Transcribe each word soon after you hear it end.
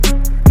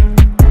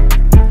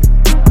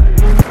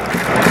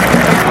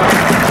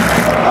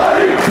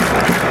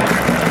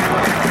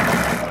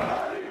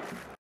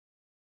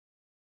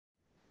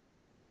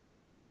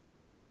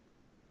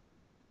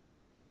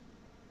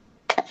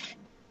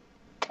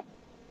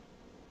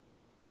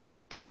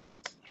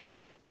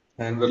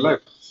And we're live.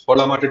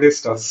 Hola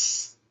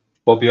Madridistas.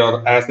 Hope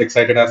you're as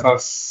excited as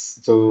us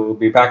to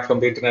be back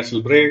from the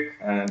international break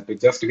and to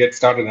just to get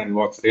started and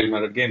watch Real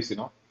Madrid games.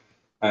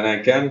 And I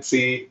can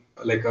see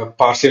like a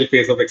partial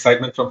phase of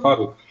excitement from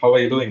Farooq. How are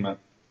you doing, man?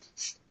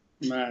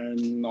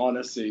 Man,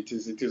 honestly, it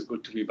is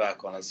good to be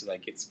back. Honestly,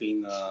 like it's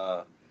been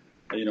a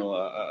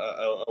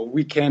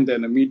weekend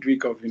and a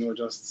midweek of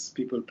just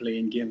people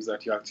playing games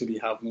that you actually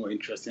have no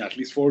interest in. At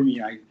least for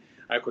me,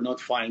 I could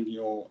not find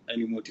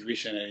any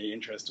motivation, any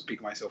interest to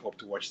pick myself up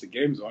to watch the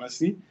games.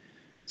 Honestly,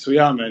 so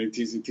yeah, man, it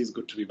is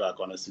good to be back.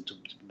 Honestly, to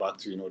be back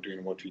to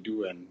doing what we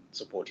do and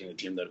supporting a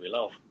team that we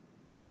love.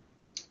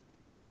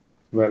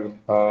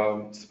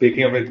 Well,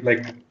 speaking of it,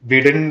 like we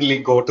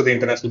didn't go to the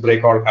international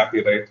break all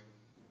happy,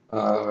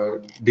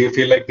 right? Do you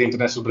feel like the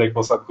international break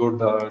was a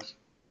good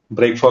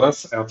break for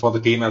us, for the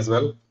team as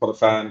well, for the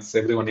fans,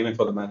 everyone, even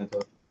for the manager?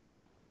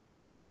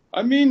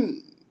 I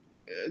mean,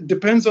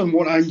 depends on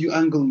what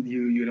angle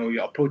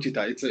you approach it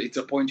at. It's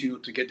a point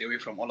to get away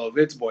from all of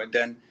it, but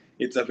then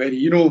it's a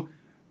very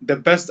the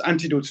best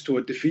antidote to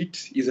a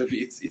defeat is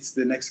it's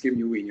the next game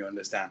you win. You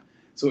understand?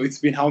 So it's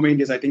been how many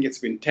days? I think it's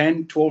been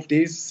 10, 12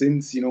 days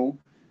since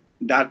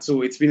that.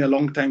 So it's been a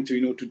long time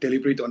to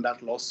deliberate on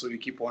that loss. So you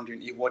keep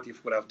wondering, if what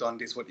if we would have done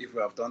this? What if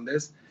we have done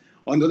this?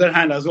 On the other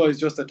hand, as well, it's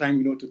just a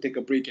time to take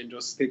a break and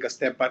just take a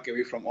step back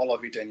away from all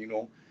of it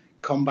and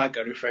come back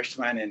a refreshed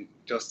man and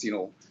just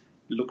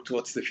look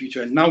towards the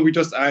future. And now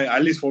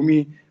at least for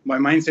me, my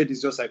mindset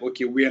is just like,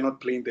 okay, we are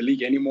not playing the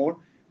league anymore.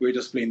 We're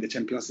just playing the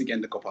Champions League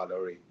and the Copa del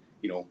Rey.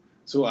 You know,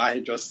 so I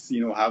just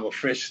have a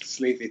fresh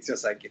slate. It's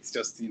just like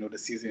the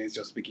season is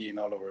just beginning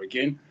all over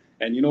again.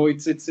 And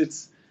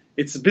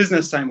it's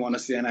business time,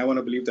 honestly. And I want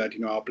to believe that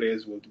our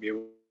players will be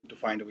able to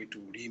find a way to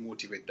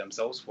remotivate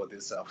themselves for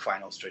this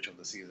final stretch of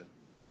the season.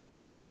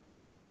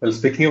 Well,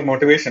 speaking of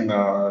motivation,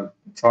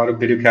 Farooq,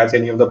 did you catch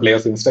any of the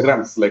players'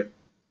 Instagrams?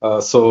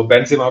 So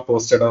Benzema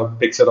posted a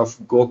picture of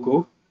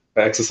Goku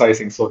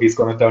exercising, so he's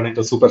going to turn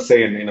into Super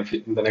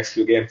Saiyan in the next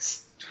few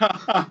games.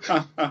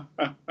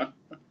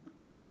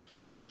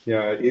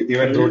 Yeah, even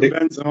Karim Rudy.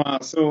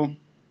 Benzema. So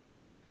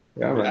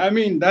Yeah, man. I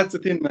mean, that's the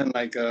thing, man.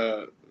 Like,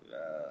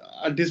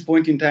 at this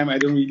point in time, I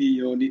don't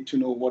really, need to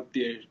know what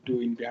they're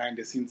doing behind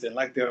the scenes and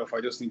like thereof.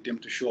 I just need them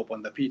to show up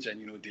on the pitch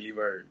and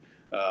deliver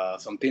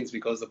some things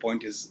because the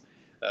point is,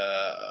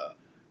 uh,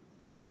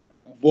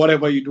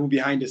 whatever you do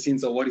behind the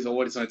scenes or what is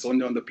not, it's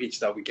only on the pitch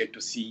that we get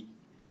to see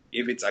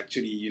if it's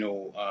actually,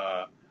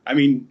 I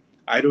mean,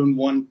 I don't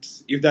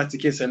want if that's the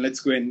case, and let's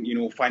go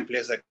and find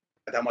players like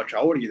Adama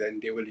Traore, then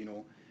they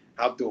will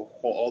have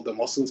all the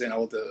muscles and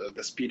all the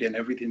speed and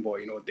everything, but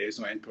there is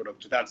no end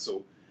product to that.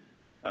 So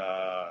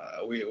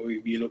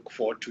we look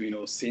forward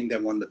to seeing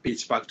them on the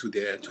pitch back to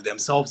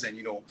themselves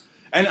and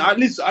and at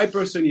least I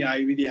personally I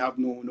really have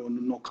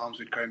no qualms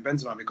with Karim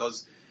Benzema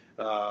because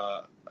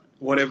uh,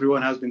 what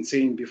everyone has been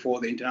saying before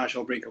the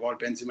international break about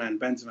Benzema and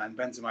Benzema and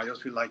Benzema, I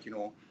just feel like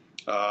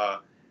uh,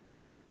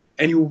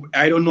 any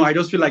I don't know. I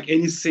just feel like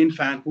any sane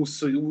fan who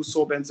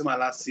saw Benzema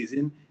last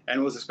season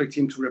and was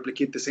expecting him to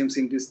replicate the same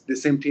thing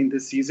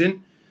this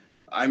season.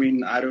 I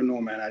mean, I don't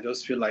know, man. I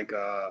just feel like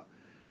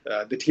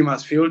the team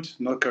has failed.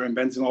 Not Karim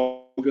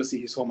Benzema.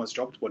 Obviously, his form has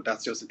dropped, but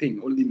that's just the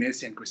thing. Only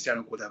Messi and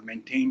Cristiano could have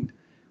maintained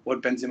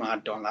what Benzema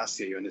had done last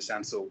year. You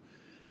understand? So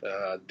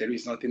there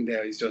is nothing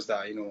there. It's just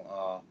that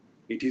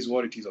it is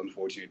what it is,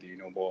 unfortunately.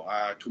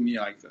 But to me,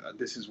 like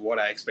this is what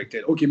I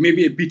expected. Okay,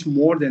 maybe a bit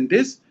more than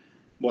this,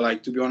 but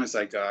like to be honest,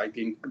 like I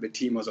think the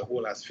team as a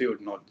whole has failed,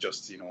 not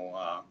just the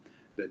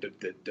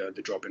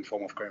drop in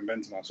form of Karim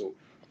Benzema. So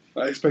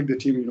I expect the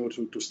team,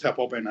 to step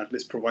up and at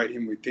least provide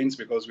him with things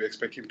because we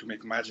expect him to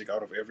make magic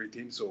out of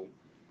everything. So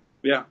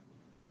yeah,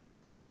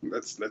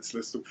 let's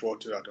look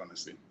forward to that,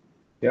 honestly.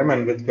 Yeah,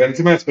 man. With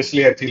Benzema,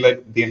 especially, I feel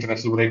like the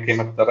international break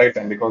came at the right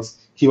time because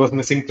he was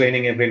missing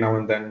training every now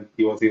and then.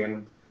 He was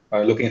even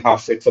looking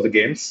half fit for the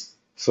games.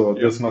 So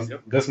Yep,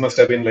 yep, this must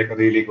have been like a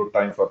really good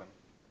time for him.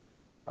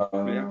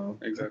 yeah, Uh,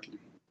 exactly.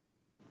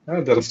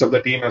 the rest of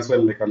the team as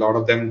well, like a lot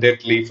of them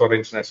did leave for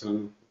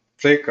international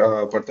break,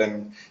 but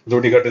then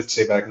Rudiger did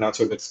stay back,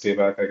 Nacho did stay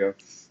back, I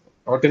guess.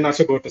 Or did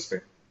Nacho go to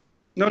Spain?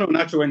 No, no,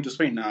 Nacho went to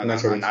Spain. Nacho did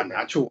stay back.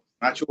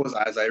 Nacho was,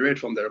 as I read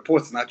from the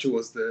reports, Nacho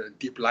was the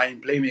deep lying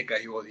playmaker.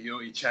 He was,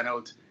 he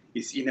channeled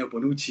his inner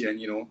Bonucci,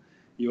 and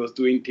he was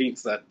doing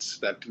things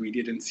that we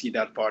didn't see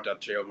that part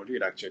at Real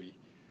Madrid actually.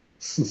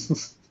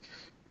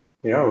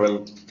 Yeah,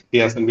 well, he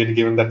hasn't been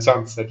given that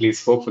chance. At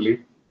least,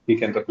 hopefully, he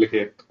can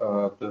replicate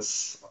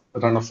this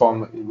run of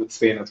form with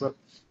Spain as well.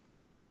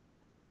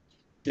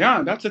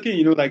 Yeah, that's the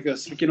thing. Like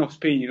speaking of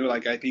Spain,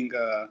 like I think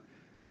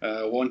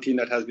one thing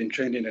that has been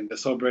trending in the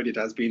subreddit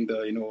has been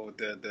the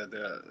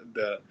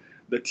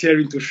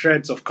tearing to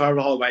shreds of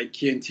Carvajal by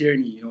Kian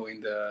Tierney,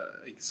 in the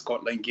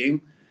Scotland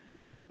game.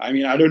 I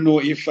mean, I don't know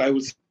if I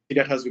would say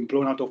that has been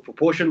blown out of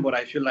proportion, but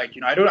I feel like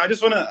I don't. I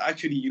just want to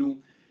actually,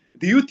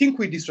 do you think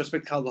we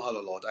disrespect Carvajal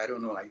a lot? I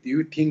don't know. Like, do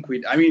you think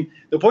we? I mean,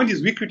 the point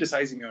is we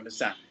criticize him. You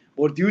understand?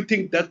 But do you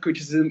think that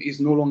criticism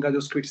is no longer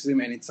just criticism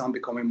and it's now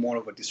becoming more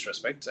of a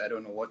disrespect? I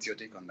don't know. What's your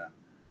take on that?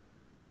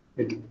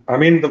 I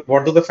mean,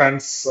 what do the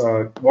fans?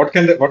 What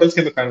else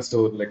can the fans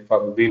do? Like,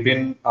 we've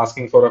been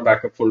asking for a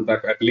backup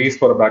fullback, at least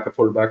for a backup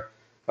fullback,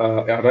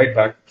 a right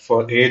back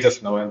for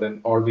ages now, and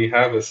then all we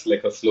have is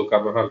like a slow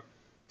Carvajal.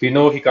 We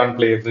know he can't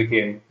play every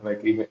game.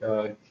 Like,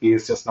 he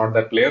is just not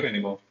that player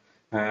anymore,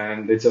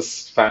 and it's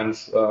just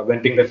fans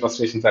venting their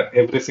frustrations at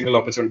every single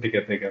opportunity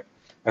they get.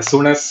 As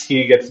soon as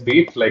he gets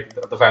beat, like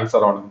the fans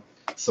are on him.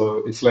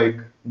 So it's like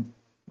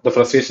the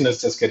frustration is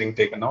just getting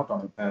taken out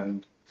on him,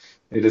 and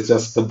it is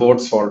just the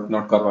board's fault,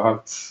 not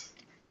Carvajal's.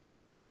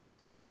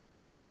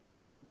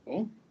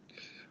 Oh,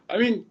 I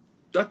mean,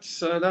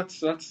 that's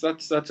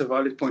a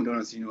valid point,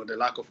 honestly. The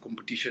lack of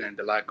competition and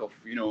the lack of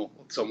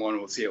someone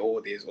will say,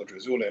 oh, there's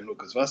Odriozola and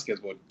Lucas Vasquez,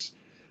 but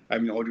I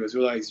mean,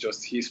 Odriozola is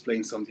just he's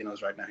playing something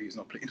else right now. He's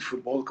not playing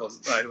football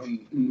because I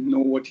don't know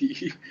what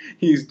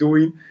he's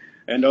doing.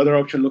 And the other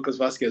option, Lucas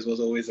Vasquez, was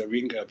always a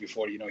winger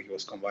before he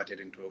was converted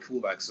into a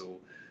fullback. So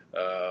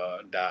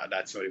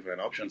that's not even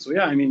an option. So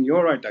yeah, I mean,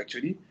 you're right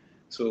actually.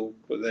 So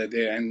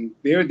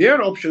there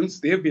are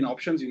options. There have been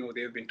options.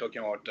 They have been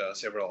talking about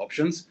several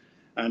options,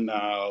 and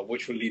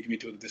which will lead me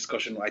to the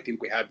discussion I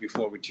think we had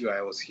before with you.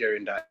 I was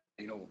hearing that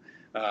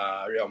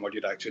Real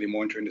Madrid actually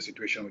monitoring the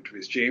situation with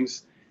Chris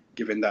James,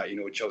 given that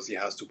Chelsea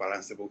has to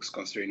balance the books,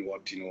 considering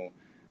what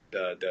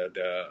the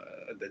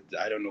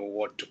I don't know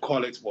what to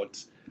call it,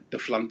 but the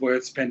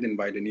flamboyant spending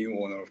by the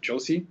new owner of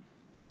Chelsea.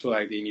 So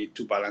like they need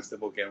to balance the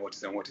book and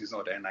what is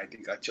not. And I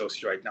think at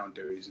Chelsea right now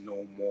there is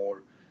no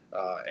more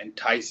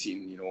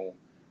enticing,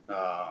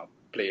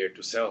 player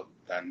to sell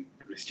than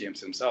Chris James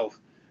himself.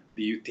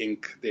 Do you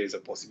think there is a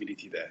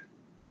possibility there?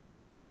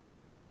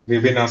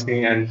 We've been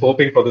asking and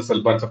hoping for this a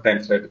bunch of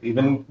times, right?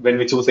 Even when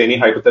we choose any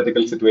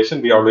hypothetical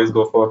situation, we always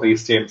go for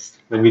Reece James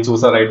when we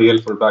choose our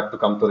ideal fullback to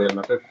come to Real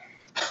Madrid.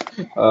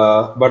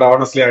 But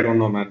honestly, I don't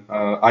know, man.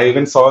 I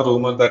even saw a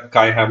rumor that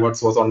Kai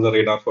Havertz was on the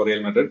radar for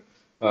Real Madrid,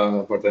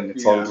 but then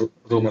it's all Yeah.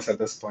 rumors at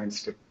this point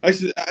still.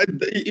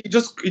 It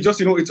just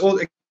it's all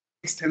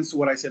extends to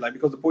what I said, like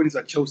because the point is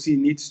that Chelsea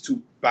needs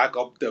to back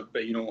up the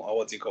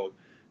what's it called,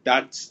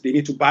 that they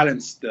need to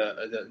balance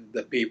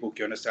the paybook,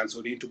 you understand,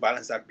 so they need to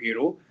balance that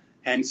payroll,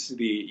 hence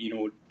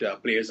the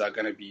players are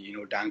going to be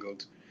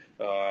dangled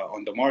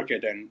on the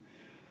market. And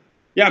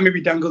yeah,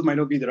 maybe dangled might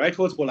not be the right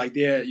words, but like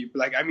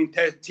I mean,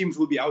 teams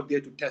will be out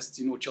there to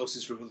test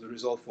Chelsea's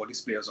result for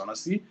these players,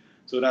 honestly.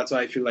 So that's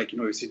why I feel like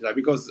you see that,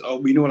 because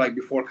we know, like,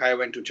 before Kai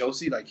went to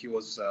Chelsea, like he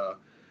was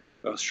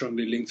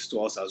strongly linked to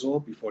us as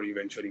well before he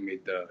eventually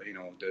made the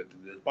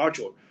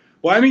departure.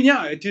 Well, I mean,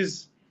 yeah,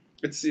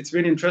 it's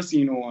been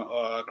interesting.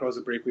 Across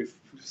the break we've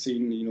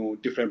seen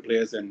different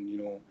players,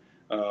 and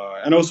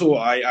and also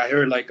I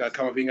heard like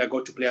Camavinga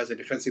got to play as a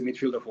defensive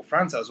midfielder for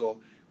France as well,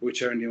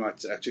 which earned him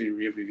actually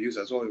rave reviews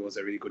as well. It was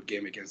a really good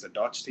game against the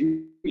Dutch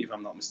team, if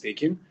I'm not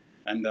mistaken.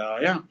 And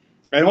yeah,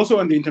 and also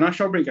on the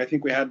international break, I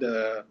think we had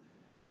a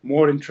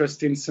more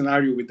interesting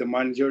scenario with the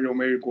managerial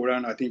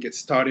merry-go-round. I think it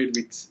started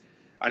with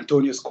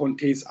Antonio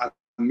Conte's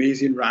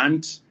amazing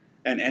rant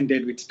and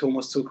ended with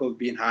Thomas Tuchel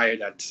being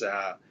hired at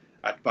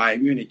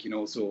Bayern Munich.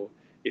 So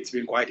it's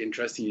been quite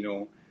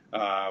interesting.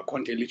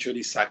 Conte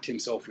literally sacked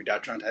himself with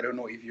that rant. I don't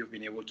know if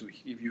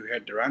if you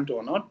heard the rant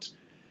or not.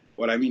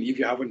 But I mean, if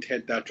you haven't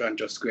heard that rant,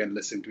 just go and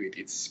listen to it.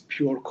 It's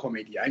pure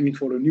comedy. I mean,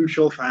 for a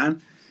neutral fan,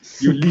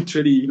 you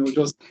literally,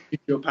 just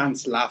keep your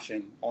pants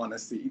laughing.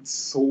 Honestly, it's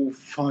so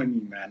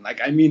funny, man. Like,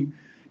 I mean,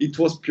 it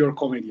was pure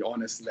comedy.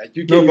 Honestly, like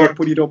you can No, even but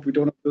put it up with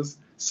one of those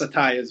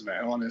satires,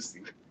 man.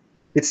 Honestly.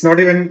 it's not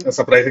even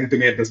surprising to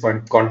me at this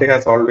point. Conte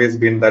has always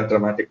been that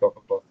dramatic of a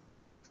person.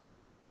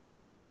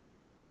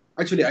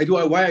 Actually, I do.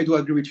 Why I do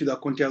agree with you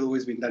that Conte has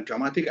always been that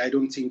dramatic. I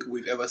don't think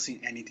we've ever seen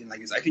anything like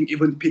this. I think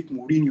even Pete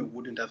Mourinho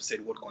wouldn't have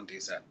said what Conte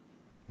said,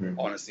 Hmm.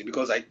 honestly,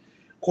 because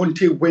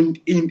Conte went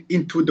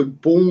into the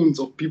bones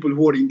of people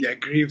who are in their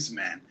graves,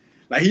 man.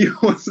 Like he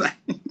was like,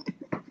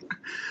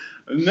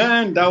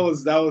 man, that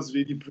was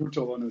really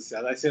brutal, honestly.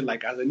 As I said,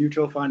 like as a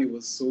neutral fan, it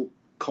was so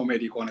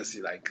comedic,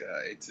 honestly. Like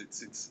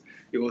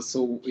it was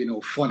so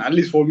fun. At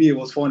least for me, it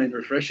was fun and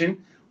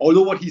refreshing.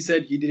 Although what he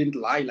said, he didn't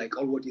lie. Like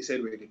all what he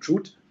said were the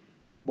truth.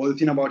 But the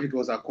thing about it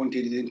was that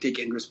Conte didn't take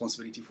any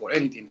responsibility for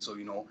anything. So,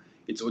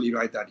 it's only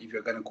right that if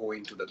you're going to go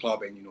into the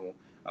club and,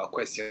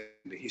 question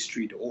the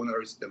history, the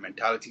owners, the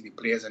mentality, the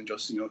players, and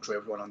just, throw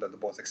everyone under the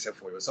bus except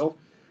for yourself,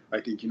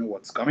 I think you know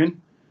what's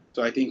coming.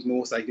 So I think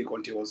most likely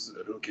Conte was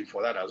looking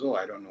for that as well.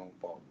 I don't know.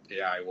 But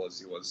yeah, it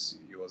was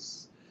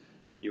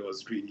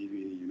really,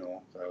 really,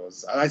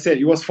 as I said,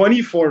 it was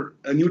funny for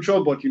a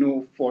neutral, but,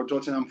 for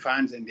Tottenham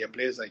fans and their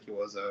players, like it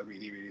was a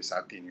really, really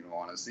sad thing,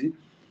 honestly.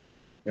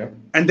 Yeah.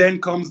 And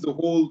then comes the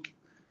whole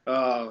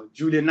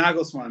Julian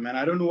Nagelsmann, man.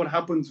 I don't know what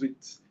happens with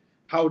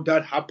how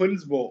that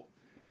happens, but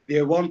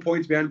they're 1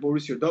 point behind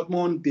Borussia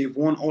Dortmund. They've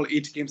won all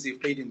 8 games they've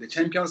played in the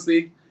Champions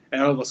League,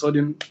 and all of a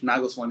sudden,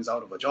 Nagelsmann is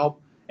out of a job,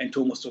 and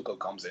Thomas Tuchel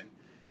comes in.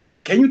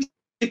 Can you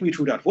take me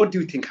through that? What do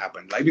you think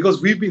happened? Like,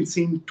 because we've been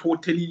seeing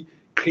totally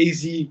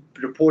crazy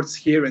reports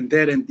here and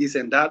there, and this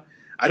and that.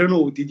 I don't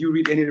know. Did you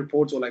read any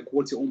reports, or like,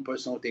 what's your own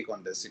personal take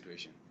on this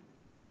situation?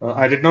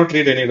 I did not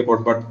read any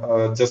report,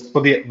 but just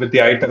for the with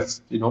the eye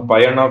test,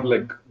 Bayern are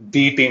like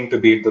the team to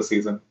beat the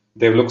season.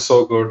 They look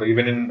so good.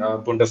 Even in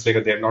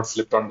Bundesliga, they have not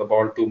slipped on the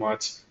ball too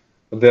much.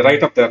 They're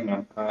right up there,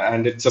 man.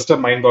 And it's just a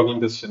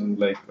mind-boggling decision.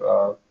 Like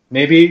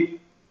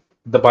maybe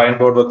the Bayern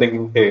board were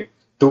thinking, hey,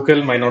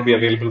 Tuchel might not be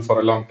available for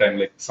a long time.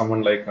 Like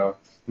someone like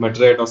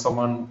Madrid or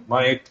someone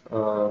might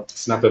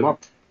snap him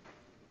up.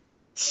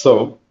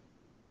 So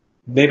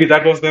maybe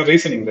that was their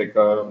reasoning. Like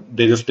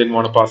they just didn't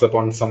want to pass up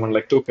on someone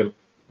like Tuchel.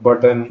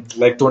 But then,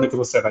 like Tony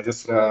Kroos said, I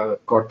just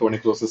got Tony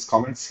Kroos's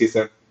comments. He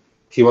said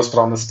he was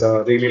promised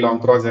a really long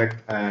project,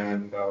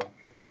 and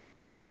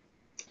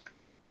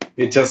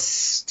it's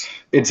just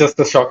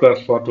a shocker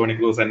for Tony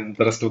Kroos and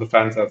the rest of the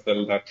fans as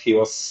well that he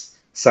was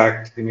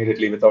sacked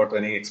immediately without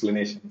any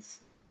explanations.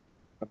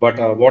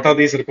 But what are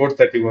these reports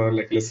that you were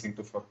like listening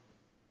to for?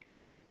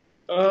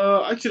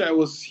 Actually, I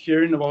was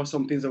hearing about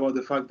some things about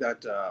the fact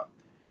that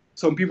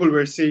some people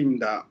were saying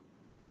that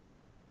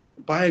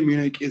Bayern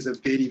Munich is a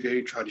very,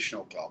 very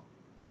traditional club.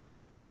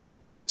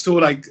 So,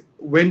 like,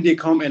 when they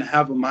come and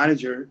have a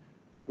manager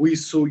who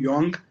is so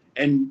young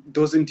and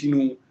doesn't,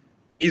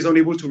 is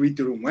unable to read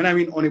the room. When I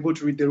mean unable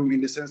to read the room,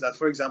 in the sense that,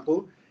 for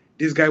example,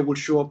 this guy would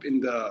show up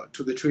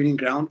to the training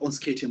ground on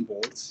skating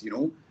boards.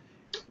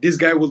 This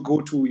guy will go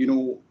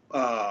to,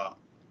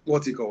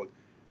 what's it called?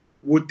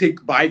 Would take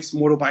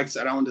motorbikes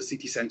around the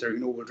city center,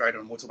 would ride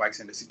on motorbikes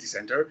in the city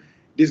center.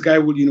 This guy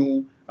would,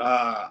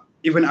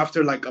 even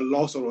after like a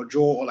loss or a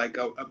draw or like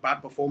a bad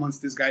performance,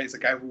 this guy is a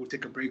guy who will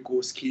take a break, go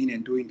skiing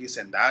and doing this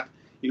and that.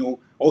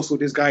 Also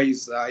this guy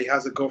he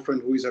has a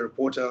girlfriend who is a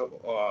reporter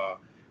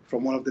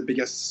from one of the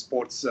biggest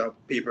sports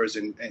papers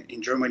in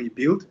Germany,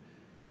 Bild.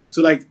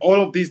 So like all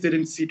of these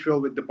didn't sit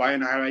well with the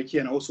Bayern hierarchy,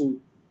 and also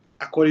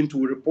according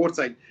to reports,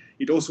 like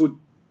it also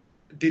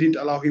didn't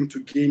allow him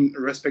to gain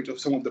respect of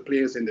some of the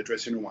players in the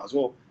dressing room as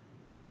well.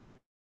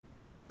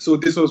 So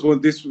this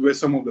were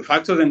some of the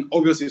factors, and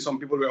obviously some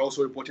people were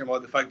also reporting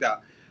about the fact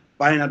that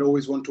Bayern had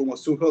always won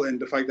Thomas Tuchel, and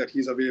the fact that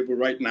he's available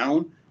right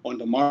now on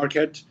the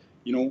market,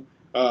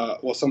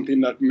 was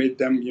something that made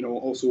them,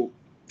 also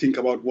think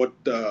about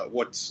how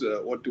would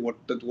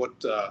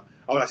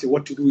I say,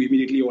 what to do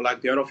immediately or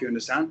like thereof. You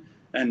understand?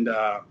 And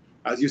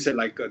as you said,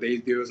 like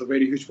there was a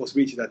very huge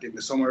possibility that in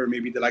the summer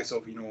maybe the likes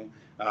of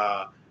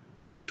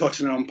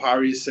Tottenham,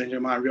 Paris,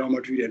 Saint-Germain, Real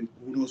Madrid, and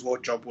who knows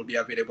what job will be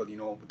available.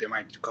 They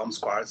might come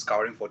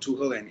scouring for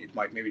Tuchel, and it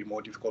might maybe be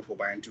more difficult for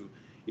Bayern to,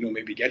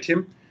 maybe get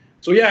him.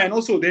 So yeah, and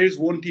also there is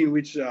one thing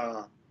which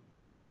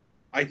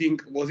I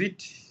think, was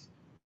it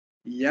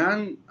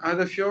Jan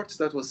Agerfjord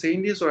that was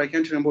saying this, or I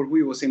can't remember who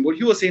he was saying, but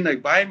he was saying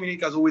like Bayern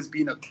Munich has always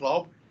been a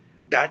club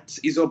that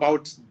is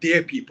about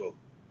their people,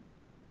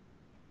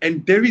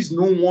 and there is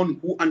no one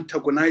who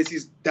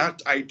antagonizes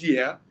that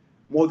idea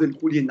more than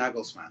Julian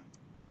Nagelsmann.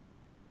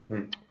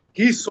 Hmm.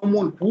 He's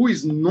someone who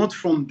is not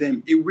from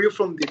them, away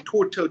from the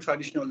total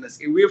traditionalness,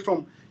 away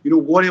from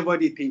whatever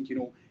they think.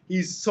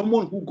 He's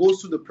someone who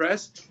goes to the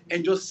press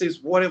and just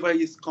says whatever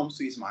comes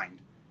to his mind.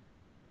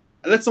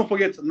 And let's not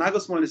forget,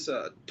 Nagelsmann is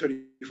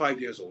 35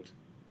 years old.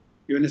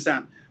 You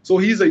understand? So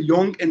he's a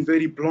young and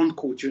very blunt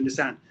coach. You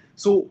understand?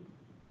 So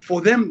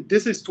for them,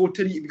 this is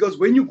totally, because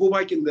when you go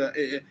back in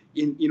the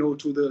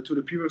to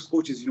the previous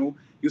coaches, you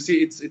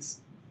see it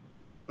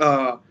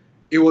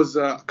was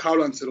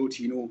Carlo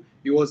Ancelotti.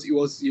 It was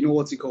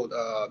what's he called,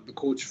 the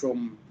coach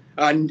from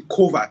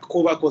Kovac.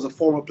 Kovac was a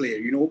former player.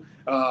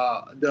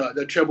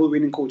 The treble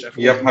winning coach. I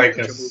forgot Yep, the name of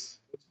the treble. Hikers.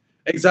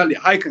 Exactly,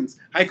 Hykens.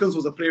 Hykens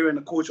was a player and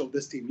a coach of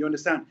this team. You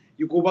understand?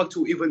 You go back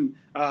to even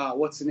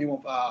what's the name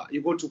of?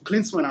 You go to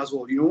Klinsmann as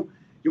well. You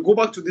go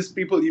back to these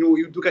people.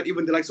 You look at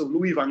even the likes of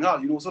Louis van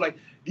Gaal. So like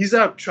these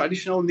are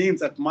traditional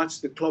names that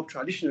match the club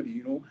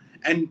traditionally.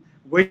 And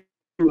when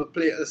you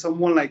play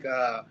someone like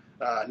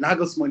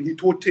Nagelsmann, he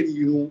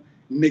totally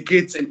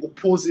negates and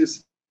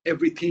opposes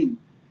everything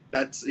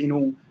that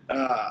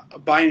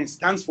Bayern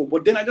stands for.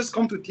 But then I just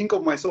come to think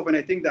of myself, and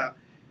I think that,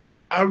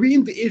 are we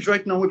in the age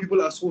right now where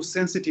people are so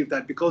sensitive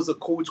that because the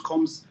coach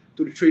comes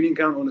to the training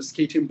ground on a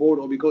skating board,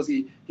 or because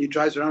he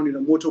drives around in a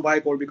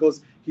motorbike, or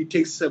because he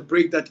takes a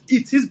break, that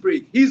it's his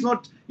break? He's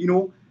not,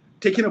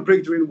 taking a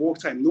break during work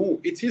time. No,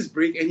 it's his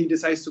break, and he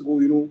decides to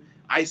go,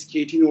 ice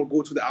skating or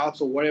go to the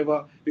Alps or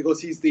whatever because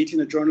he's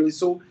dating a journalist.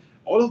 So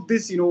all of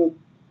this,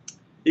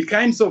 it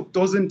kind of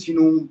doesn't,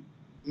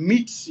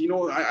 meet,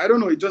 I don't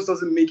know, it just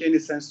doesn't make any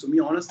sense to me,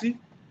 honestly.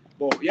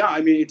 But yeah,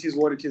 I mean, it is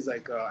what it is.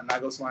 Like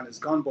Nagelsmann is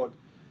gone, but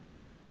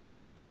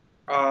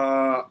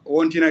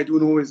one thing I do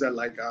know is that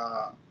like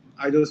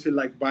I just feel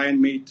like Bayern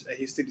made a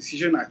hasty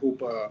decision. I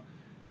hope,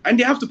 and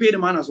they have to pay the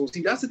man as well.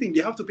 See, that's the thing;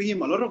 they have to pay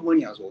him a lot of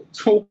money as well.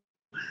 So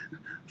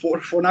for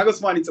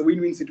Nagelsmann, it's a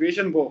win-win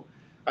situation. But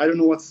I don't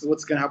know what's going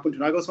to happen to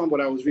Nagelsmann.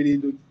 But I was really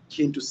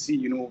keen to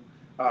see,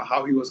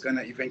 how he was going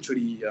to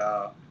eventually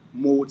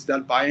mold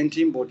that Bayern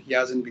team. But he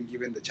hasn't been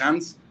given the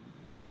chance.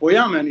 But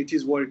yeah, man, it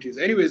is what it is.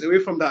 Anyways, away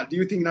from that, do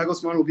you think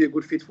Nagelsmann will be a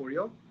good fit for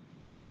Real?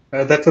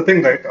 That's the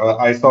thing, right?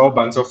 I saw a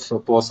bunch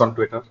of posts on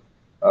Twitter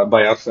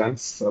by our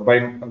fans,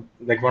 by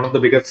like one of the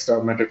biggest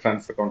Madrid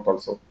fans account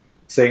also.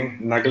 saying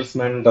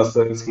Nagelsmann does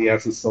this, he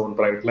has his own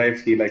private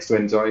life, he likes to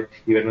enjoy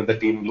even when the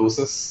team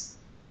loses.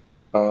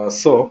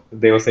 So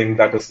they were saying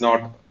that is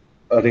not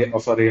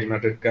of a Real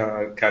Madrid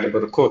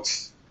caliber coach.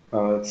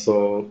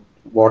 So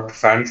what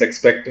fans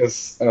expect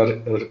is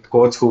a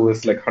coach who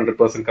is like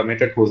 100%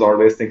 committed, who's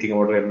always thinking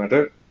about Real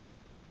Madrid,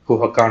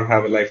 who can't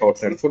have a life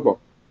outside of football.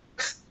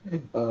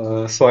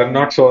 So I'm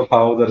not sure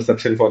how the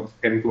reception for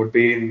him would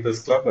be in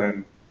this club,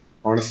 and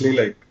honestly,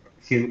 like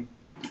he,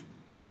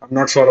 I'm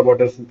not sure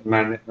about his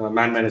man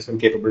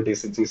management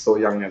capabilities since he's so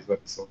young as well.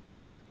 So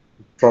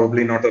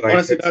probably not the right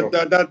Honestly, fit for him.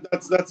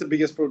 that's the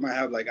biggest problem I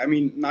have. Like, I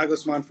mean,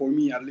 Nagelsmann for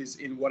me, at least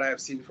in what I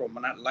have seen from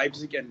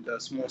Leipzig and the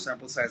small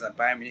sample size at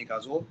Bayern Munich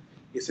as well,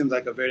 he seems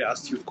like a very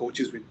astute coach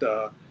with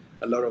a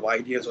lot of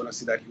ideas.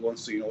 Honestly, that he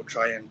wants to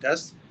try and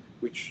test,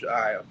 which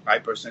I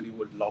personally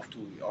would love to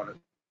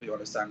honestly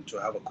understand to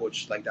have a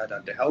coach like that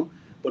at the helm.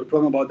 But the problem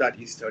about that,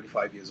 he's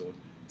 35 years old,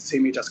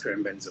 same age as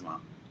Karim Benzema,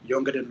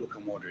 younger than Luka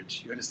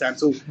Modric. You understand?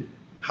 So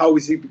how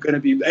is he going to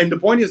be? And the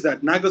point is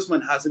that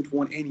Nagelsmann hasn't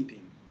won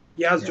anything.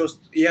 Yeah,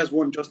 He has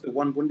won just the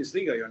one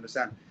Bundesliga. You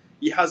understand?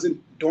 He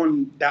hasn't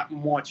done that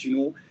much.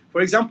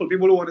 For example,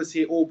 people want to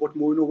say, "Oh, but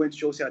Mourinho went to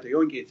Chelsea at a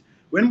young age."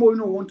 When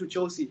Mourinho went to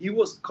Chelsea, he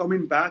was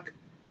coming back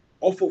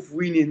off of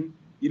winning.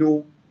 You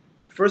know,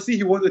 Firstly,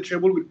 he won the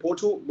treble with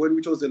Porto,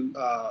 which was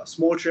a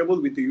small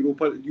treble with the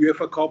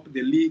UEFA Cup,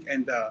 the league,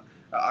 and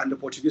the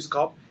Portuguese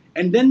Cup.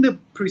 And then the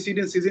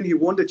preceding season, he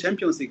won the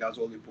Champions League as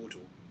well with Porto,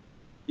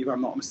 if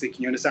I'm not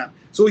mistaken. You understand?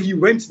 So he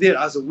went there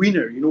as a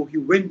winner. He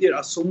went there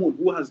as someone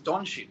who has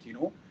done shit.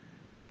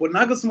 But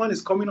Nagelsmann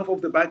is coming off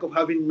of the back of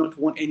having not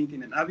won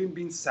anything and having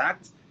been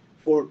sacked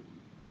for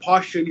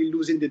partially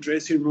losing the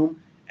dressing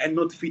room and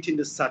not fitting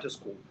the status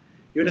quo.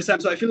 You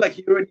understand? So I feel like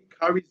he already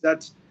carries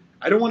that.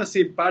 I don't want to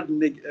say bad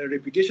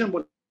reputation,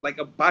 but like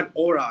a bad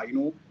aura.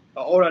 An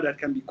aura that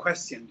can be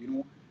questioned.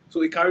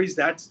 So he carries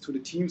that to the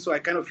team. So I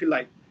kind of feel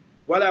like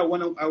while I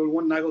would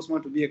want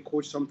Nagelsmann to be a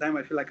coach sometime,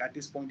 I feel like at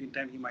this point in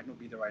time he might not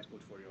be the right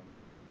coach for you.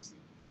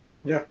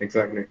 yeah,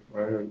 exactly.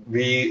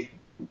 We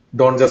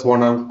don't just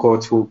want a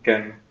coach who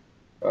can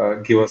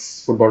give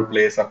us football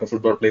plays after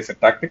football plays and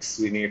tactics.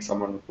 We need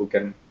someone who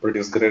can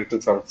produce great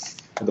results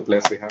with the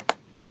players we have.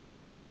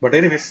 But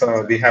anyways,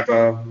 we Exactly. have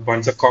a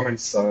bunch of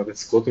comments.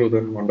 Let's go through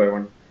them one by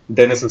one.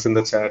 Dennis is in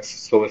the chat,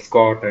 so is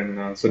Scott and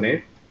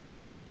Sunay.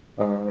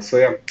 So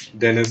yeah,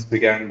 Dennis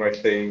began by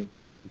saying,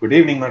 "Good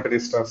evening,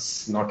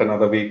 Madridistas. Not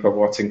another week of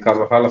watching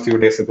Carvajal a few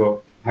days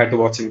ago. I had to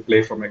watch him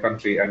play for my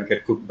country and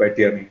get cooked by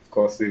Tierney. Of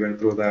course, we went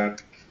through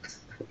that.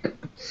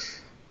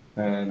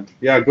 And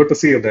yeah, good to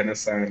see you,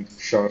 Dennis. And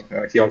sure,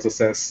 he also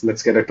says,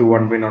 let's get a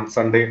 2-1 win on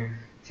Sunday.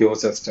 He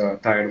was just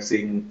tired of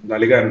seeing La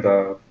Liga, and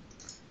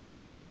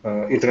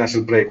the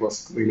international break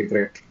was really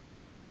great.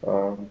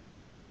 Um,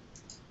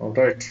 all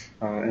right.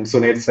 And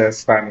Sunil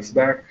says, fan is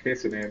back. Hey,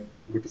 Sunil,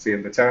 good to see you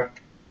in the chat.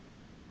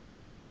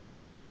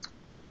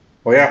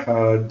 Oh, yeah,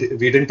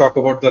 we didn't talk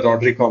about the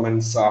Rodri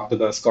comments after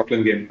the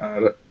Scotland game.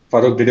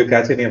 Farouk, did you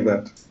catch any of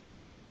that?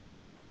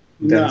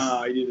 Dennis?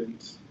 Nah, I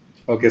didn't.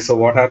 Okay, so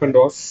what happened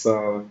was,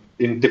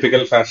 in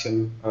typical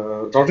fashion,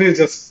 Rodri is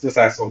just this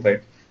asshole,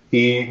 right?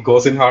 He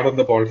goes in hard on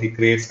the ball, he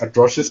creates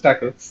atrocious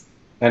tackles,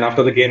 and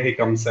after the game, he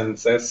comes and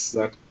says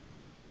that,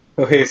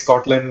 oh, hey,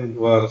 Scotland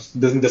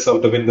didn't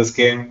deserve to win this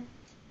game.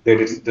 They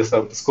didn't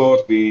deserve to score.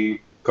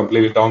 We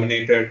completely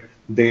dominated.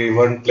 They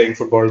weren't playing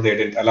football. They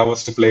didn't allow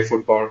us to play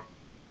football.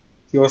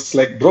 He was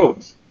like, bro,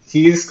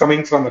 he is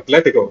coming from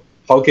Atletico.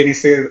 How can he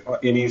say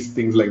any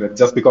things like that?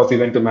 Just because he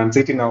went to Man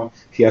City now,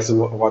 he has to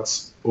watch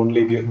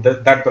only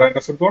that brand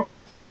of football?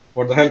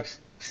 What the hell?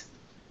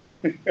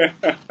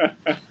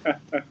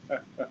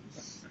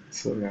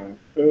 So yeah,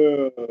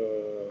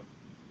 Uh,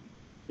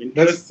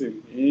 that's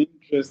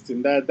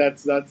interesting.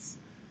 That's.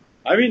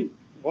 I mean,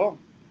 wow.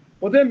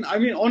 But then, I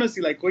mean,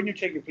 honestly, like when you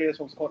check the players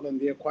from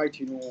Scotland, they're quite,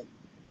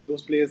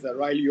 those players that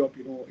rile you up.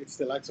 It's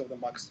the likes of the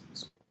Max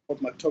Scott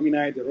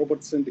McTominay, the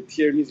Robertson, the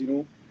Tierney's.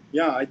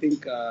 Yeah, I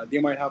think they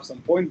might have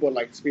some point, but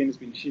like Spain has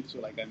been shit, so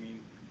like I mean,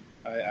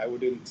 I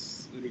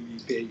wouldn't really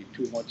pay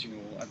too much,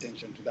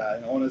 attention to that.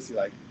 And honestly,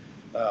 like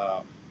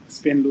uh,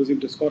 Spain losing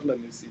to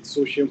Scotland is it's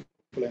so shameful,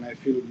 and I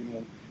feel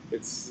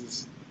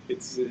it's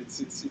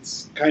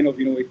it's kind of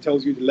it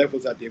tells you the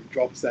levels that they've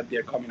dropped, that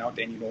they're coming out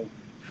and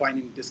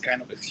finding this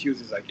kind of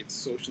excuses, like it's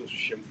so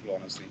shameful,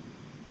 honestly.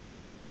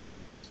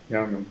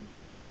 yeah, man.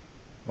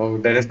 Oh,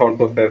 Dennis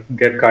also says,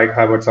 get Kai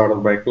Havertz out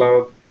of my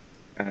club,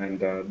 and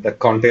the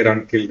Conte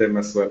run killed him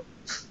as well,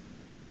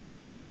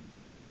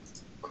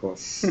 of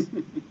course.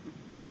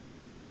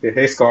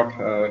 Hey, Scott.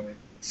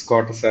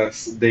 Scott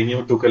says they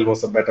knew Tuchel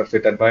was a better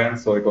fit at Bayern,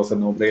 so it was a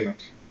no-brainer.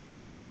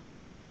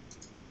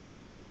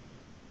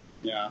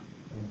 Yeah,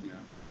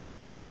 yeah.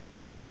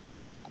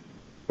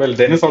 Well,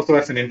 Dennis also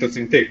has an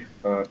interesting take.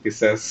 He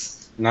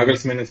says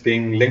Nagelsmann is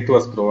being linked to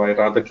us, bro. I'd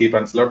rather keep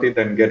Ancelotti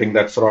than getting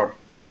that fraud.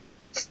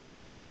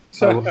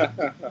 I, w-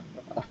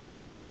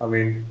 I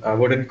mean, I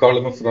wouldn't call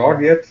him a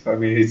fraud yet. I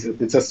mean, it's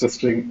just a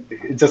string.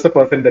 It's just a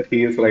person that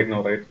he is right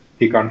now, right?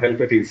 He can't help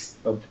it. He's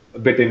a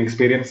bit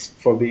inexperienced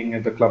for being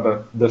at the club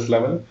at this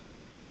level.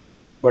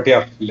 But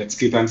yeah, let's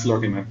keep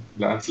Ancelotti, man.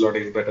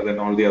 Ancelotti is better than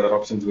all the other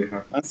options we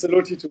have.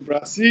 Ancelotti to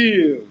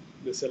Brazil.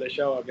 The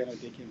Seleção are gonna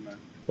take him, man.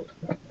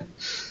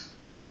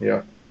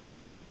 Yeah.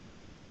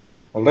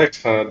 All right,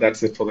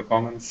 that's it for the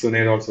comments.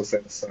 Sunil also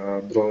says,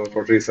 bro,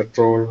 Rodri is a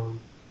troll.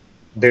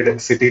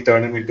 Did City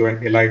turn him into an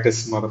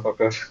elitist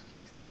motherfucker?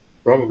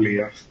 Probably,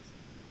 yeah.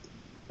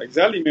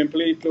 Exactly, man.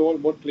 Play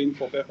what playing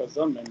for Pep has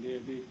done, man. They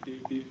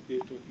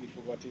totally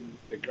forgotten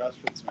the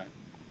grassroots, man.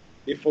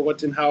 They've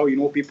forgotten how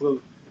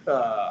people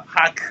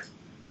hack.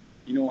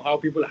 How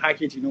people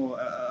hack it.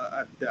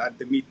 At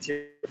the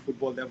mid-tier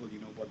football level.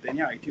 But then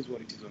yeah, it is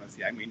what it is.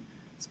 Honestly, I mean,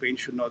 Spain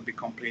should not be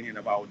complaining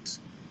about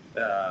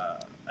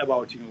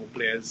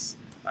players.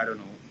 I don't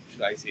know.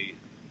 Should I say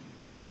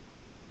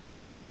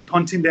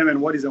taunting them and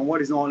what is not,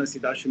 honestly,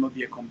 that should not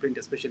be a complaint,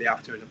 especially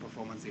after the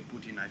performance they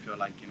put in. I feel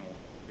like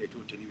they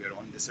totally were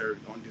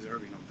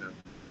undeserving of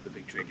the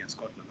victory against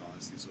Scotland,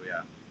 honestly. So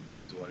yeah,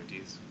 it's what it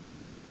is.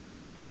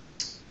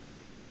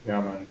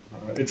 Yeah, man.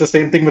 It's the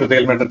same thing with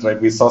Real Madrid, right?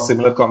 We saw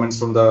similar comments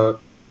from the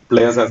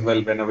players as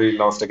well whenever we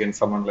lost against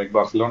someone like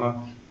Barcelona.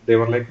 They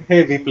were like,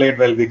 hey, we played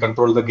well, we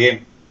controlled the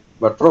game.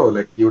 But bro,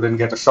 like you didn't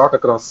get a shot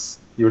across,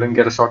 you didn't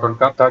get a shot on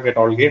target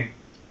all game.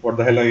 What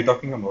the hell are you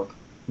talking about?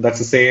 That's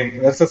a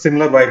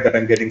similar vibe that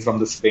I'm getting from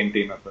the Spain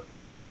team as well.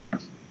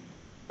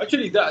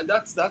 Actually,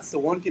 that's the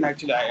one thing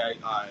actually I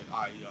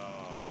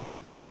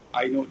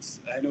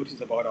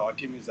noticed about our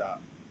team is that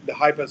the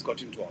hype has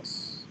gotten to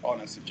us.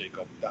 Honestly,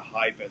 Jacob, the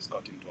hype has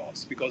gotten to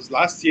us because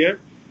last year,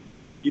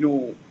 you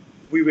know,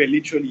 we were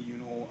literally,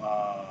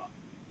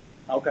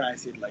 how can I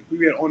say it? Like we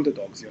were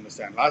underdogs. You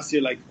understand? Last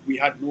year, like we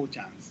had no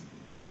chance.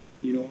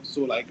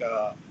 So like,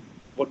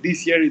 but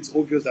this year it's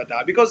obvious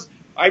that because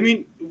I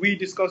mean we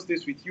discussed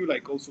this with you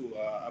like also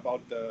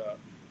about the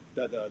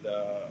the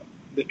the,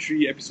 the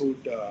 3 episode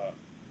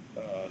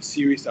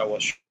series that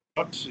was shot.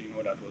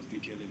 That was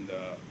detailed in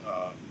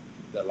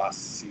the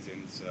last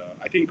season's.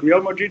 I think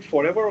Real Madrid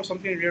Forever or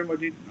something. Real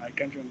Madrid. I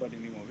can't remember the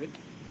name of it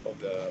of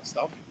the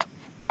stuff.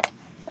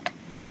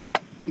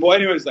 But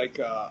anyways, like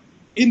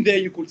in there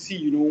you could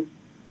see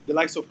the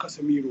likes of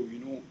Casemiro.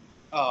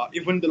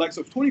 Even the likes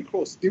of Toni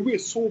Kroos. They were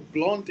so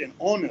blunt and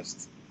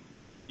honest.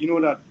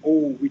 That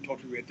we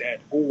thought we were dead.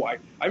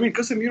 I mean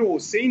Casemiro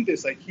was saying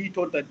this like he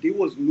thought that there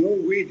was no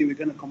way they were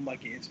gonna come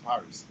back against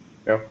Paris.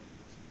 Yeah.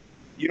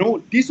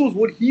 This was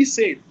what he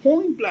said,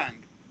 point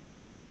blank.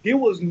 There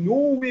was no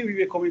way we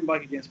were coming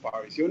back against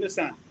Paris. You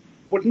understand?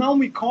 But now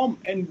we come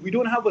and we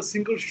don't have a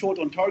single shot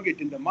on target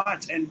in the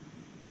match, and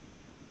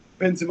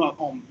Benzema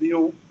comes,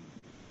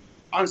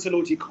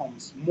 Ancelotti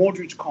comes,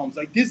 Modric comes.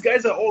 Like these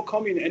guys are all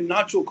coming, and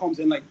Nacho comes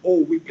and like,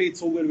 we played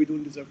so well, we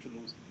don't deserve to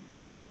lose.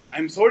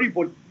 I'm sorry,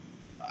 but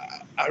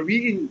I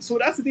really. So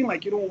that's the thing.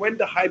 Like when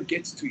the hype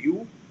gets to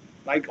you,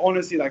 like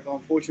honestly, like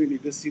unfortunately,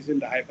 this season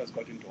the hype has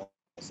gotten to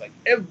us. Like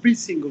every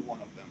single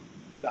one of them,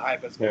 the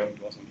hype has gotten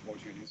to us,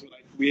 unfortunately. So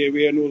like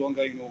we are no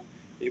longer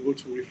able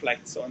to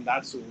reflect on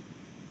that. So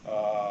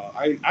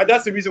I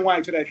that's the reason why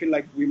actually I feel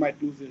like we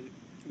might lose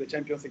the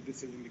Champions League this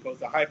season because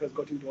the hype has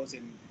gotten to us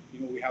and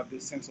we have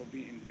this sense of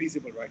being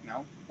invisible right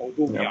now.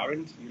 Although we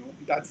aren't,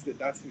 that's the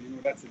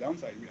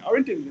downside. We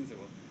aren't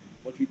invincible,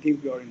 but we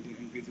think we are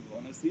invisible,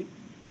 honestly.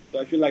 So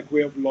I feel like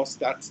we have lost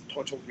that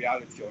touch of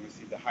reality,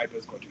 honestly. The hype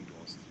has gotten to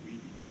us, really.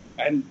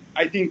 And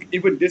I think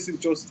even this is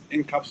just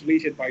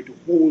encapsulated by the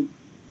whole,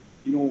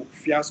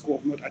 fiasco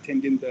of not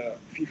attending the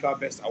FIFA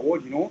Best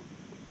Award,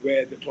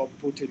 where the club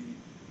totally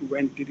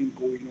didn't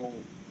go,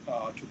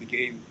 to the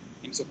game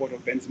in support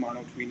of Benzema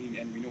not winning,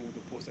 and we know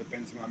the post that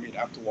Benzema made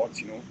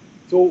afterwards,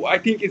 So I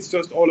think it's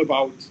just all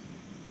about.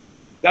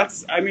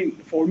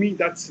 For me,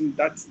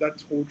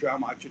 that whole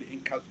drama actually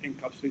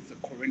encapsulates the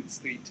current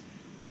state,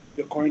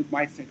 the current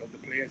mindset of the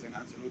players and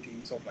Ancelotti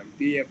himself. Like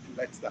they have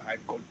let the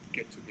hype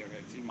get to their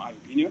heads, in my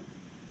opinion.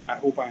 I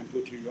hope I am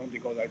totally wrong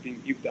because I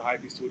think if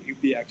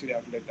they actually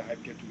have let the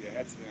hype get to their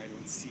heads, then I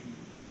don't see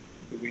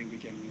the way we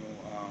can,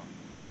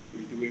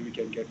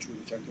 get through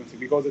the Champions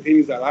League. Because the thing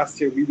is that last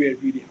year we were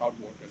really hard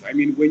workers. I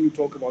mean, when you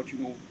talk about,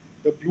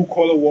 the blue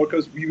collar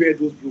workers, we were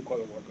those blue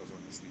collar workers,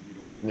 honestly.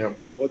 Yeah.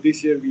 But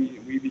this year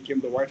we became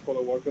the white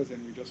collar workers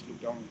and we just look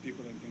down on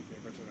people and think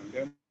we're better than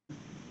them.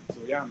 So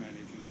yeah, man.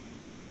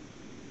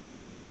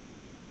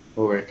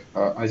 Oh wait,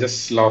 I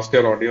just lost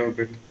your audio a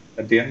bit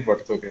at the end,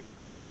 but it's okay.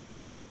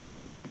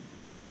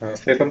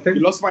 Say something?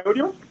 You lost my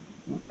audio?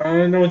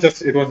 No,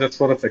 it was just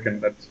for a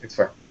second. It's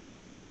fine.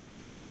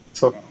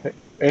 So,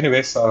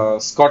 anyways,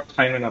 Scott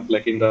Hyman up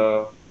like in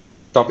the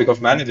topic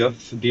of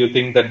managers. Do you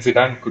think that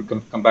Zidane could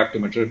come back to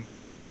Madrid?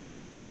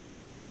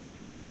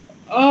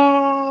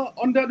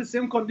 Under the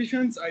same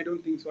conditions, I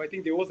don't think so. I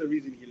think there was a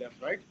reason he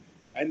left, right?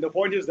 And the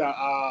point is that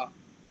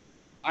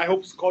I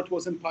hope Scott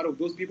wasn't part of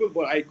those people,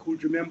 but I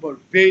could remember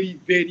very,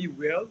 very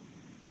well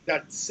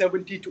that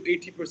 70 to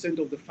 80%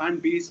 of the fan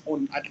base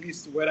on at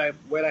least where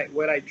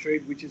I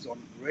trade, which is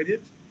on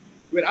Reddit,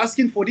 were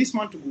asking for this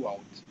man to go out.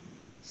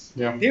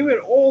 Yeah. They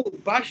were all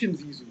bashing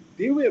Zizou.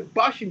 They were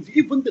bashing.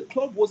 Even the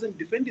club wasn't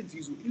defending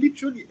Zizou.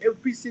 Literally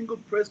every single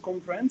press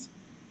conference,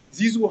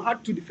 Zizou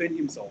had to defend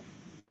himself.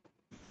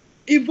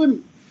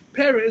 Even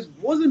Perez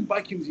wasn't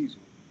backing Zizou,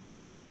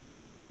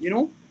 you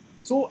know.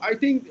 So I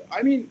think,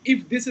 I mean,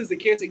 if this is the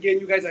case again,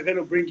 you guys are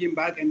gonna bring him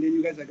back, and then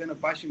you guys are gonna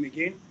bash him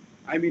again.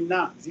 I mean,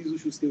 nah, Zizou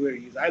should stay where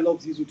he is. I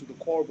love Zizou to the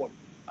core, but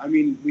I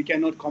mean, we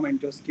cannot come and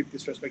just keep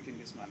disrespecting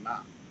this man. Nah,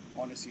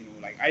 honestly,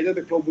 like either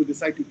the club will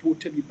decide to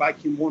totally back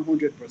him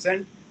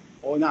 100%,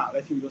 or nah,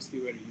 let him just stay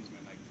where he is,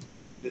 man. Like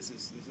this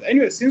is.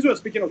 Anyway. Since we're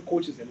speaking of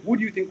coaches, then who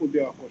do you think will be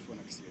our coach for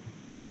next year?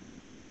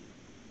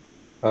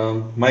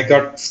 My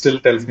gut still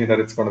tells me that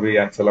it's going to be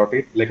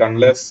Ancelotti. Like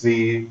unless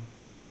we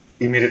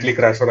immediately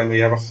crash out and we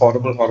have a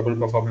horrible, horrible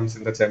performance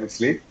in the Champions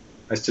League,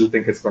 I still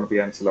think it's going to be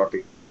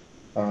Ancelotti.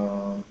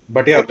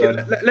 But yeah, Okay,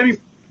 let me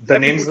the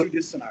let me names. put you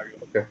this scenario.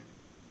 Okay,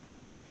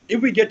 If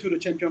we get to the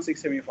Champions League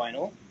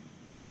semi-final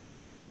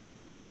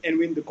and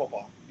win the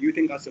Copa, do you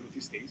think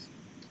Ancelotti stays?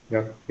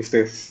 yeah, he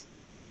stays.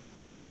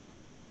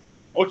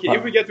 Okay,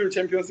 if Uh, we get to the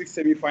Champions League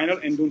semi-final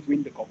and don't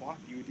win the Copa,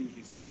 do you think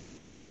he's?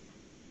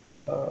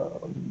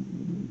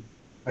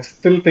 I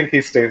still think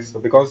he stays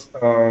because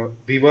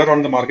we were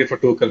on the market for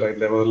Tuchel, right?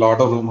 There were a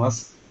lot of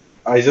rumors.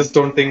 I just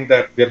don't think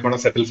that we're going to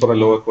settle for a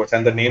lower coach.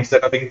 And the names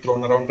that are being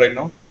thrown around right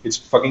now, it's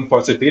fucking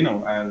Pochettino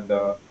and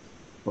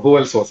who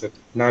else was it?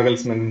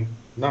 Nagelsmann.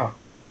 No,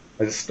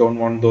 I just don't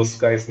want those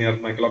guys near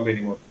my club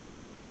anymore.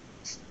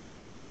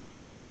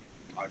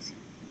 I see.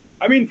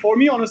 I mean, for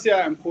me, honestly,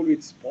 I'm cool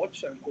with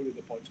Poch. I'm cool with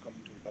the Poch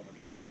coming to Real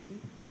Madrid.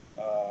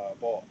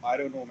 But I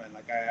don't know, man.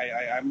 Like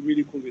I'm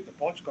really cool with the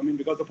Poch coming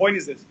because the point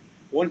is this.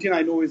 One thing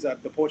I know is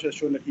that the Poch has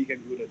shown that he can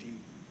build a team.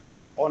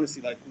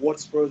 Honestly, like what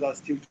Spurs are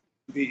still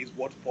today is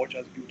what Poch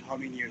has built how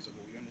many years ago?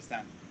 You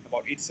understand?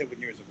 About 8, 7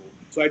 years ago.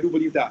 So I do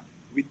believe that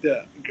with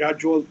the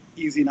gradual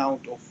easing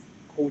out of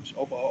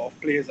of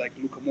players like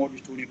Luka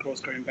Modric, Toni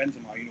Kroos, Karim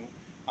Benzema,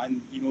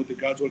 and the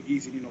gradual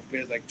easing in of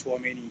players like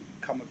Chouameni,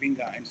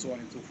 Kamavinga, and so on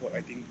and so forth.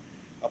 I think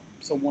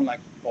someone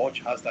like Poch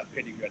has that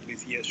pedigree. At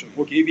least he has shown.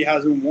 Okay, if he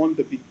hasn't won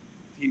the big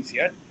teams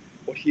yet,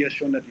 but he has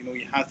shown that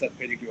he has that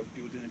pedigree of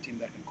building a team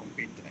that can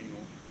compete.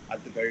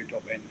 At the very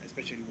top end,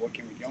 especially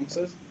working with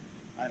youngsters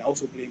and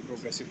also playing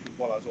progressive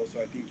football as well. So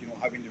I think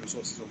having the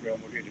resources of Real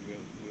Madrid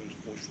will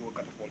for sure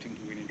catapult him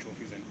to winning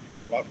trophies and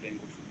while playing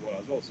good football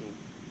as well. So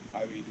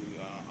I really do.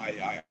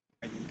 I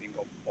do think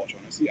of Poch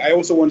honestly. I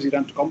also want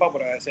Zidane to come back,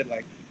 but as I said,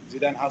 like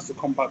Zidane has to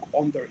come back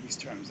under his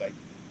terms. Like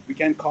we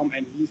can't come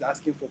and he's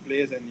asking for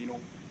players, and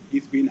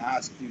he's been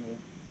asked.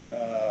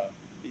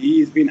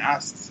 He's been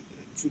asked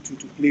to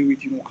play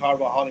with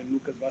Carvajal and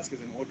Lucas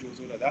Vasquez and Ojo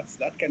Zola.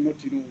 That cannot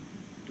do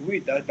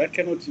it. That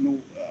cannot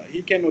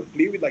he cannot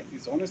play with like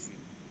this. Honestly,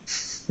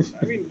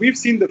 I mean we've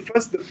seen the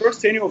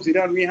first tenure of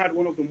Zidane. We had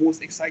one of the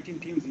most exciting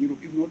teams in Europe,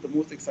 if not the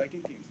most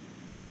exciting teams.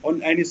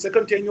 And his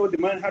second tenure, the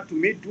man had to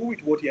make do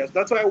with what he has.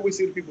 That's why I always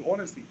say to people,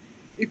 honestly,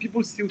 if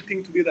people still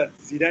think today that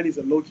Zidane is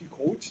a low-key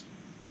coach,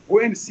 go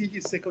and see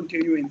his second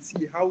tenure and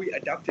see how he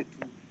adapted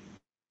to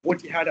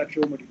what he had at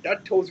Real Madrid.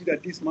 That tells you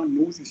that this man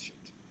knows his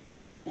shit.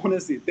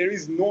 Honestly, there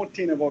is no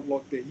thing about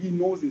luck there. He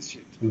knows his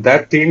shit.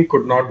 That team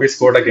could not be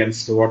scored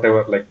against,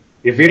 whatever. Like,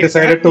 if we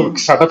decided to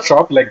Exactly. shut up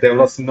shop, like, there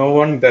was no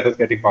one that was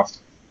getting past.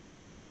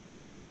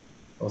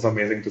 It was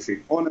amazing to see.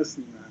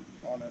 Honestly, man.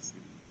 Honestly.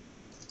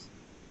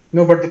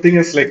 No, but the thing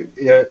is, like,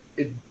 yeah,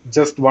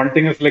 just one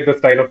thing is like the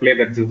style of play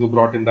that Zizou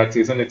brought in that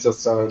season. It's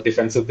just a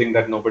defensive thing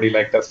that nobody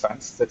liked as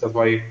fans. That is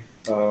why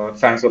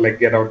fans were like,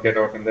 get out, get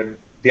out. And then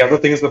the other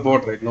thing is the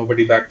board, right?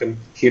 Nobody backed him.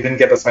 He didn't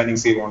get the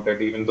signings he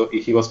wanted, even though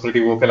he was pretty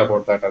vocal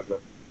about that as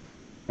well.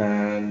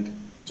 And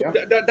So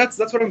yeah, that's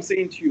what I'm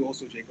saying to you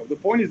also, Jacob. The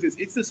point is this: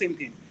 it's the same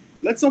thing.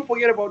 Let's not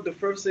forget about the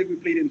first leg we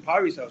played in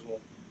Paris as well.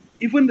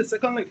 Even the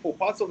second leg, for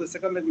parts of the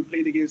second leg we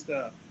played against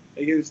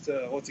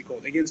what's it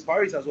called, against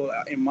Paris as well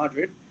in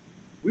Madrid.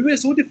 We were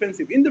so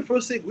defensive. In the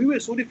first leg, we were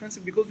so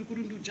defensive because we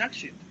couldn't do jack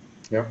shit.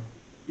 yeah.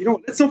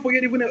 Let's not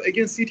forget even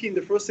against City in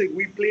the first leg,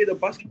 we played a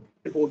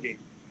basketball game.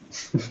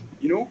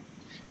 You know,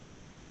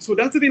 so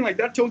that's the thing. Like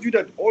that tells you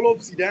that all of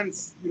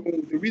Zidane's,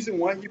 the reason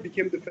why he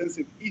became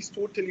defensive is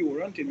totally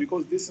warranted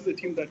because this is a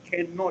team that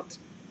cannot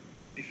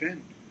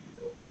defend.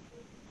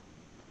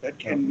 That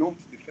Yeah. cannot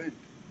defend.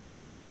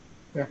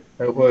 Yeah.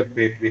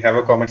 Wait, we have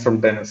a comment from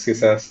Dennis. He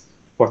says,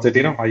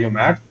 Pochettino, are you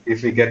mad?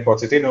 If we get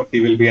Pochettino, he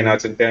will be an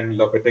Argentine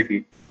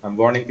Lopetegui. I'm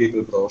warning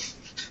people, bro.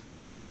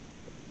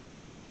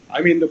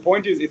 I mean, the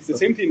point is, it's the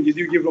same thing. Did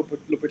you give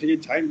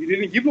Lopetegui time? You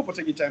didn't give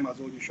Lopetegui time as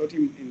well. You shot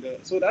him in the.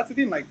 So that's the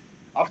thing. Like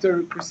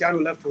after Cristiano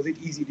left, was it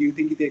easy? Do you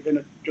think they're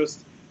gonna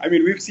just? I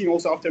mean, we've seen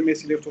also after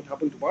Messi left what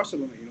happened to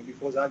Barcelona.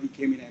 Before Xavi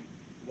came in and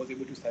was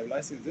able to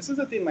stabilize things. This is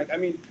the thing. Like I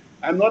mean,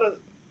 I'm not a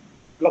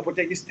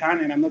Lopetegui stan,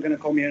 and I'm not gonna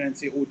come here and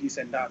say oh this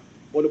and that.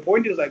 But the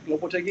point is, like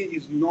Lopetegui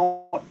is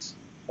not.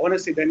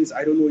 Honestly, Dennis,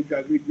 I don't know if you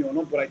agree with me or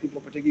not, but I think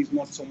Lopetegui is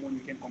not someone you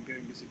can compare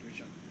in this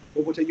situation.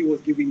 Lopetegui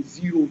was given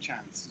zero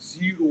chance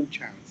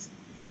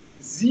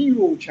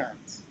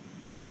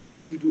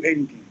to do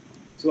anything.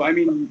 So I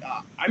mean,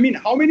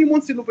 how many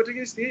months did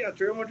Lopetegui stay at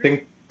Real I Madrid?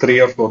 think 3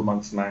 or 4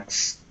 months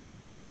max.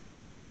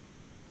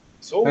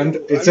 So And I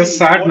it's just mean,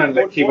 sad, what man.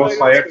 Like what he what are was you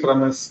fired expecting?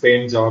 from his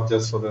Spain job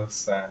just for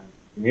this, and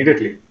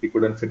immediately he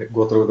couldn't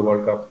go through the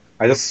World Cup.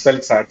 I just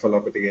felt sad for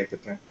Lopetegui at the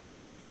time.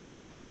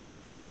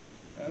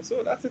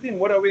 So that's the thing.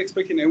 What are we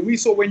expecting? And we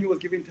saw when he was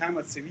given time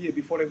at Sevilla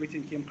before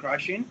everything came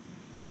crashing,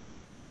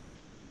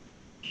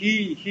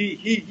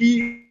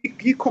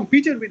 he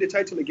competed with the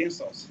title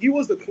against us. He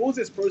was the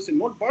closest person,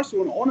 not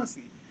Barcelona,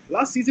 honestly.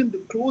 Last season, the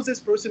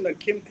closest person that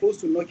came close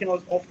to knocking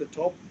us off the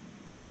top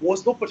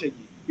was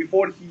Lopetegui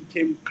before he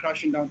came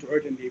crashing down to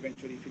earth and they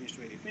eventually finished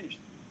where they finished.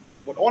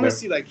 But Yeah,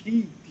 honestly, like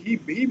he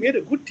made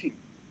a good team.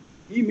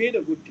 He made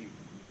a good team.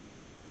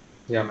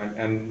 yeah, man.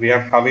 And we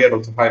have Javier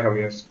also. Hi,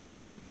 Javier.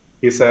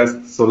 He says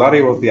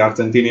Solari was the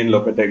Argentinian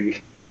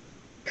Lopetegui.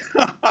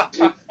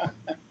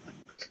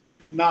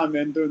 Nah,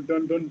 man, don't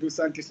do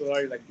Santi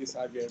Solari like this,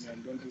 Javier,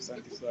 man. Don't do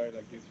Santi Solari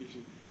like this. We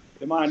should,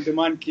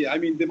 I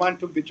mean, the man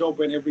took the job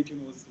when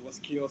everything was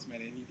chaos,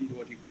 man, and he did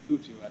what he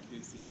could to at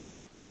least.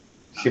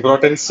 He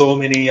brought in so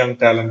many young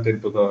talent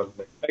into the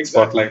like, Exactly,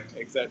 spotlight.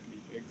 exactly.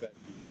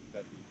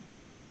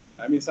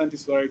 I mean, Santi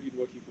Solari did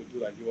what he could do.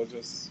 Like he was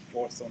just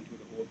forced onto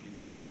the whole thing.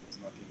 It's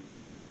nothing.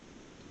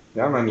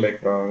 Yeah, man.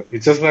 Like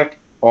it's just that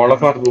all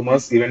of our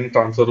rumors, even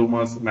transfer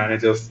rumors,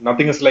 managers,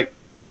 nothing is like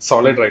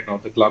solid right now.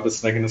 The club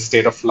is like in a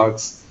state of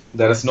flux.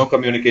 There is no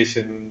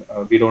communication.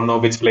 We don't know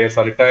which players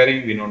are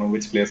retiring. We don't know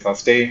which players are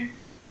staying.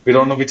 We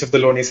don't know which of the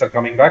loanees are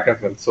coming back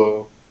as well.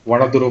 So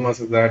one of the rumors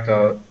is that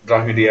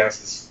Brahmi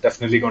Diaz is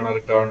definitely going to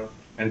return,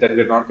 and then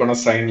we're not going to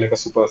sign like a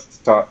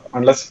superstar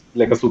unless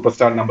like a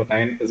superstar number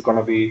nine is going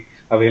to be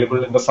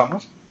available in the summer.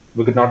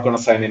 We're not going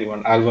to sign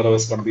anyone. Alvaro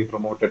is going to be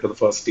promoted to the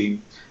first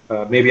team.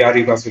 Maybe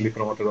Arribas will be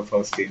promoted to the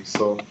first team.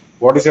 So,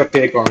 what is your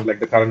take on like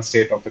the current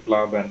state of the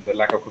club and the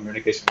lack of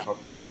communication?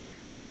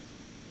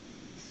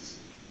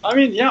 I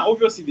mean, yeah,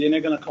 obviously they're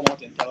not gonna come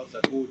out and tell us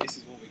that oh, this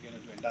is what we're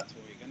gonna do and that's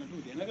what we're gonna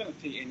do. They're not gonna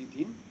say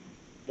anything.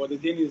 But the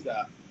thing is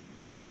that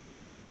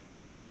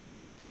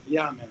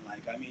yeah, man,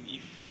 like I mean,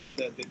 if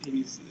the thing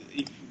is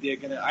if they're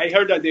gonna, I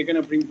heard that they're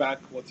gonna bring back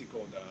what's it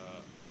called,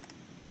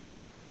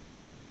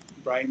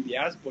 Brian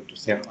Diaz, but to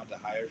sell Yeah, him at a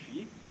higher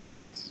fee.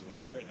 This is what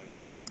I heard.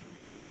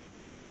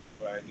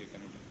 Right, they're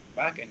gonna bring him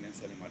back and then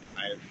sell him at a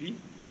higher fee.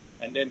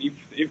 And then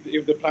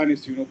if the plan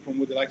is to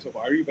promote the likes of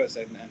Arribas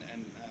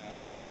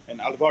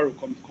and Alvaro,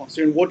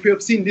 considering what we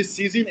have seen this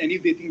season, and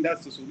if they think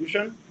that's the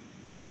solution,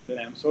 then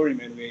I'm sorry,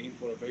 man, we're in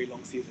for a very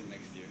long season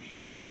next year,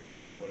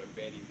 for a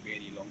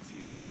very long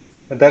season.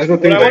 and that is the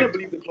But thing, I want to right?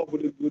 believe the club will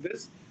do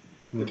this.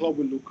 The Hmm. club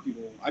will look,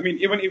 I mean,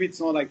 even if it's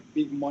not like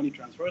big money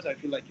transfers, I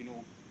feel like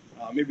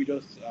maybe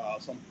just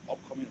some up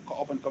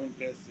and coming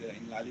players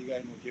in La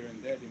Liga, here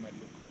and there, they might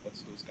look at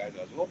those guys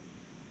as well.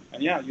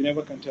 And yeah, you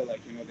never can tell.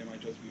 Like there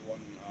might just be one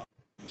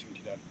opportunity that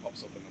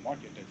pops up in the market that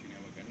you never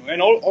can know.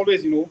 And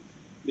always,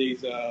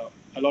 there's a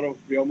lot of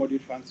Real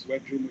Madrid fans'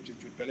 wet dream, which is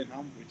Jude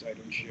Bellingham, which I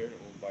don't share.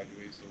 Oh, by the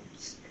way, so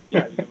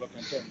yeah, you never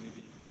can tell.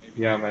 Maybe they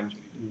Yeah, can man.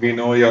 actually do We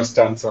know your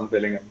stance on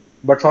Bellingham.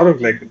 But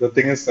Farooq, like the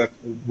thing is that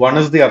one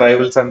is the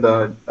arrivals and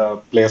the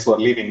players who are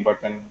leaving,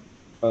 but then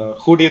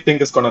who do you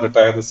think is going to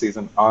retire this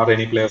season? Are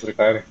any players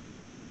retiring?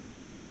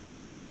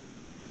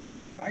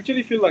 I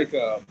actually feel like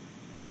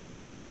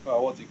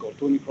what's he called?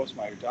 Tony Kroos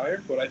might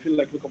retire, but I feel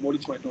like Luka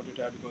Modric might not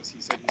retire because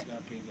he said he's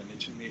gonna play in the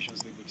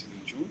Nations League, which is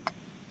in June.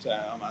 So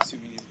I'm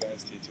assuming he's gonna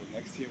stay till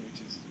next year,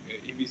 which is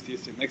if he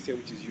stays till next year,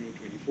 which is Euro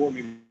 24.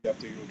 Maybe after Euro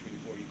 24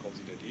 he calls it a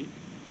day.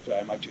 So I'm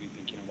actually thinking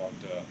about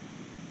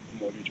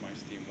Modric might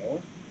stay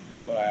more,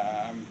 but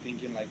I'm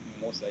thinking like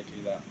most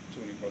likely that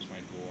Tony Kroos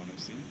might go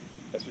honestly,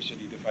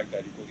 especially the fact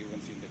that you could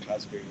even see in the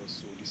class where he was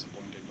so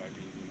disappointed by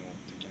being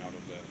taken out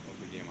of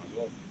the game as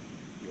well.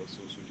 He was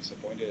so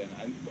disappointed,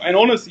 and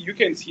honestly, you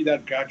can see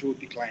that gradual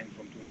decline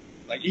from Tony.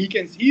 Like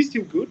he's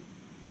still good,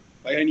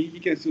 like and he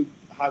can still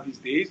have his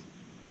days,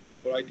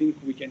 but I think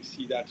we can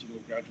see that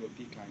gradual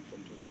decline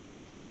from Tony.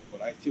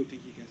 But I still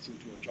think he can still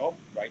do a job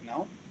right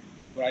now.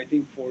 But I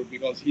think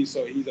because he's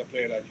a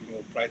player that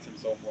prides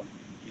himself on.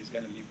 He's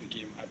gonna leave the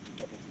game at the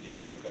top of the game.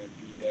 He's gonna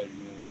be there,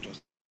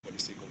 just for the sake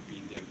of being there,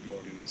 before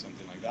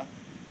something like that.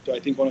 So I think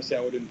honestly,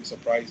 I wouldn't be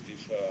surprised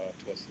if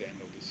towards the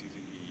end of the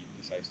season he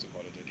decides to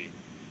call it a day.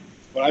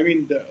 But I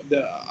mean,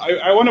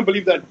 I want to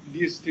believe that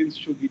these things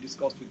should be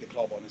discussed with the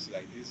club. Honestly,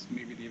 like this,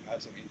 maybe they've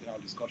had some internal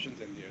discussions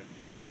and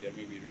they're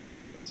maybe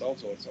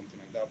themselves or something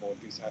like that. But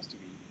this has to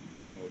be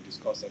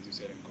discussed, as you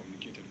said, and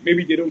communicated.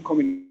 Maybe they don't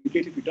communicate it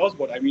with us, but I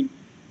mean,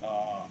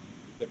 uh,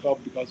 the club,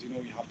 because you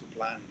have to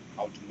plan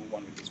how to move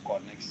on with the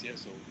squad next year.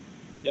 So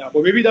yeah,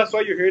 but maybe that's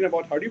why you're hearing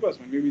about Haribas,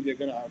 man. Maybe they're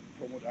gonna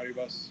promote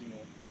Haribas,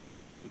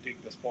 to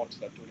take the spots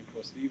that Tony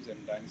Kroos leaves,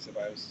 and Dani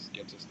Ceballos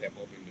gets a step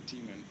up in the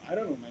team. And I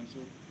don't know, man. So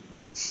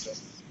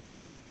just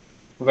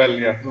Well,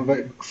 yeah,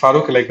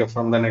 Farooq, like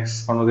from the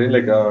next conversation,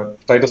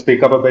 like try to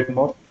speak up a bit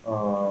more.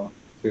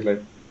 Feel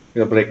like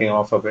you're breaking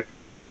off a bit,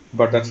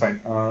 but that's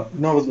fine.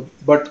 No,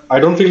 but I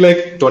don't feel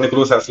like Tony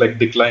Cruz has like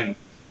declined.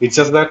 It's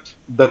just that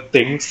the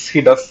things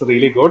he does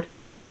really good,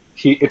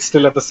 it's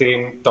still at the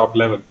same top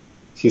level.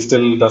 He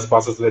still does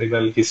passes very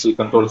well. He still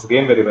controls the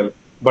game very well.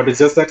 But it's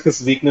just that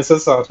his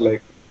weaknesses are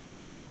like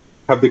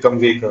have become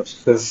weaker.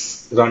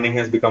 His running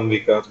has become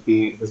weaker.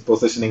 His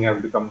positioning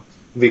has become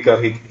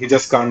weaker. He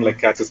just can't like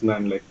catch his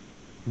man. Like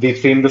we've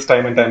seen this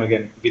time and time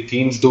again. The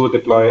teams do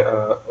deploy.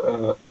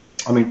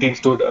 I mean, teams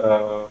do.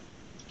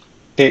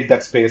 take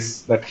that space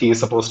that he is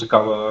supposed to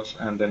cover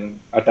and then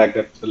attack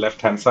that the left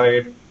hand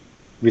side.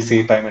 We see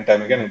time and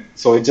time again.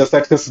 So it's just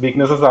that his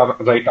weaknesses are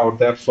right out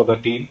there for the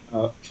team,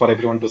 for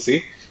everyone to see,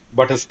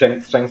 but his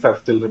strengths have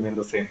still remained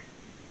the same.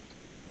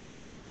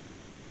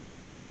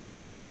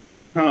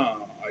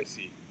 I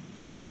see.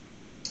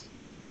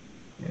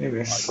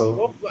 Anyway, I see. so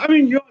Well, I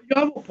mean, you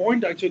have a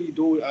point actually,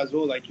 though, as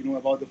well. Like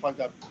about the fact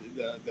that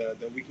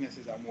the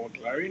weaknesses are more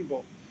glaring.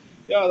 But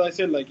yeah, as I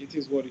said, like it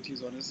is what it is,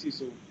 honestly.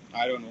 So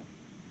I don't know.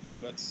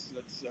 Let's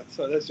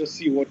just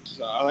see what.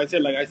 As I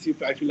said, like I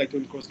feel like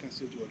Tony Kroos can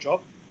still do a job,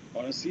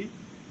 honestly,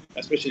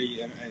 especially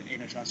in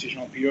a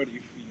transitional period.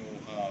 If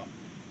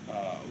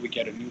we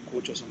get a new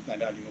coach or something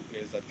like that,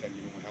 players that can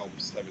help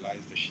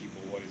stabilize the ship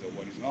or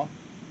what is not.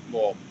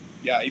 But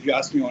yeah, if you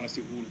ask me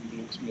honestly, who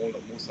looks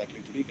most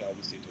likely to league, I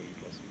would say Tony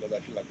Kroos because I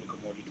feel like Luka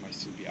Modric might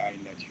still be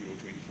eyeing that Euro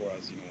 24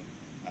 as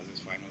as his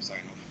final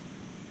sign off.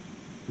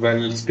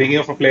 well, speaking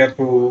of a player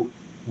who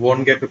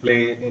won't get to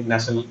play in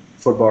national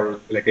football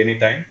like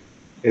anytime,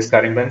 is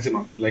Karim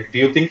Benzema. Like, do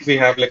you think we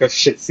have like a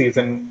shit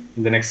season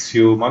in the next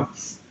few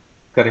months?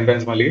 Karim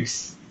Benzema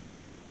leaves.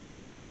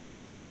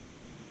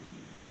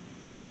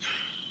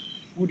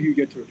 Who do you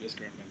get to replace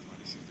Karim Benzema?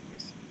 This is the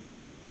question.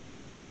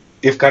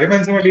 If Karim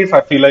Benzema leaves,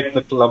 I feel like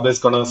the club is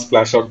gonna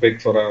splash out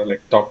big for a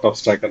like top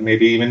striker,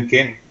 maybe even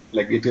Kane.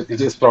 Like it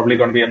is probably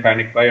gonna be a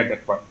panic buy at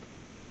that point.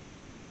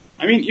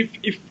 I mean,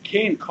 if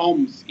Kane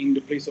comes in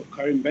the place of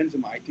Karim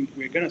Benzema, I think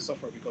we're gonna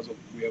suffer because of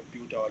we have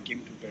built our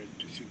game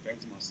to suit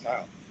Benzema's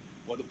style.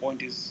 But the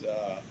point is,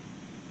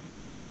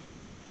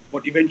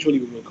 but eventually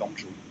we will come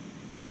through.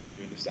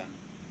 You understand?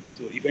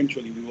 So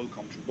eventually we will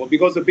come through. But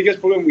because the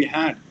biggest problem we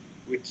had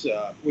with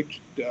what's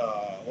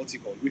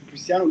it called with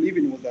Cristiano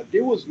leaving was that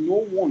there was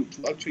no one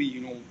to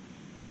actually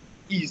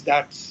ease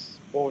that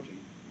burden.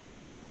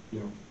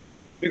 Yeah.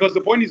 Because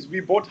the point is we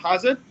bought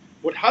Hazard,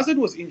 but Hazard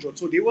was injured,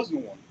 so there was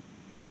no one.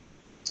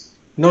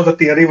 No, the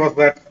theory was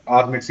that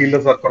our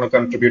midfielders are going to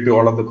contribute to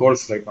all of the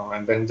goals right now,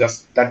 and then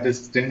just that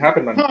just didn't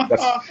happen. Man.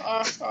 That's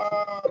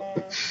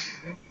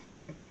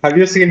have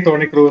you seen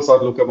Tony Cruz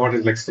or Luka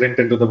Modric like sprint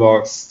into the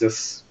box,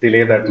 just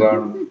delay that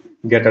run,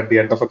 get at the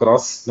end of a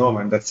cross? No,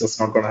 man, that's just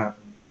not going to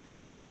happen.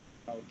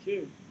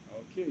 Okay,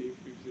 okay.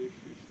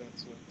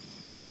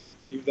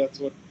 If that's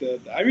what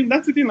I mean,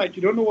 that's the thing. Like,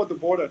 you don't know what the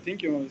board are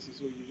thinking, honestly.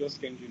 So you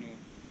just can't, make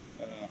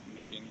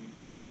any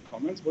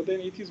comments. But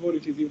then it is what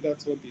it is. If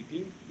that's what they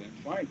think, then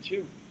fine,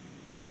 chill.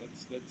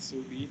 That's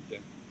so be it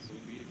then. So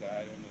be it.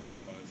 I don't know.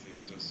 Honestly,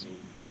 it's just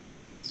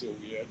so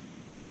weird.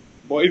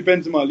 But if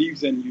Benzema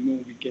leaves, and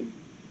we can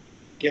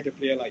get a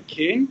player like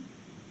Kane,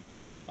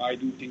 I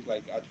do think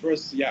like at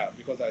first, yeah,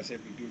 because I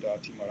said we build our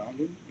team around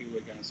him, we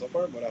were gonna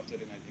suffer. But after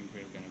then, I think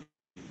we're gonna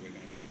see.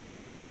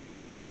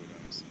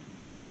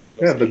 Because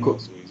Yeah, Kane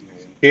also is no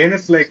Kane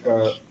is like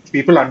slouch.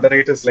 people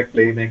underrate his like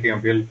playmaking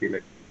ability.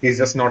 Like he's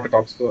just not a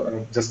top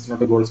scorer, just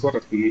not a goal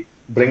scorer. He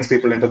brings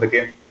people into the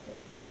game.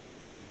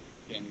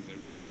 Kane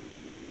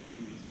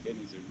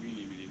is a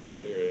really really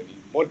good player.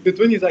 But the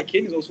thing is like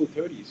Kane is also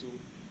 30, so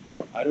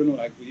I don't know.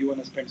 Like, would you want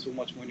to spend so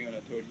much money on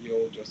a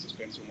 30-year-old just to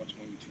spend so much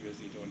money 2 years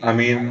later on I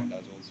Erling Haaland mean,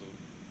 as also?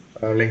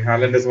 like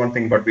Haaland is one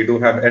thing, but we do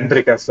have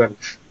Endrick as well.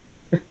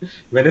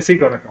 When is he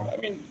gonna come?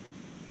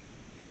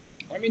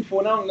 I mean,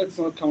 for now, let's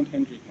not count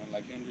Hendrick, man.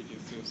 Like, Hendrick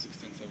is still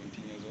 16,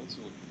 17 years old.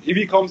 So if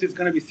he comes, it's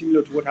going to be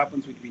similar to what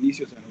happens with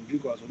Vinicius and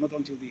Rodrigo. So not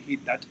until they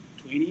hit that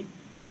 20,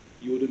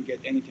 you wouldn't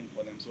get anything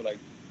for them. So, like,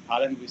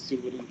 Haaland, we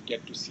still wouldn't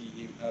get to see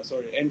him.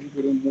 Sorry, Hendrick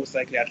wouldn't most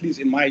likely, at least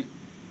in my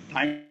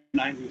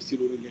timeline, we still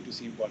wouldn't get to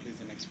see him for at least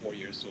the next 4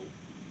 years. So,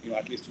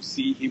 at least to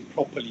see him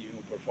properly,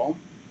 perform.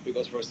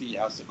 Because firstly, he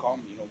has to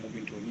come,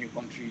 moving to a new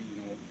country,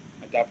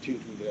 adapting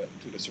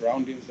to the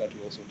surroundings. That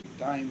will also take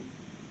time,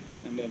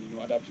 and then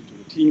adapting to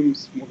the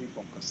teams, moving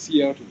from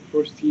Casilla to the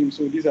first team.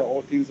 So these are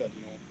all things that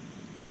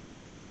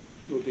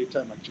will take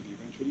time actually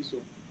eventually.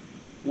 So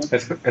yeah.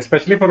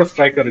 Especially for a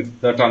striker,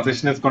 the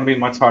transition is going to be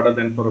much harder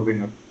than for a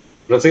winger.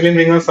 Brazilian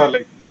wingers are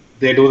like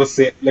they do the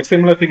same, like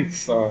similar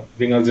things.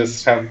 Wingers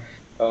just have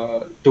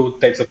two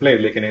types of play.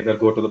 They can either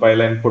go to the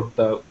byline,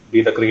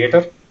 be the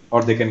creator,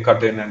 or they can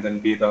cut in and then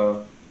be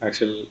the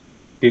actual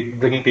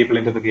bringing people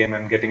into the game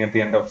and getting at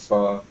the end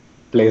of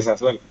plays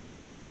as well.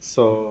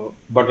 So,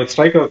 but with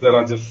strikers, there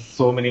are just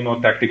so many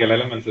more tactical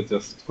elements. It's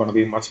just going to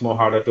be much more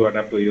harder to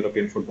adapt to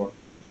European football.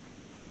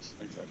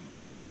 Exactly.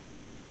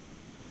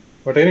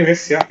 But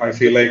anyways, yeah, I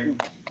feel Let's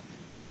like see.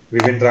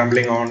 we've been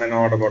rambling on and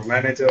on about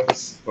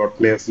managers, about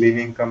players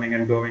leaving, coming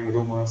and going,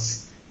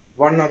 rumors.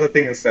 One other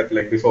thing is that,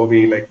 like, before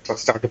we like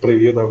start to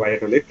preview the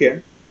Valladolid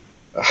game,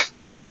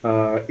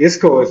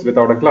 Isco is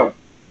without a club,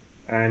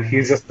 and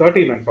he's just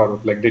 13 and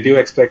forward. Like, did you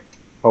expect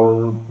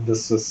how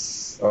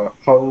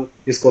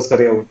Isco's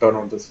career would turn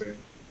out this way?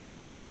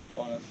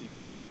 Honestly,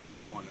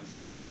 honest.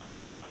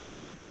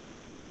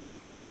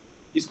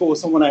 Isco was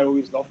someone I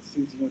always loved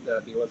since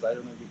that there was, I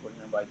don't know if you can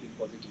remember, I think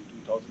was it in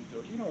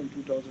 2013 or in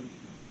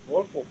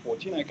 2012 or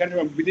 14, I can't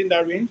remember, within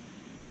that range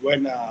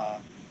when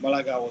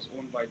Malaga was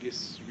owned by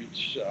this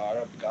rich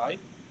Arab guy.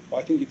 But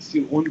I think it's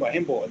still owned by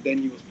him, but then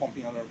he was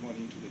pumping a lot of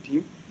money into the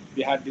team.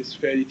 they had this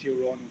fairy tale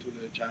run into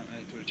the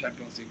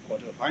Champions League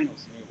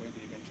quarterfinals, when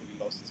they eventually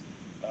lost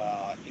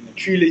in a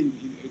three.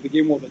 The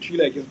game was a three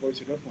against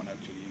Borussia Dortmund.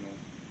 Actually,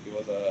 it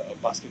was a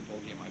basketball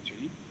game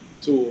actually.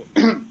 So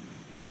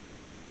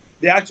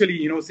they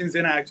actually, since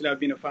then I actually have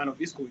been a fan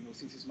of Isco,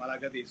 since his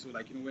Malaga days. So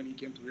like, when he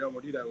came to Real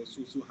Madrid, I was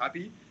so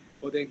happy.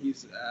 But then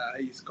he's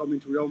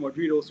coming to Real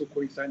Madrid also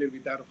coincided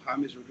with that of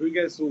James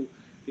Rodriguez. So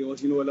there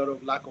was, a lot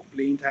of lack of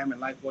playing time and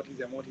like what is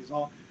and what is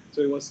not.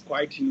 So it was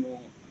quite,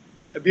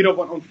 a bit of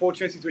an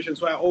unfortunate situation.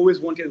 So I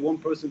always wanted one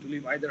person to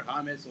leave, either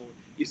James or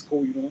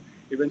Isco.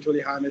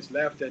 Eventually James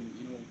left, and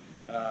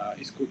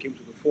Isco came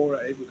to the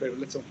fore.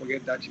 Let's not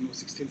forget that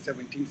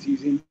 16-17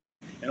 season,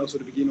 and also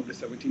the beginning of the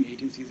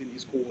 17-18 season,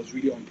 Isco was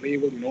really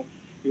unplayable.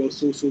 He was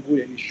so good,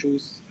 and it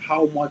shows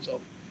how much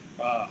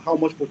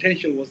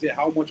potential was there,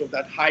 how much of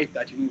that hype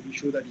that he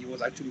showed that he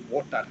was actually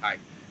worth that hype,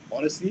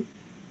 honestly.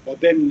 But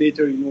then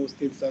later,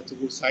 things started to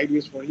go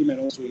sideways for him, and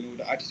also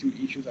the attitude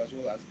issues as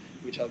well, as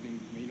which have been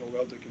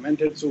well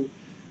documented. So,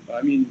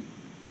 I mean,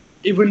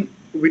 even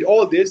with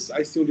all this,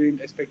 I still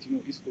didn't expect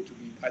Isco to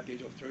be at the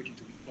age of 30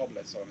 to be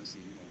jobless,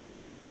 honestly.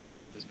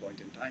 At this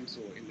point in time, so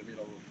in the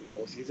middle of a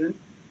football season.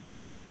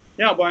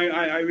 Yeah, but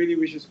I really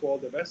wish Isco all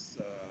the best.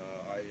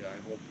 I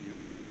hope you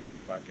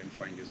back and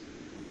find this,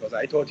 because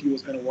I thought he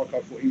was going to work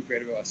out for him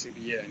very well at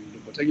Sevilla and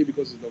Lopetegui,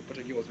 because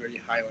Lopetegui was very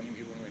high on him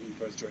even when he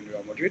first joined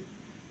Real Madrid.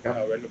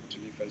 Yeah. When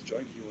Lopetegui first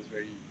joined, he was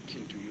very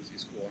keen to use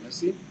Isco,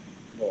 honestly.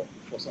 But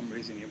for some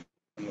reason,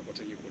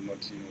 Lopetegui could not,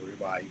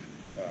 revive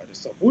the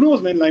stuff. Who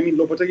knows, man? I mean,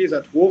 Lopetegui is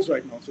at Wolves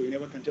right now, so you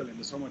never can tell. In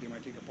the summer, they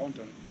might take a punt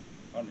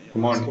on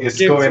Come on,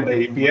 Isco's Isco game. in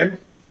the EPL.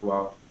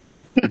 Wow,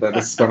 that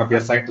is gonna be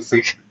a sight to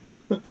see.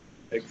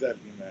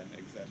 Exactly, man.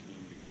 Exactly.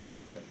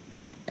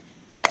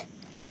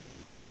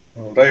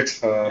 All right.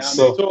 Yeah, I mean,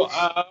 so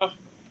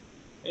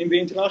in the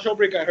international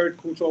break, I heard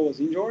Courtois was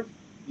injured.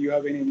 Do you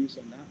have any news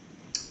on that?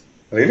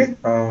 Really?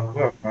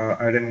 Well,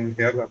 I didn't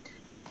hear that.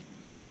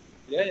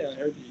 Yeah, I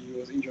heard he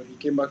was injured. He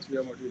came back to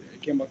Real Madrid. He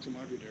came back to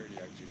Madrid early,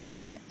 actually.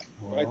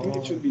 But I think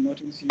it Oh. should be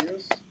nothing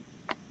serious.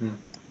 Hmm.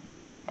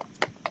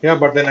 Yeah,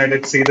 but then I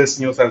did see this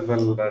news as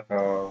well that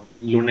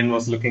Lunin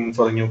was looking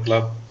for a new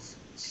club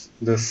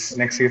this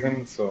next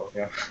season. So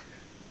yeah,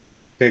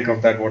 take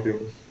of that what you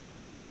will.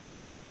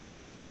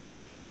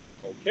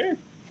 Okay.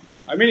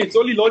 I mean, it's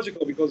only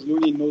logical because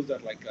Looney knows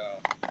that, like,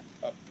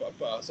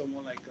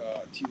 someone like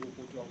Thibaut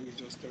Courtois, who is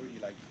just 30,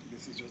 like,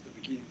 this is just the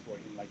beginning for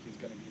him. Like, he's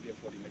going to be there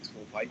for the next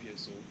 4 or 5 years.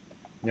 So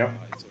Yeah.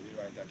 it's only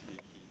right that he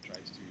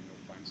tries to,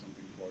 find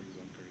something for his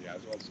own career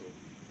as well. So,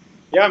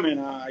 yeah, man,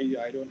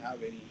 I don't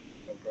have any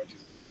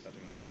grudges.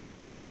 Nothing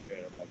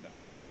fair about that.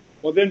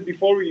 But then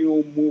before we,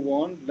 move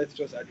on, let's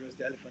just address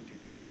the elephant in.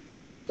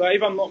 So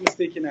if I'm not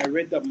mistaken, I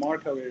read that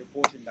Marca were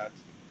reporting that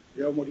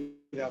Real Madrid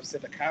have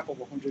set a cap of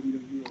 100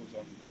 million euros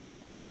on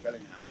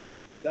Bellingham.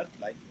 That,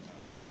 like,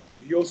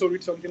 you also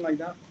read something like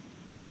that?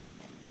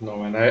 No,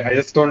 man, I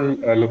just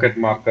don't look at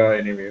Marca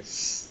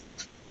anyways.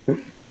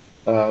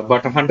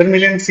 But 100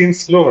 million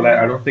seems low. Like,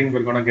 I don't think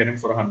we're gonna get him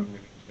for 100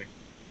 million. Like,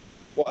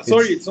 Well,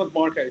 sorry, it's it's not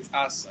Marca, it's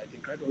us, I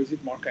think, right? Or is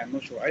it Marca? I'm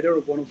not sure. Either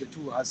of one of the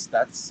two has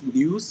that's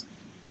news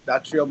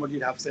that Real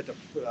Madrid have set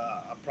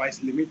a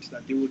price limit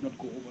that they would not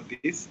go over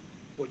this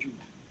for Jude.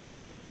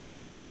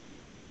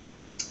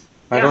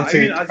 I Yeah, don't I see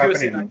mean, it as you were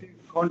saying, happening, I man. think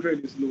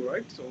 100 is low,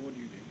 right? So what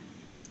do you think?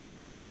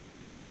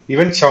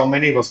 Even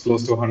Xiaomeni was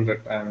close to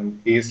 100, and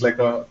he's like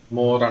a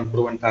more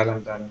unproven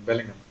talent than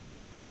Bellingham.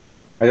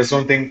 I just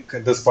don't think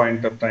at this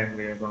point of time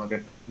we are gonna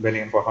get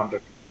Bellingham for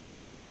 100.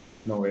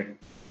 No way.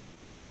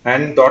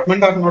 And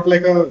Dortmund are not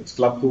like a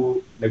club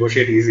who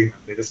negotiate easy, man.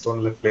 They just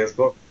don't let players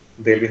go.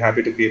 They'll be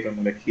happy to keep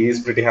him. Like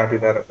he's pretty happy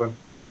there as well.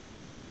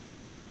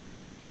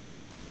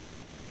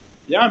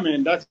 Yeah,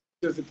 man, that's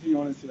just the thing,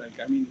 honestly. Like,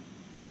 I mean,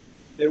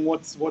 then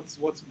what's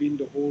been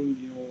the whole,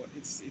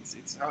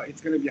 it's how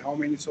it's gonna be how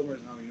many summers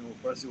now,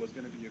 first it was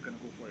gonna be you're gonna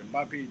go for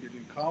Mbappe, he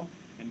didn't come,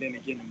 and then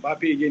again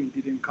Mbappe again,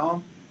 he didn't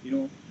come,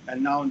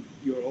 and now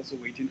you're also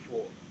waiting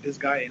for this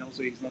guy, and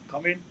also he's not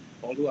coming,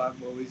 although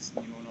I've always,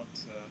 not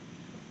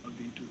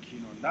been too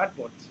keen on that.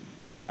 But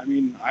I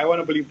mean, I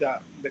want to believe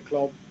that the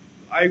club,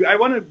 I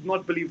want to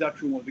not believe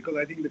that rumor, because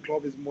I think the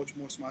club is much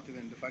more smarter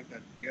than the fact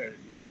that they're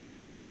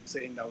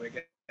saying that we're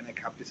gonna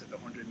cap this at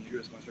 100 million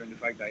euros, considering the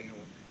fact that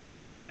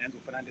Enzo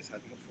Fernandez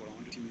has moved for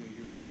 100 million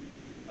euros.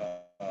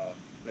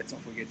 Let's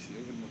not forget,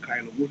 even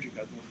Mikhailo Mudrik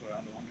has moved for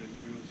around 100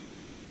 euros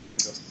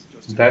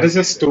just to That is get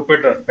just there.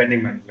 stupid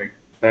spending, man. Like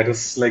that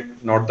is like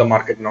not the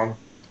market norm.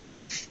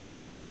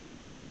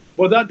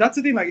 But that's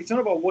the thing. Like, it's not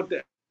about what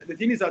the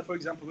thing is that, for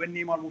example, when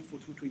Neymar moved for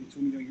 222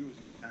 million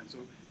euros, and so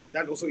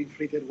that also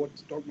inflated what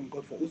Dortmund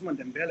got for Usman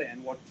Dembele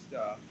and what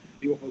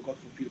Liverpool got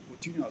for Philippe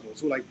Coutinho as well.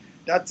 So, like,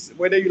 that's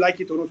whether you like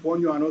it or not,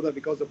 one way or another.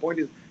 Because the point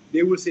is,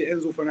 they will say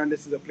Enzo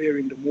Fernandez is a player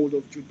in the mold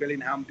of Jude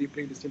Bellingham. They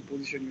play the same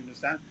position. You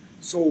understand?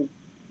 So,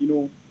 you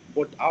know,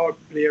 but our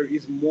player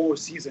is more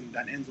seasoned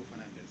than Enzo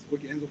Fernandez.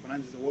 Okay, Enzo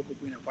Fernandez is a World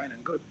Cup winner, fine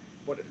and good.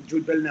 But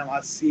Jude Bellingham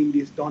has seen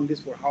this, done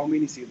this for how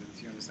many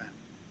seasons? You understand?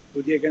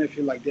 So they're gonna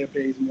feel like their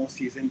player is more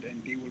seasoned,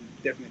 and they will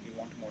definitely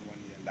want more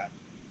money than that.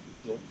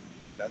 So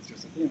that's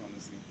just a thing,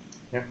 honestly.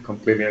 Yeah,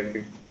 completely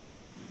agree.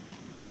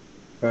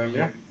 Well,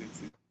 Yeah, yeah,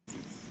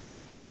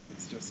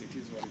 it's just it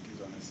is what it is,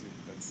 honestly.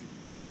 That's it.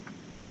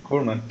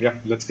 cool, man. Yeah,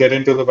 let's get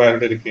into the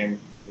Valladolid game.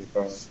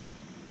 Because,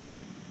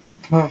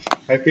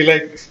 I feel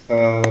like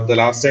the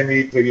last time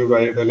we previewed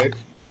Valladolid,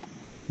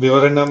 we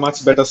were in a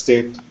much better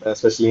state,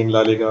 especially in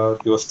La Liga.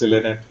 We were still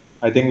in it.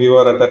 I think we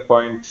were at that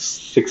point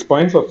 6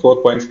 points or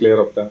 4 points clear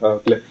of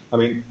the. I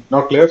mean,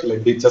 not clear,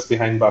 like just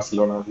behind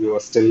Barcelona. We were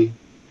still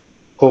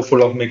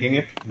hopeful of making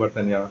it, but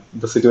then yeah,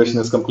 the situation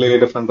is completely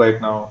different right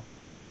now.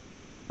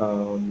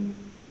 Um,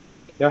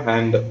 yeah,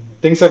 and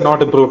things have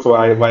not improved for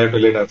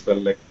Valladolid as well.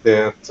 Like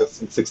they're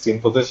just in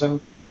 16th position.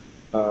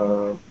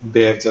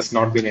 They have just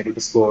not been able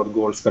to score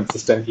goals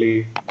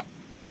consistently.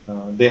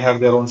 They have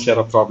their own share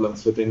of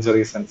problems with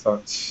injuries and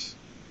such,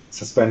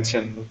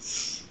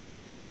 suspensions.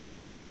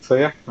 So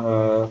yeah,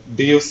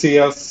 do you see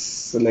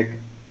us like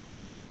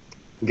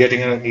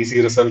getting an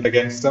easy result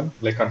against them?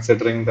 Like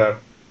considering that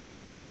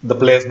the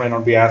players might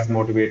not be as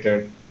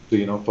motivated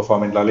to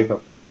perform in La Liga.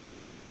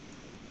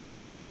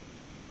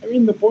 I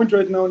mean, the point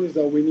right now is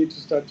that we need to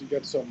start to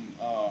get some.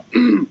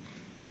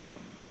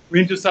 We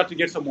need to start to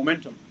get some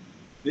momentum.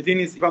 The thing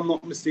is, if I'm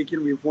not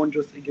mistaken, we've won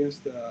just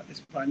against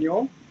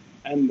Espanyol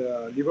and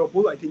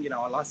Liverpool. I think in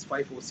our last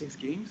 5 or 6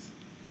 games,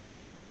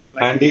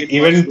 like we And played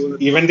even Barcelona.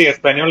 even the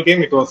Espanyol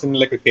game, it wasn't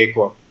like a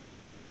cakewalk.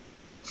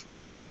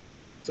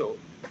 So,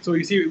 so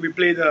you see, we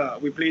played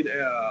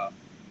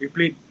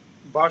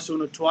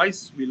Barcelona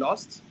twice. We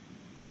lost.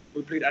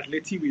 We played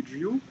Atleti. We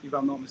drew, if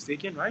I'm not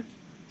mistaken, right?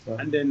 So,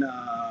 And then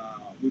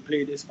we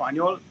played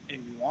Espanyol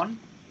and we won,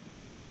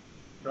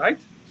 right?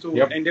 So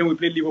yep. and then we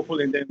played Liverpool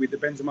and then with the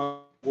Benzema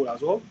goal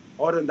as well.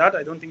 Other than that,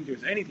 I don't think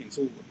there's anything.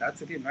 So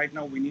that's again right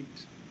now we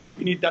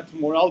need that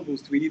morale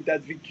boost. We need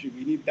that victory.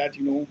 We need that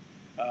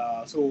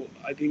So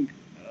I think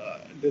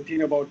the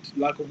thing about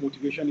lack of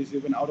motivation is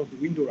even out of the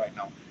window right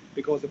now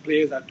because the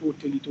players are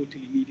totally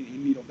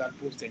in need of that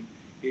boost and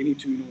they need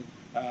to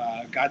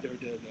gather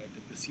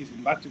the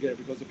season back together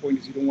because the point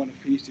is you don't want to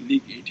finish the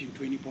league 18,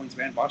 20 points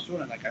behind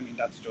Barcelona. Like I mean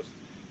that's just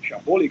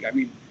shambolic. I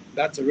mean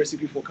that's a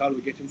recipe for Carlo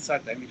getting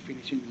sacked. I mean,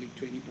 finishing the league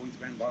 20 points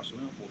behind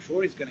Barcelona for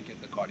sure is going to get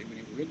the card even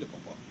if we win the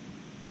Copa.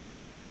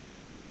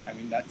 I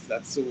mean, that's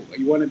so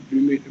you want to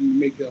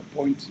make the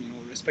point,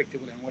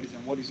 respectable and what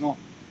is not.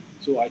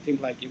 So I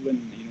think like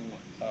even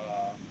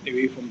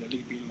away from the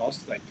league being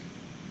lost, like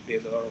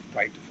there's a lot of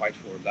pride to fight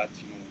for. That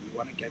we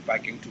want to get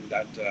back into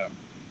that.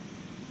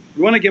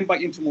 We want to get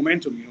back into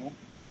momentum,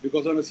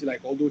 because honestly,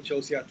 like although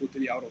Chelsea are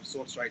totally out of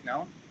sorts right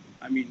now,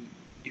 I mean,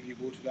 if you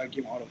go to that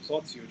game out of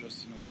sorts, you're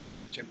just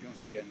Champions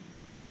League. And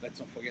let's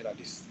not forget that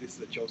this is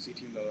a Chelsea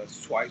team that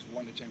has twice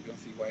won the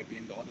Champions League while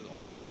being the other,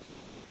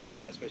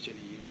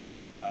 especially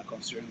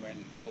considering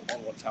when all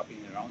what's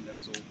happening around them.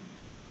 So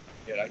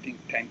yeah, I think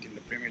 10th in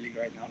the Premier League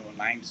right now or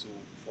 9th. So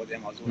for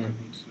them as well to Mm.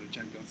 go to the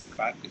Champions League,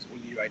 fact is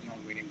only right now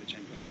winning the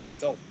Champions League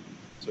itself.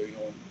 So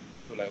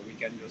so like we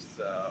can just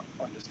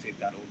understate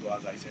that. Although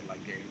as I said,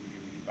 like they're in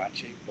really bad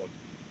shape, but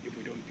if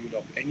we don't build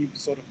up any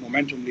sort of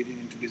momentum leading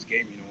into this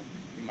game,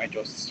 we might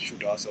just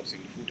shoot ourselves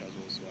in the foot as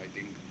well. So I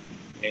think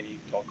any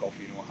talk of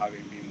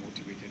having been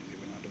motivated is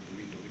even out of the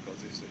window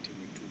because this is a team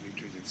with 2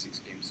 victories in 6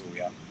 games. So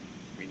yeah,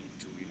 we need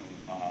to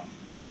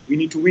we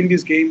need to win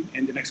this game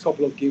and the next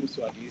couple of games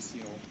to at least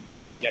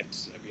get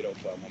a bit of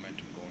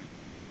momentum going.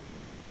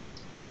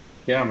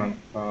 Yeah, man.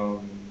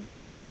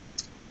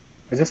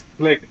 I just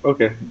like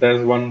okay.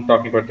 There's one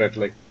talking about that,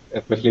 like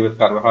especially with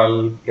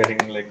Carvajal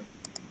getting like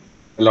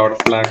a lot of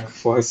flack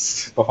for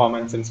his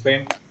performance in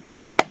Spain.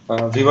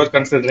 We were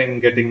considering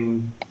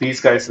getting these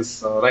guys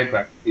as right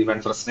back, even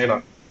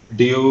Fresneda.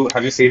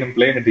 Have you seen him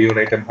play? Do you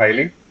rate him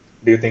highly?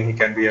 Do you think he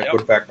can be a Yep.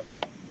 good backup?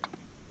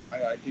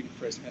 I think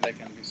Fresneda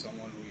can be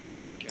someone who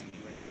can.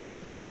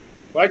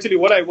 Well, actually,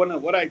 what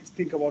I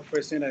think about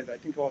Fresneda is I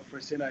think about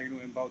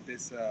Fresneda, about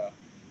this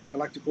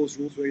Galacticos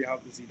rules where you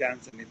have the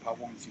Zidans and the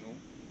Pavons,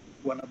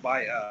 want to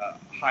buy a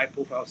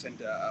high-profile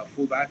center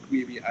fullback,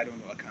 maybe I don't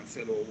know a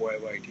Cancelo or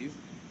wherever it is,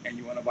 and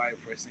you want to buy a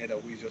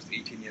Fresneda who is just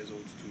 18 years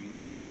old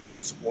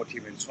to support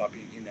him and swap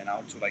him in and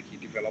out, so like he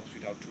develops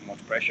without too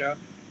much pressure,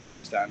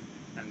 understand?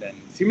 And then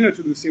similar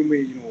to the same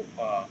way,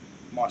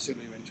 Marcelo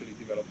eventually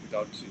developed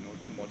without too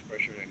much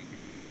pressure and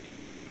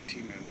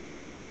team and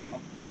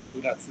so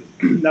that's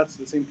that's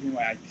the same thing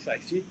I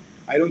see.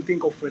 I don't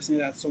think of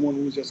Fresneda as someone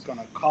who's just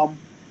gonna come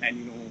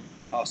and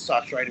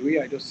start right away.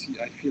 I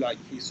feel like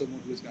he's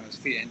someone who's gonna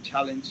stay and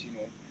challenge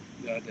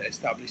the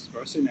established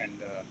person and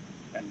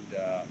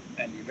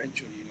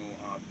eventually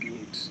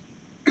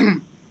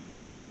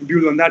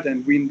build on that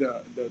and win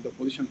the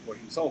position for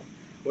himself.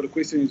 But the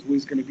question is, who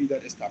is going to be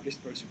that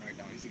established person right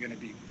now? Is it going to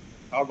be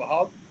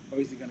Carvajal or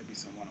is it going to be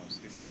someone else?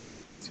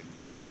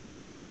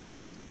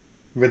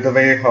 With the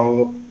way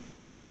how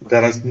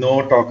there is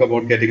no talk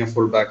about getting a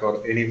fullback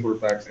or any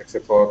fullbacks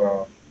except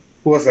for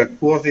who was that?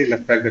 Who was the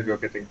left back that we were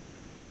getting?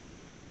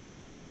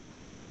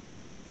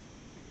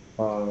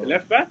 The Uh,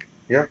 left back?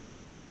 yeah,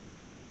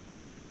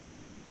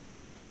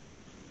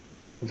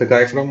 the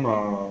guy from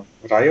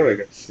Rayo, I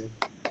guess. Yeah.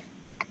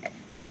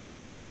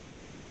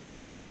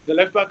 The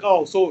left back.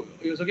 Oh, so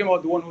you're talking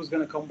about the one who's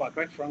gonna come back,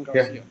 right? Frank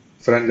Yeah, Garcia.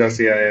 Fran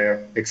Garcia. Yeah, yeah.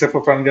 Except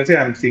for Fran Garcia,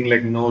 I'm seeing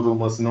like no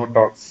rumors, no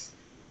talks,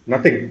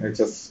 nothing. It's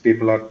just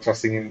people are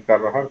trusting in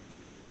Carvajal.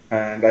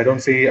 And I don't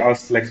see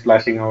us like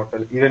splashing out.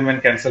 Even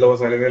when Cancelo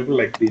was available,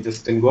 like we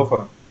just didn't go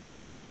for him.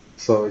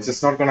 So it's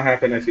just not going to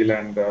happen, I feel.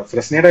 And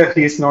Fresneda,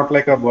 he's not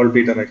like a world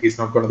beater. Like he's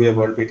not going to be a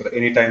world beater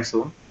anytime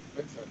soon.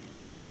 Exactly.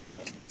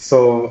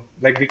 So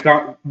like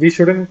we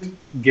shouldn't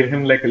give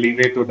him like a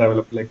leeway to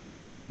develop. Like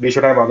we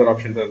should have other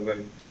options as well.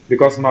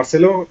 Because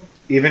Marcelo,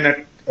 even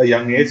at a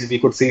young age, we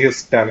could see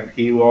his talent.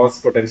 He was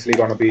potentially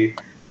going to be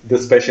the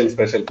special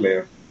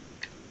player.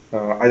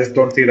 I just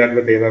don't see that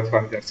with either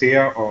Fran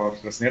Garcia or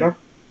Fresneda,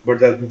 but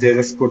they're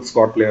just good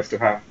squad players to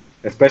have,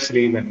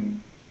 especially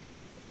when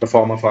the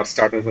form of our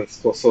starters is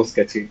so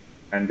sketchy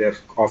and they're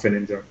often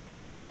injured.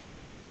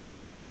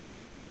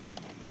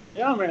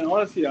 Yeah, man.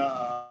 Honestly, you know,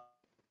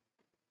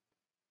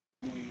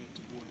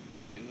 to go.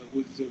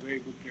 He's a very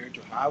good player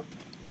to have.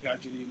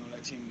 Gradually,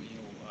 let him,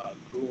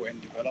 grow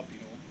and develop.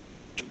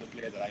 To the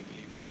player that I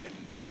believe in.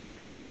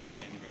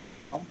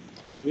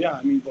 So yeah,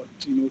 I mean, but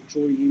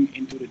throwing him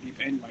into the deep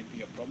end might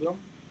be a problem.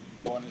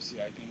 But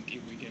honestly, I think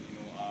if we can,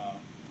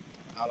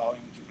 allow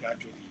him to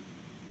gradually,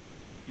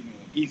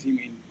 ease him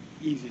in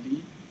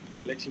easily,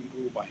 let him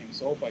grow by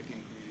himself. I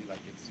think really like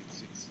it's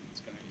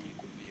gonna be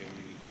could be a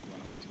really good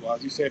one. Well,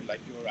 as you said, like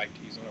you're right,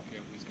 he's not a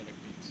player who is gonna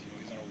beat.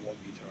 He's not a world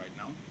beater right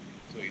now.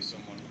 So he's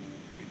someone who,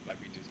 with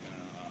like it, is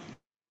gonna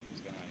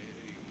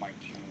might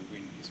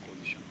win his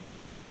position.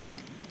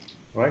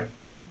 Right?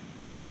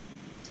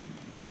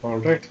 All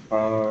right.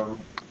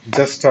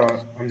 Just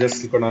I'm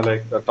just gonna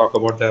like talk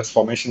about their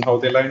formation, how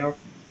they line up.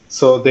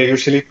 So they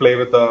usually play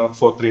with a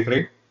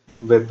 4-3-3,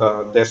 with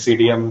their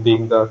CDM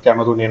being the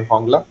Cameroonian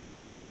Hongla,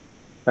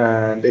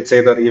 and it's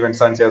either even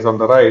Sanchez on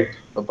the right.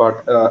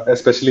 But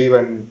especially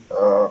when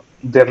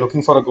they're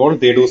looking for a goal,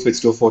 they do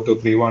switch to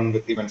 4-2-3-1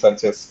 with even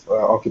Sanchez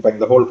occupying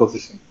the whole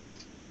position,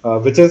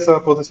 which is a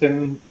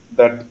position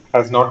that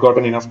has not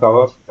gotten enough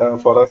cover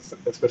for us,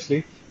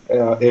 especially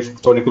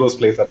if Toni Kroos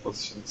plays that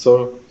position.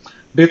 So,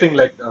 do you think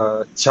like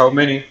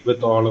Choumeni,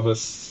 with all of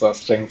his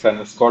strengths and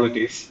his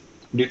qualities,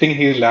 do you think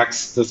he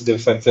lacks this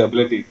defensive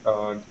ability?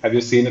 Have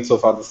you seen it so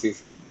far this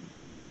season?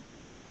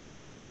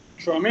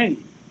 Chouameni.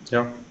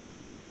 Yeah.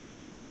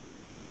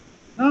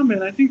 No,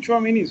 man, I think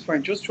Chouameni is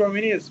fine. Just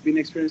Chouameni has been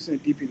experiencing a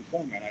dip in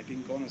form, man. I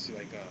think honestly,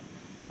 like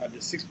at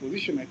the sixth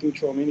position, I think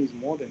Chouameni is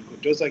more than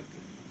good. Just like,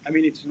 I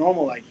mean, it's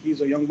normal. Like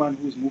he's a young man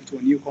who's moved to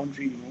a new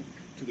country,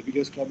 to the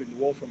biggest club in the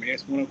world from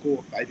AS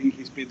Monaco. I think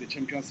he's played the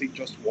Champions League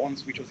just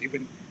once, which was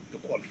even the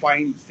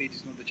qualifying stage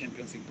is not the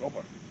Champions League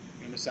proper.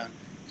 You understand?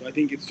 So I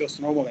think it's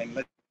just normal, and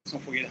let's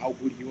not forget how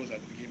good he was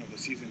at the beginning of the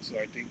season. So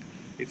I think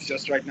it's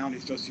just right now,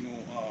 it's just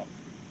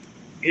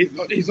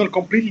he's not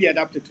completely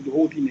adapted to the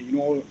whole thing.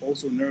 And,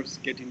 also nerves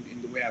get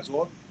in the way as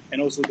well.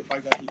 And also the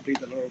fact that he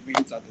played a lot of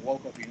minutes at the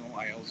World Cup,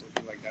 I also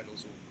feel like that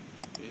also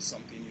is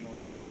something,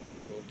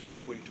 to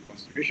put into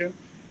consideration.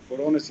 But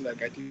honestly,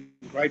 like I think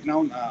right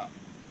now,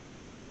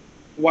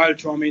 while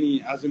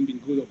Chouameni hasn't been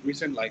good of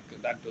recent, like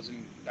that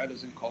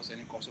doesn't cause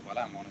any cause of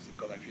alarm, honestly,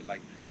 because I feel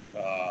like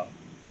uh,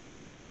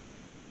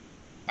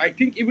 I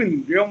think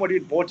even Real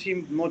Madrid bought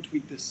him not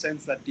with the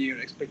sense that they are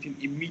expecting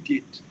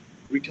immediate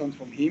returns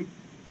from him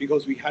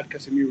because we had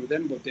Casemiro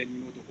then, but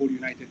then the whole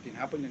United thing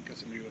happened and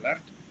Casemiro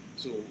left,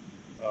 so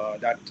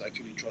that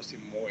actually thrust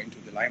him more into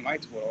the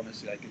limelight. But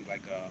honestly, I think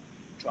like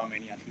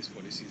Chouameni at least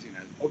for this season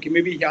has okay,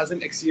 maybe he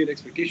hasn't exceeded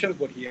expectations,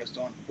 but he has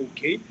done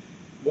okay.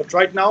 But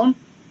right now,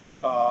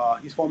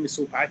 his form is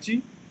so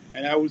patchy,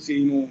 and I would say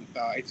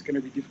it's going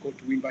to be difficult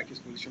to win back his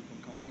position from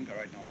Kamavinga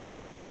right now.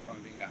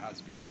 Kamavinga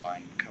has been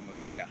fine.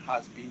 Kamavinga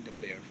has been the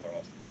player for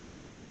us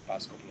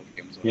past couple of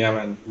games Yeah,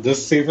 already. man.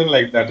 This season,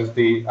 like that is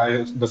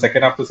the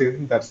second half of the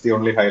season. That's the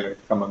only highlight.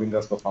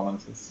 Kamavinga's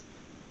performances.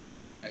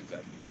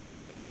 Exactly.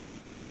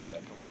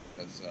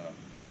 Because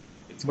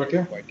it's going But to be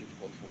yeah, quite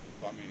difficult for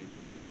Kwame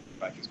to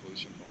back his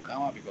position from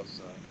Kama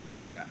because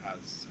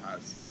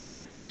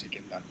has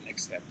taken that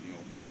next step.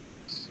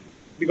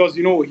 Because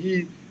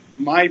he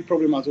my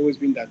problem has always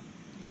been that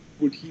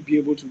would he be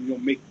able to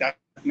make that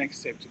next step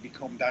to become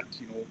that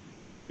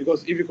because if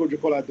you could recall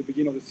at the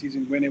beginning of the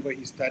season, whenever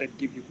he started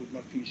game, he could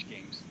not finish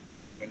games.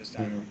 You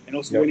understand? mm, And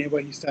also yep. whenever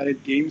he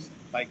started games,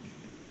 like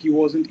he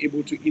wasn't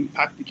able to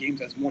impact the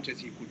games as much as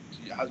he could,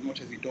 as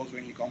much as he does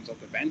when he comes off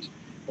the bench.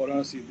 But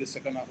honestly, the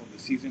second half of the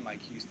season, like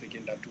he's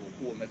taken that to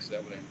a whole next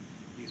level, and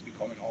he's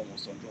becoming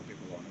almost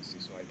undroppable. Honestly,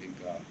 so I think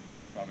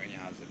Ramani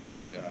has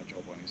a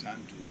job on his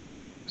hand to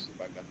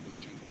back that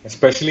position.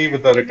 Especially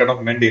with the return of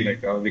Mendy,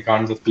 like we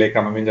can't just play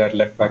Kamavinga at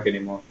left back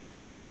anymore.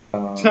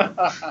 Um,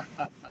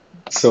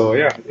 so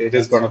yeah, it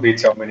is That's going to be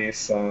true.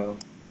 Choumany's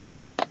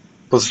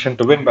position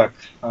to win back.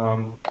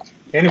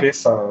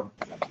 Anyways,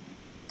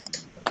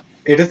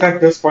 it is at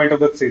this point of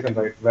the season,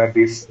 right, where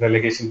these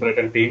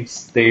relegation-threatened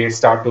teams they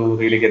start to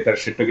really get their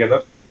shit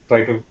together,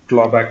 try to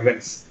claw back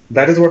wins.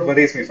 That is what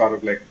worries me,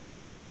 Farooq. Like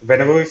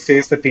whenever we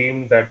face the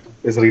team that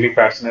is really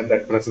passionate,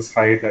 that presses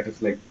high, that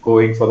is like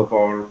going for the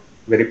ball,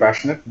 very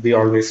passionate, we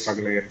always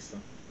struggle against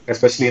them.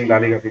 especially in La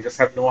Liga. We just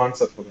have no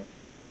answer for them.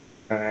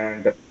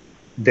 And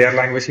they're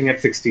languishing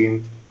at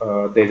 16th.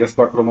 They just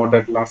got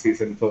promoted last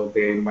season, so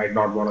they might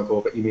not want to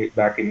go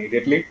back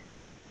immediately.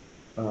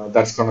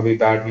 That's going to be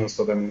bad news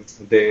for them.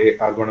 They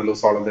are going to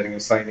lose all of their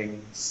new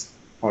signings.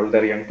 All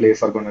their young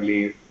players are going to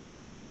leave.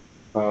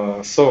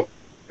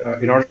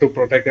 In order to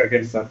protect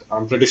against that,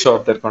 I'm pretty sure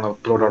they're going to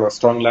put out a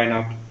strong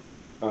lineup.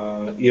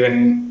 Even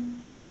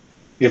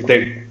if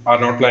they are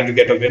not planning to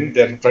get a win,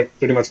 they're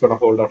pretty much going to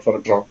hold out for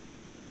a draw.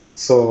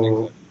 So,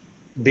 Exactly.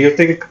 do you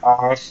think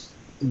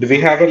do we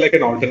have like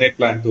an alternate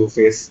plan to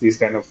face these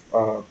kind of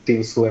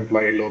teams who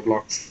employ low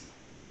blocks?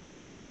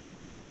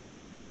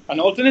 An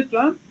alternate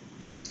plan?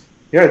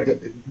 Yeah,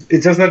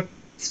 it's just that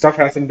stuff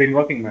hasn't been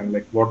working, man.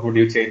 Like, what would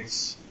you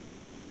change?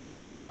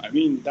 I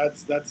mean,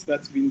 that's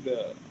been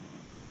the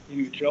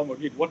in Real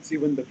Madrid. What's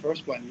even the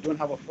first plan? You don't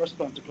have a first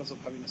plan because of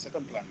having a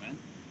second plan, man.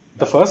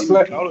 The That's the first thing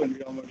with plan, Carlo in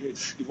Real Madrid.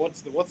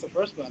 What's the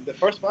first plan? The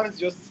first plan is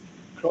just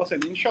cross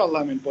and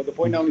inshallah, man. But the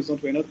point now is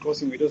not we're not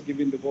crossing. We're just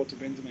giving the ball to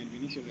Benzema and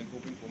Vinicius and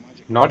hoping for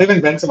magic. not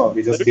even Benzema,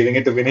 we're just That- giving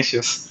it to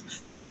Vinicius.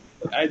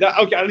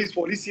 okay, at least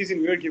for this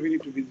season, we're giving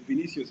it to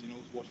Vinicius.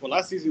 But for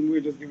last season, we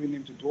were just giving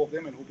him to two of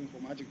them and hoping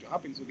for magic to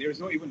happen. So there is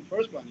no even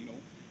first plan.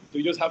 So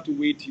you just have to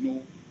wait,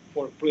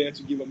 for a player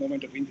to give a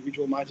moment of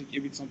individual magic.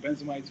 If it's not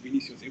Benzema, it's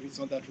Vinicius. If it's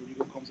not that,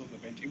 Rodrigo comes off the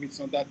bench. If it's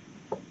not that,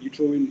 you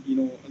throw in,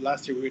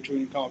 last year we were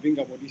throwing in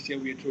Camavinga, but this year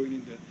we are throwing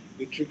in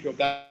the trickery of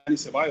Dani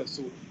Ceballos.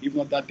 So if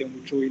not that, then we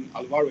throw in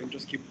Alvaro and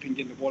just keep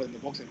pinging the ball in the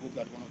box and hope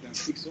that one of them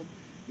sticks. So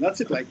that's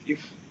it. Like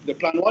if the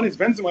plan one is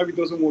Benzema, if it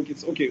doesn't work,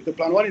 it's okay. If the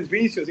plan one is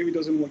Vinicius, if it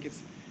doesn't work,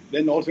 it's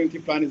then the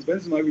alternative plan is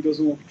Benzema. If it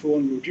doesn't work, throw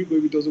on Rodrigo.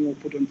 If it doesn't work,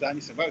 put on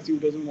Dani Ceballos. If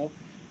it doesn't work,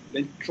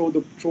 then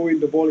throw in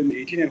the ball in the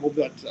 18 and hope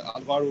that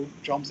Alvaro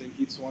jumps and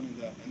hits one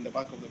in the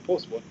back of the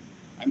post. But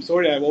I'm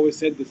sorry, I've always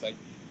said this. Like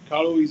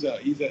Carlo he's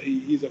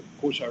a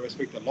coach I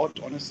respect a lot,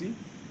 honestly.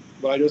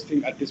 But I just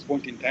think at this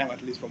point in time,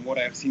 at least from what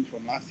I have seen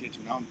from last year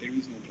to now, there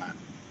is no plan.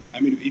 I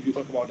mean, if you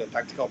talk about the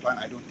tactical plan,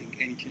 I don't think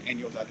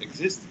any of that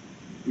exists.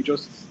 We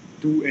just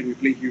do and we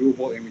play hero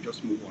ball and we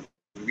just move on.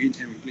 We win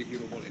and we play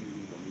hero ball and we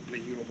move on. We play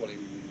hero ball and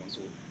we move on.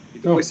 So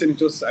if the No, question is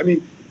just, I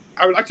mean,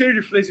 I will actually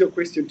rephrase your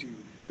question to you.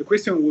 The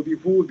question will be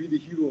who will be the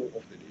hero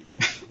of the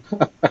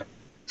day.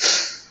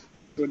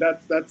 So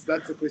that's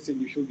the question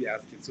you should be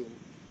asking. So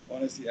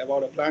honestly,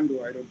 about a plan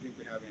though, I don't think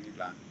we have any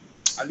plan.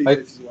 At least I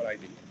this is what I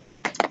think.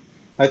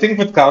 I think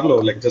with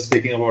Carlo, like just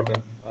speaking about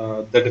him,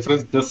 the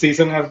difference this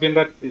season has been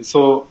that.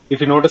 So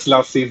if you notice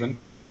last season,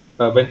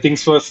 when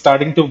things were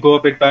starting to go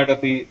a bit bad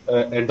at the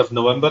end of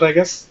November, I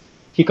guess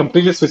he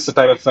completely switched the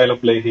type of style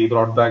of play. He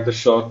brought back the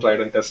short, tried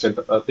and tested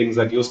things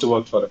that used to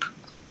work for him,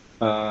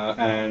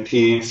 and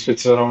he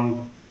switched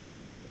around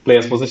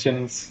players'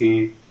 positions.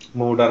 He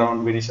moved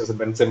around Vinicius and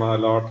Benzema a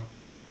lot.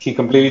 He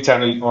completely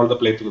channeled all the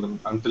play through them.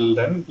 Until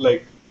then,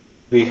 like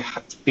we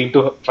seemed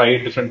to try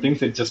different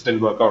things, it just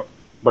didn't work out.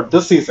 But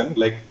this season,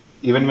 like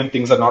even when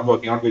things are not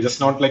working out, we're just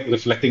not like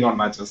reflecting on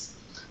matches.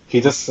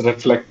 He just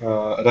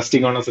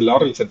resting on his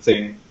laurels and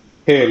saying,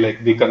 "Hey, like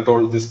we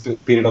controlled this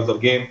period of the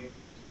game."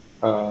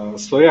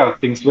 So yeah,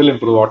 things will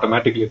improve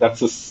automatically. That's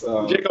his.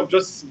 Jacob,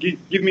 just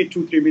give me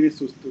 2 3 minutes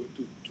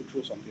to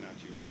throw something at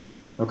you.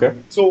 Okay.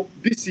 So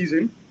this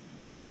season,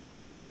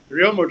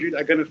 Real Madrid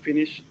are gonna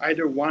finish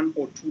either 1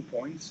 or 2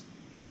 points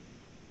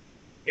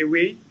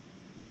away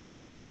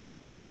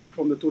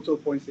from the total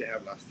points they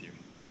have last year.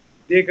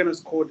 They're gonna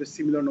score the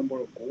similar number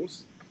of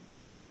goals.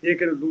 They're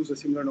gonna lose a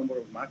similar number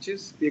of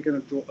matches. They're gonna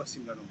draw a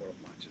similar number of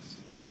matches.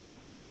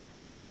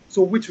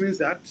 So which means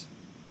that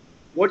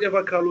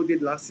whatever Carlo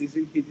did last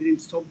season, he didn't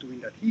stop doing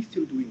that. He's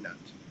still doing that.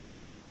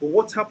 But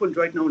what's happened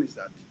right now is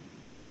that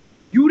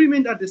you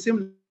remained at the same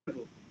level,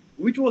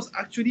 which was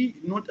actually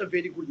not a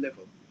very good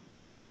level.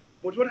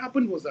 But what happened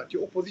was that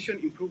your opposition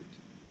improved.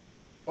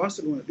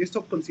 Barcelona, they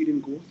stopped conceding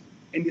goals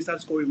and they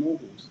started scoring more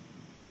goals.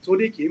 So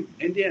they came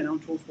and they are now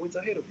 12 points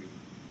ahead of you.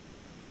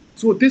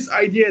 So this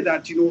idea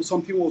that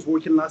something was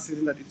working last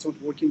season that it's not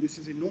working this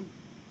season, no.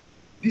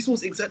 This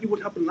was exactly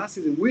what happened last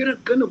season. We're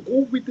gonna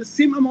go with the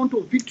same amount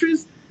of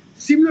victories,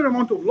 similar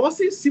amount of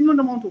losses, similar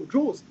amount of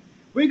draws.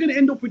 We're gonna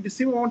end up with the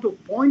same amount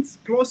of points,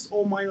 plus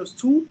or minus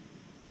 2.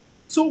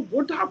 So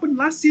what happened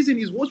last season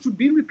is what should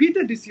be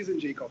repeated this season,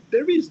 Jacob.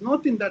 There is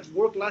nothing that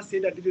worked last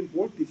year that didn't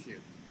work this year.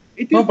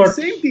 It No, is the but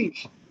same thing.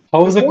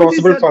 how The is it point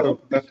is possible that the for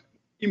that? opposition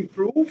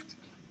improved,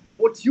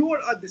 but you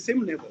are at the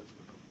same level.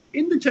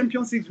 In the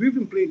Champions League, we've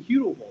been playing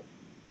hero ball.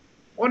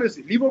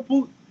 Honestly,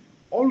 Liverpool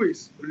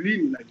always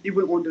really, like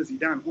even under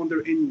Zidane,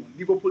 under anyone,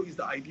 Liverpool is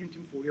the ideal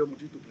team for Real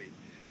Madrid to play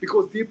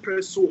because they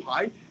press so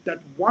high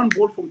that one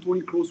ball from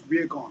Toni Kroos,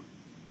 we're gone.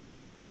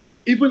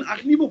 Even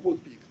at Liverpool's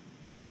peak,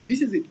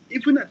 this is it.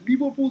 Even at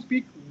Liverpool's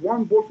peak,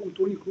 one ball from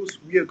Toni Kroos,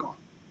 we're gone.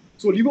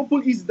 So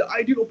Liverpool is the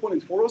ideal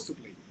opponent for us to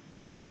play.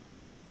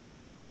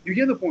 You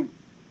get the point.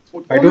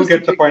 But I do honestly,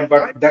 get the Jacob, point,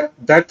 but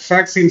that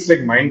fact seems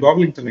like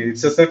mind-boggling to me.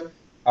 It's just that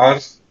our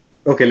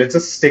okay, let's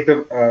just take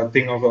the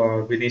thing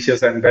of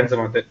Vinicius and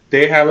Benzema.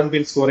 They haven't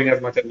been scoring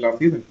as much as last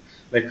season.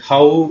 Like,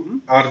 how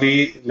mhm. are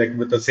we like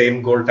with the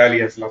same goal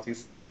tally as last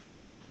season?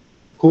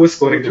 Who is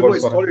scoring the Rodrigo goals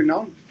is for him? scoring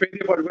now.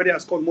 Fede Valverde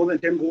has scored more than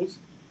 10 goals.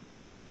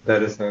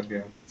 That is her,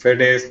 yeah.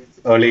 Fede's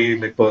early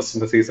like burst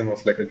in the season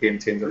was like a game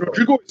changer for him.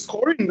 Rodrigo is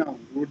scoring now.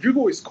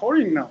 Rodrigo is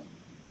scoring now.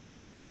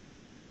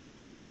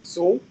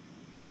 So,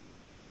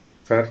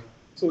 Fair.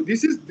 so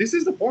this is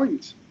the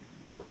point.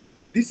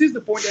 This is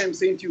the point I am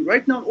saying to you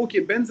right now. Okay,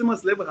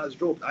 Benzema's level has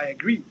dropped. I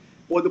agree,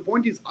 but the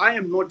point is, I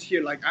am not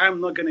here. Like, I am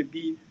not gonna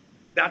be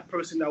that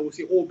person that will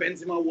say, "Oh,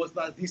 Benzema was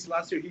this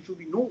last year. He should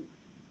be." No,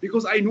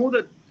 because I know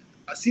that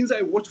since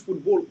I watch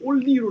football,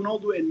 only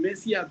Ronaldo and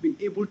Messi have been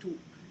able to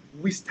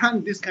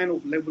withstand this kind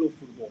of level of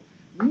football.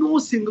 No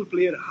single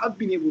player have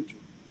been able to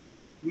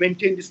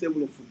maintain this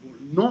level of football.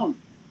 None.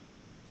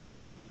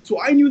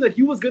 So I knew that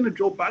he was going to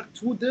drop back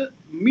to the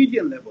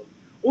median level.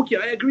 Okay,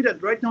 I agree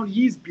that right now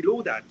he is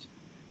below that.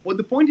 But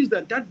the point is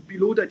that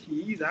below that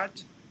he is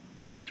at,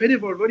 Fede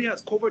Valverde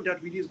has covered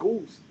that with his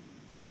goals.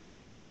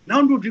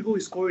 Now Rodrigo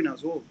is scoring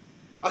as well.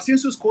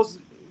 Asensio scores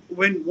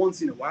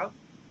once in a while.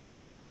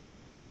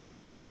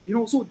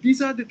 So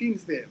these are the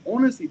things there.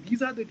 Honestly,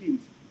 these are the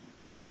things.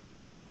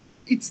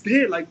 It's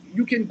there. Like,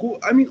 you can go.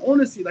 I mean,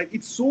 honestly, like,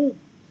 it's so.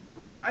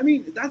 I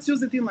mean, that's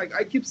just the thing. Like,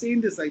 I keep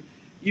saying this. Like,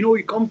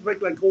 it comes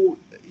back like, oh,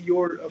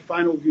 you're a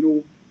fan of,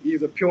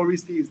 he's a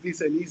purist, he's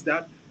this and he's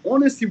that.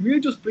 Honestly, we're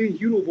just playing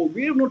Euroball.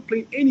 We're not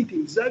playing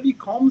anything. Xavi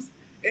comes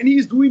and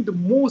he's doing the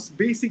most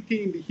basic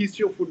thing in the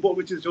history of football,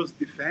 which is just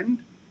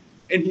defend,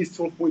 and he's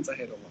 12 points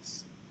ahead of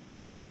us.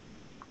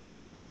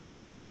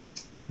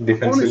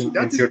 Defensive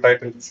wins your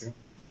titles. Yeah.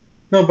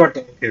 No, but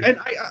okay. And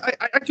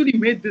I actually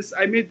made this.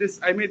 I made this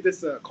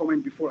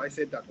comment before. I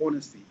said that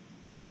honestly,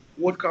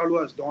 what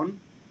Carlo has done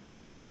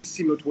is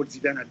similar to what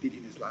Zidane did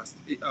in his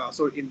in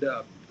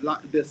the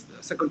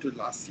second to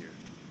last year,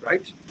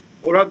 right?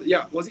 Or rather,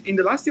 yeah, was it in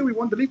the last year we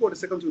won the league, or the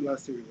second to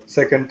last year we won?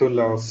 Second to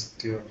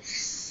last year.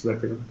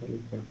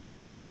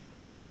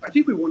 I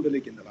think we won the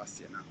league in the last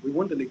year. Now we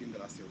won the league in the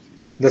last year.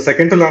 The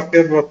second to last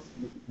year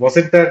was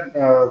it that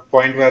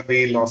point where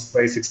we lost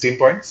by 16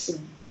 points?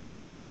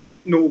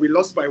 No, we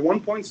lost by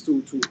 1 point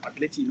to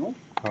Atleti. No,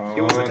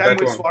 there was a time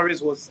when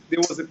Suarez there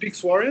was a peak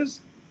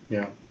Suarez.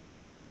 Yeah.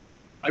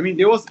 I mean,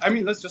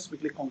 let's just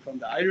quickly confirm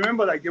that. I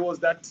remember, like, there was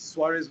that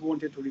Suarez who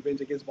wanted to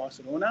revenge against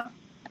Barcelona.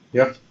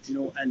 Yeah.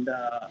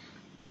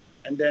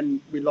 And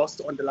then we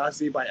lost on the last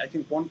day by, I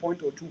think, 1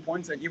 point or 2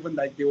 points. And even,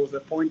 like, there was a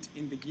point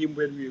in the game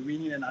where we were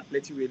winning and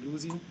Atleti were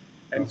losing.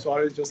 And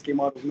Suarez just came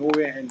out of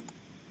nowhere and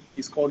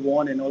he scored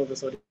one, and all of a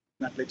sudden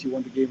Atleti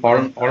won the game.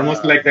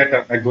 Almost like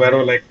that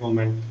Aguero-like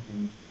moment.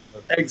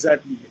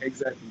 Exactly.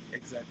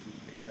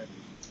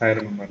 I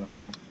remember that.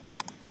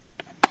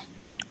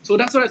 So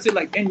that's what I said.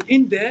 Like, and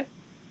in there,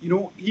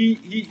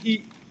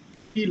 he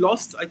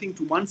lost, I think,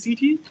 to Man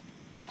City,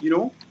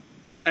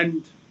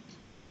 and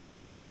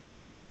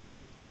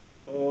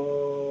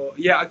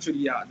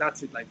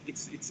that's it. Like,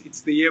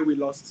 it's the year we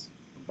lost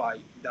by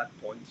that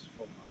point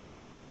from.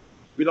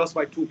 We lost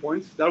by 2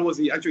 points. That was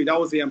the year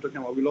I'm talking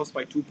about. We lost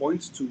by 2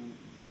 points to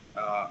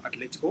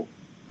Atletico,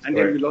 and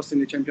then we lost in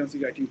the Champions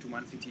League, I think, to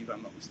Man City, if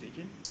I'm not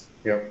mistaken.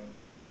 Yeah.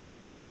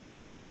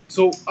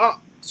 So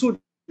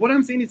what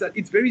I'm saying is that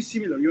it's very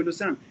similar. You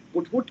understand?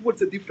 But what's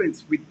the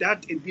difference with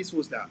that and this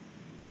was that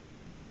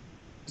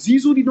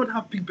Zizou did not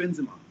have peak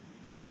Benzema.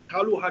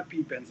 Carlo had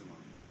peak Benzema.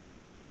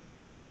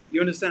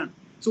 You understand?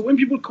 So when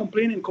people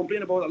complain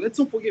about that, let's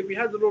not forget we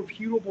had a lot of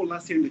hero ball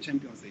last year in the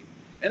Champions League.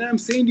 And I'm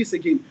saying this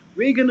again,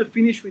 we're going to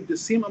finish with the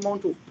same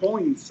amount of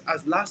points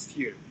as last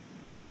year.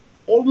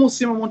 Almost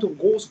same amount of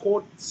goals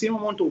scored, same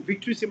amount of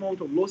victories, same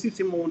amount of losses,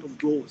 same amount of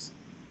draws.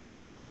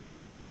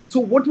 So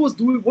what was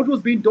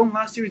being done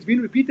last year is being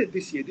repeated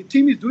this year. The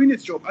team is doing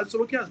its job.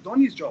 Ancelotti has done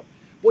his job.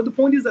 But the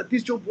point is that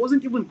this job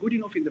wasn't even good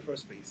enough in the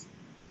first place.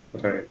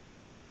 Right.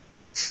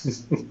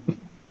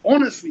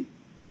 Honestly,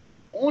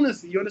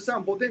 you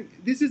understand? But then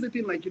this is the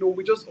thing, like,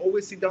 we just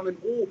always sit down and,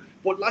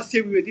 but last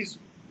year we were this.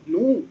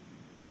 No.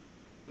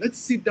 Let's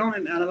sit down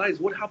and analyze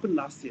what happened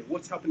last year,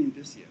 what's happening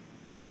this year.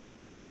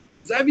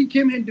 Xavi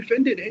came and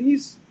defended, and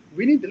he's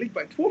winning the league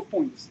by 12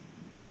 points.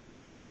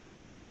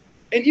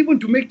 And even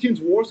to make things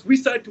worse, we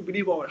started to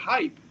believe our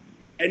hype.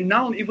 And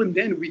now, even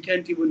then, we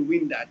can't even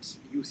win that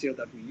UCL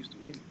that we used to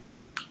win.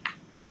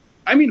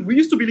 I mean, we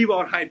used to believe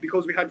our hype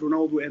because we had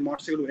Ronaldo and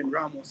Marcelo and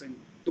Ramos and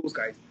those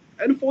guys.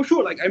 And for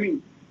sure, like, I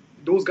mean,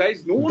 those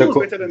guys, no one was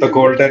better than them. The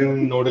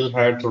golden noodle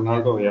had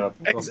Ronaldo, yeah.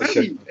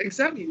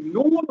 Exactly.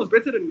 No one was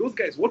better than those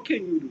guys. What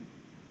can you do?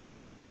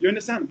 You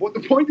understand? But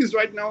the point is,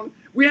 right now,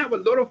 we have a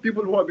lot of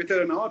people who are better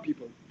than our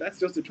people. That's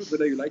just the truth,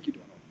 whether you like it or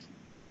not.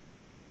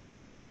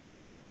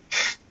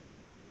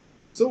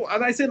 So,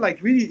 as I said,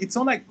 like, really, it's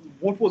not like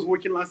what was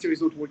working last year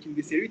is not working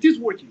this year. It is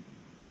working.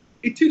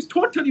 It is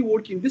totally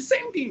working. The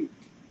same thing.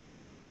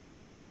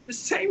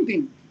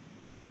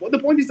 But the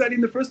point is that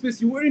in the first place,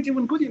 you weren't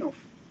even good enough.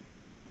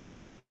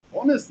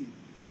 Honestly.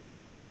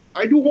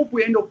 I do hope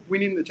we end up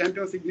winning the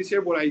Champions League this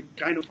year, but I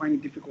kind of find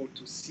it difficult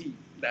to see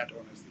that,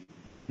 honestly.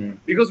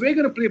 Because we're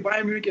going to play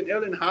Bayern Munich and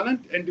Erling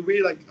Haaland, and the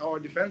way, like, our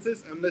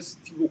defenses, unless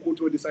Thibaut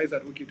Courtois decides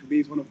that, okay, today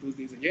is one of those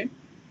days again,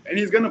 and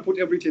he's going to put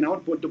everything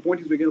out, but the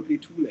point is we're going to play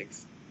 2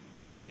 legs.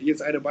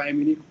 against either Bayern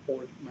Munich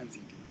or Man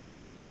City.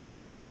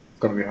 It's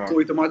gonna be hard. So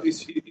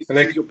it's choose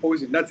Like your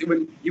poison. That's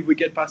even if we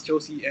get past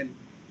Chelsea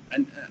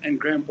and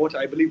Graham Potter,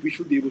 I believe we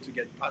should be able to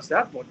get past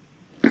that. But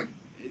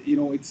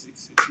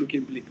it's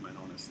looking bleak, man.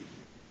 Honestly.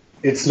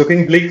 it's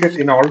looking bleak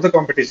in all the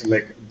competition.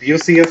 Like, do you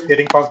see us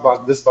getting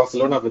past this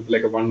Barcelona with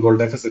like a one goal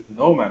deficit?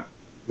 No, man.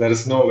 There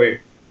is no way.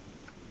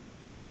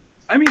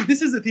 I mean,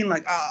 this is the thing.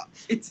 Like,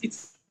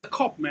 it's a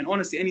cup, man.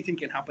 Honestly, anything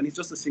can happen. It's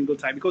just a single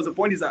tie. Because the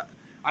point is that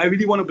I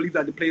really want to believe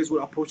that the players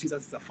will approach this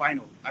as a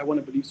final. I want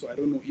to believe so. I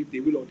don't know if they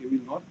will or they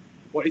will not.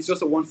 But it's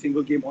just a one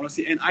single game,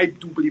 honestly. And I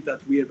do believe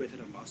that we are better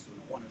than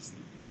Barcelona, honestly.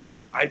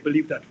 I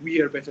believe that we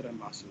are better than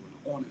Barcelona,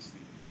 honestly.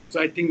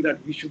 So I think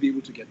that we should be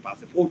able to get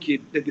past it. Okay,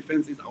 the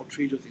defense is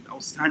outrageous, it's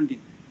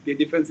outstanding. Their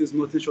defense is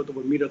nothing short of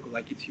a miracle,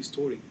 like it's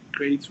historic.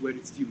 Credits where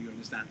it's due, you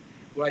understand?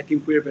 But I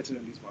think we're better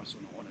than this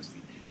Barcelona, honestly.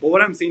 But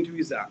what I'm saying to you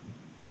is that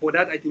for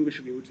that, I think we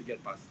should be able to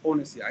get past.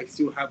 Honestly, I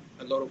still have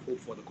a lot of hope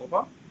for the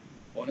Copa.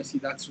 Honestly,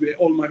 that's where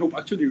all my hope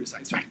actually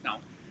resides right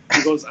now.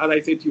 Because as I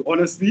said to you,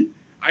 honestly,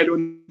 I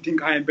don't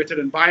think I am better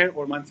than Bayern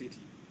or Man City.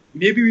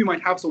 Maybe we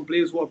might have some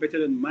players who are better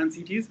than Man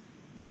City's,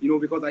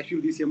 because I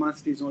feel this year Man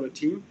City is not a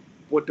team,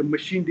 but the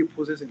machine they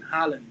possess in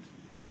Haaland.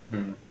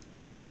 Hmm.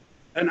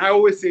 And I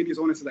always say this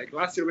honestly, like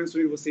last year when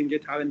Sony was saying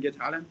get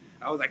Haaland,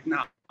 I was like,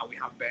 nah, we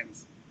have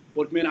Benz.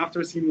 But man,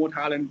 after seeing what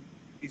Haaland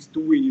is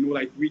doing,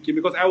 like week in,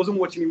 because I wasn't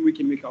watching him week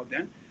in, week out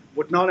then,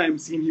 but now that I'm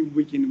seeing him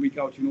week in, week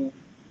out,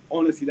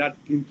 honestly, that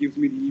thing gives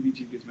me the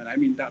EVGs, man. I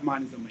mean, that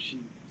man is a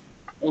machine.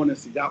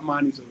 Honestly, that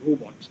man is a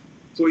robot.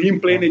 So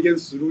him playing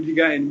against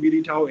Rudiger and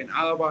Militao and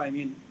Alaba, I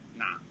mean,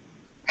 nah,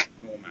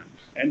 no man.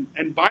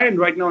 And Bayern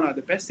right now are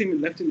the best team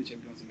left in the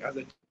Champions League. As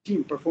a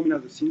team performing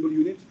as a single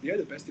unit, they are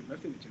the best team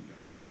left in the Champions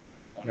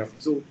League. Yeah. Honestly.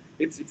 So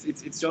it's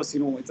just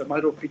it's a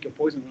matter of pick your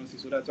poison, honestly.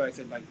 So that's why I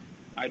said like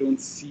I don't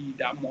see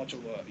that much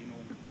of a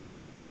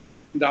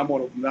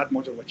that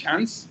much of a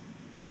chance,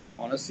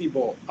 honestly.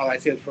 But as I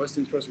said, first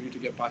things first, we need to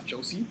get past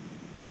Chelsea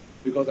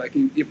because I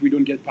think if we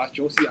don't get past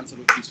Chelsea,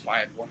 Ancelotti is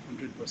fired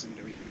 100%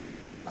 every.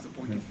 That's the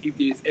point. If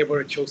there is ever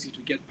a Chelsea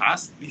to get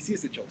past, this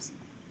is the Chelsea.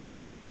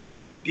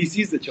 This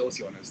is the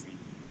Chelsea, honestly.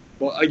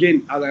 But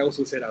again, as I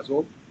also said as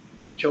well,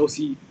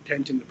 Chelsea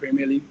 10th in the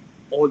Premier League.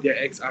 All their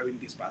eggs are in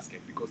this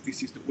basket because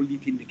this is the only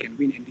thing they can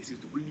win, and this is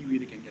the only way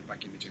they can get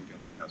back in the Champions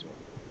League as well.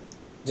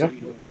 So Yeah.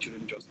 we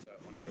shouldn't just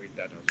underrate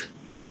that as well.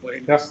 But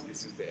anyways, Yeah.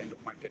 this is the end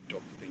of my TED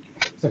talk. Thank you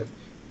for listening.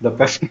 The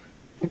best.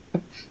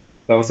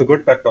 That was a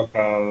good pep talk.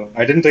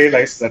 I didn't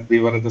realize that we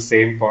were at the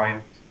same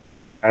point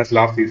as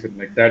last season.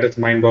 Like that is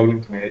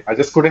mind-boggling to me. I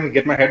just couldn't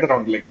get my head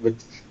around like with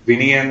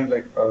Vinny and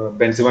like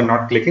Benzema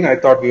not clicking. I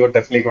thought we were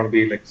definitely going to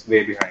be like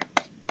way behind.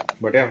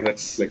 But yeah,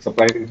 that's like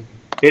surprising.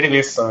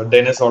 Anyways,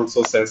 Dennis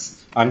also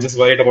says, "I'm just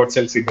worried about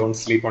Chelsea. Don't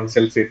sleep on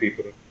Chelsea,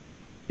 people."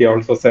 He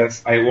also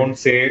says, "I won't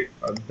say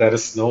there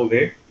is no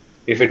way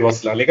if it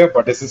was La Liga,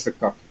 but this is a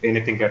cup.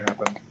 Anything can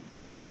happen."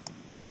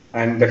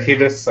 And he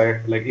does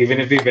say, like, even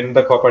if we win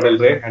the Copa del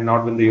Rey and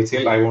not win the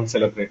UCL, I won't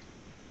celebrate.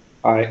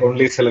 I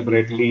only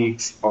celebrate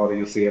leagues or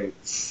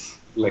UCLs,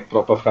 like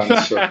proper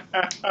fans should.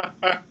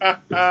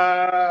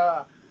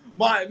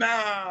 My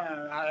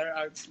man,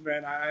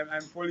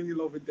 I'm falling in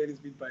love with Dennis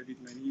bit by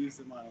bit, man. He is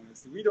the man,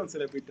 honestly. We don't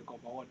celebrate the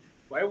Copa.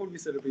 Why would we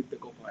celebrate the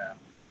Copa? Yeah?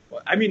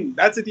 Well, I mean,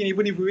 that's the thing.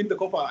 Even if we win the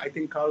Copa, I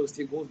think Carlos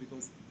still goes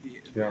because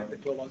Yeah. the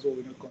club as well,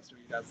 we're not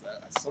considering it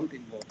as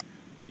something. But,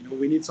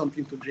 we need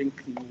something to drink,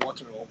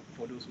 water, or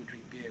for those who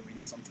drink beer, we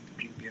need something to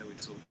drink beer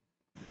with. So,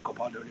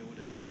 Copa del Rey would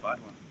have been a bad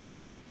one.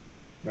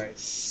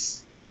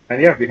 Nice.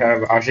 And yeah, we have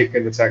Ashik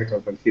in the chat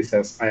as well. He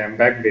says, I am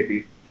back,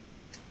 baby.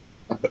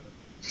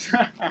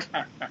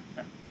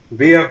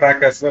 We are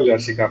back as well,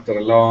 Ashik, after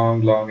a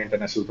long, long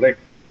international break.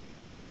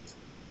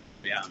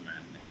 Yeah,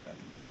 man.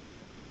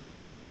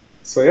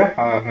 So yeah,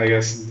 I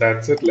guess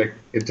that's it. Like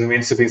it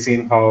remains to be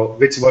seen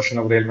which version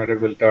of Real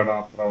Madrid will turn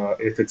up.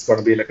 If it's going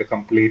to be like a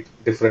complete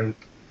different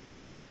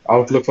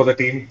outlook for the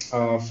team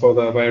for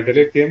the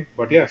Valladolid game.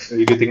 But yeah, do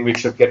you think we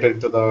should get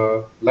into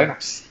the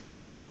lineups?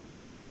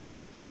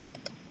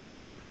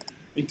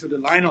 Into the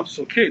lineups,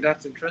 okay,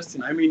 that's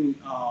interesting. I mean,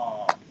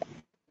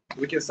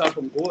 we can start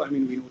from goal. I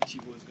mean, we know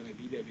Thibaut is going to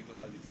be there because,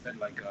 as it said,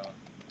 like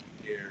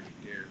their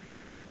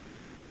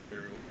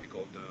what we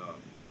call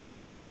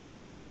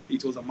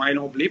it was a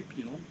minor blip,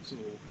 so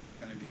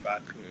going to be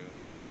back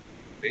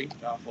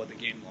for the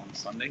game on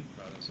Sunday.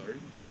 Sorry.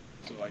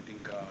 So I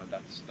think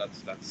that's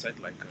set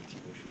like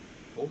Thibaut should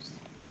post.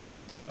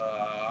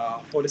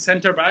 For the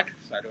center back,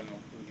 so I don't know.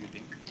 Who do you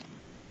think?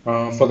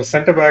 For the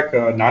centre back,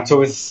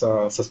 Nacho is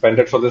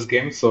suspended for this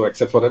game, so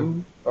except for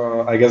him,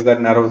 I guess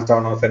that narrows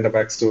down our centre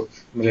backs to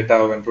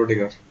Militao and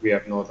Rudiger. We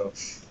have no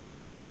others.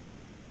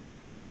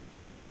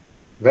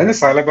 When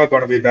is Alaba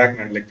going to be back,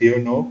 man? Like, do you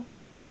know?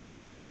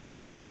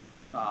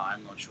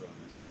 I'm not sure.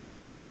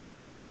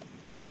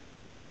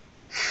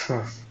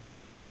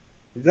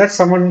 That's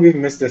someone we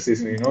missed this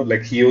season,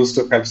 like he used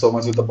to help so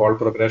much with the ball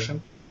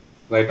progression.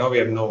 Right now, we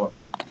have no one.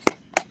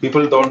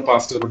 People don't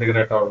pass to Rudiger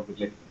at all.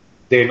 Like,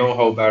 they know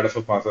how bad of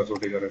a passer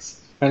Rudiger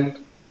is.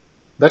 And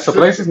That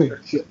surprises me.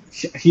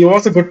 He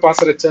was a good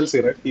passer at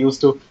Chelsea, right? He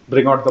used to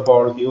bring out the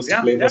ball. He used to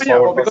Yeah, play yeah, those yeah.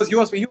 forward But because passes.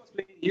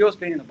 he was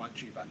playing in a back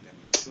three back then.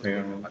 He was Yeah.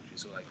 playing in a back three,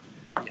 so like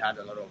he had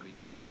a lot of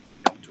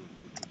freedom to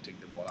take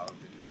the ball out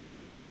of it.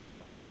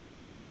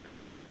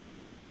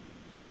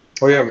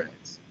 Oh Yeah, yeah. man.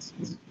 It's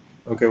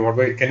Okay. What?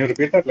 Wait, can you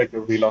repeat that? Like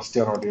we lost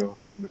your audio.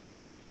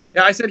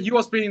 yeah. I said he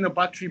was playing in the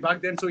back three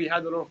back then, so he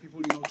had a lot of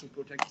people, to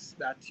protect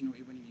that,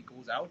 even if he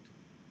goes out.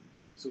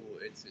 So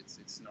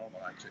it's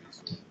normal actually.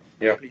 So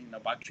Yeah. playing in a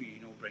back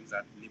three, brings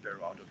that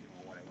libero out of him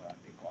or whatever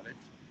they call it.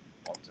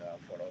 But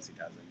for us, it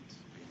hasn't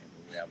been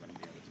able. We haven't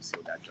been able to see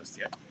that just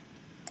yet.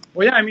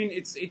 Well, yeah, I mean,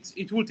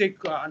 it will take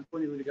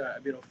Antonio Rudiger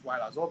a bit of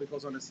while as well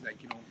because honestly,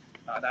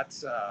 like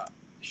that's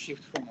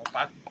shift from a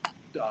back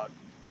uh,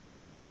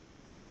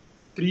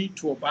 three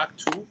to a back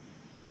two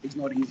is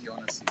not easy,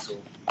 honestly. So,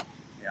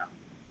 yeah,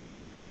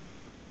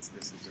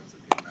 this is just a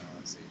thing, man.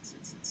 Honestly,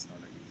 it's not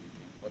an easy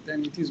thing. But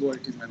then it is what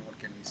it is, man. What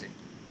can we say?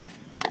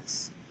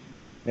 It's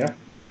Yeah.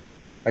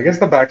 I guess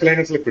the back line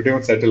is like pretty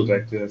much settled,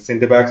 right?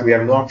 Centre backs, we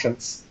have no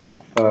options.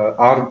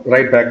 Our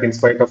right back, in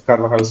spite of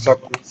Carvajal's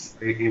struggles,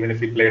 even if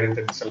he played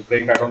international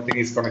break, I don't think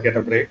he's going to get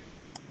a break.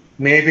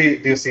 Maybe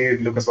do you see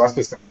Lucas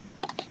Vazquez coming in?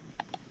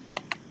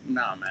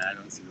 nah, man. I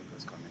don't see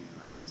Lucas coming in.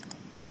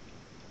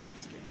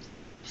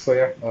 So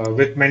yeah,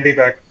 with Mendy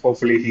back,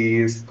 hopefully he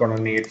is going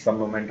to need some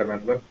momentum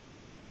as well.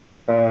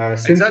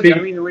 Since Exactly. I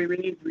we, mean, we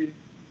need we.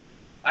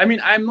 I mean,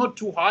 I'm not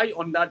too high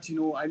on that.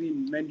 I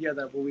mean, Mendy, as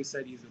I've always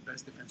said, he's the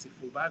best defensive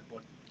fullback,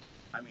 but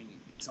I mean,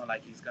 it's not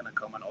like he's gonna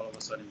come and all of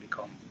a sudden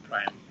become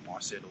prime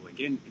Marcelo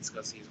again. It's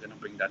because he's gonna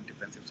bring that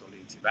defensive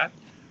solidity back.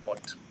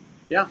 But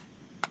yeah,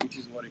 it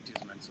is what it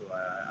is, man. So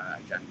I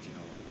can't,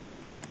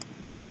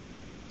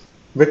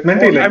 with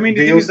Mendy, Or I like mean,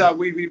 the thing is that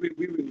we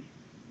will.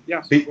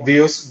 Yeah. So go on. we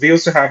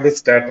used to have this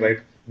stat, right?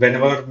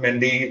 Whenever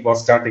Mendy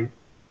was starting,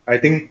 I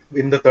think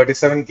in the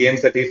 37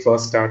 games that he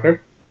first started,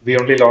 we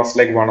only lost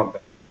like one of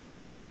them.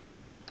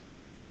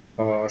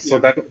 So Yeah.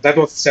 that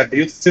was sad. Do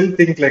you still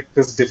think like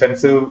this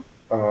defensive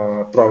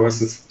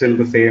prowess is still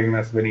the same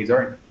as when he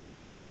joined?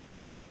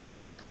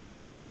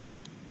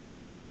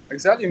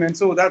 Exactly, man.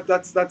 So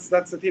that's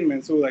the thing,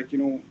 man. So like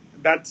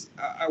that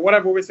what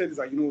I've always said is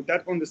like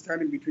that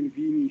understanding between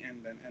Vini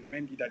and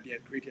Mendy that they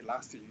had created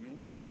last year.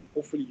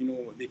 Hopefully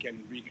they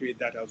can recreate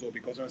that as well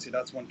because honestly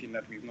that's one thing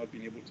that we've not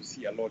been able to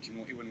see a lot.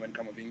 Even when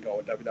Kamavinga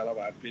or David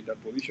Alaba had played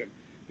that position,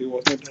 there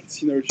was not that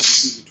synergy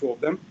between the two of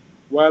them.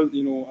 While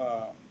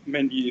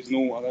Mendy is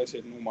no, as I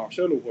said, no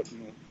Marcelo, but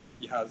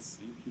he has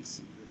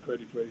his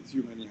credit where it's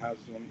due, and he has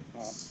some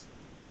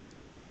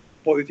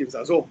positives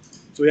as well.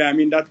 So yeah, I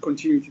mean that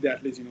continuity there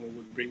at least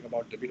will bring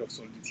about a bit of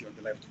solidity on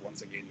the left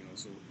once again.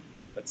 So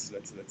let's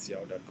see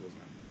how that goes,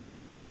 man.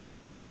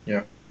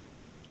 Yeah,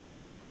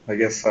 I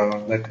guess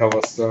that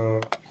covers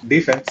the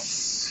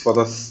defense for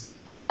this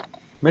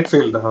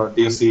midfield.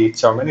 Do you see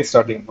Chamini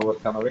starting over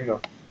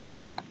Camavinga?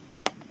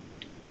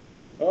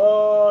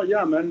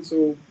 Yeah, man.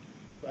 So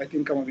I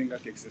think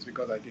Kamavinga takes this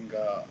because I think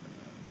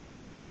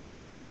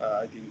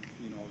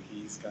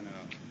he's gonna.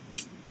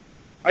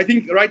 I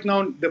think right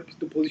now the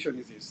position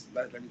is this.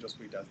 Let me just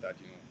put it as that.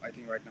 I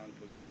think right now the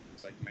position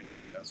is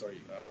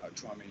like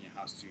Chouameni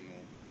has to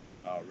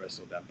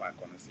wrestle that back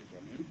honestly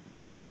from him.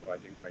 So I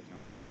think right now,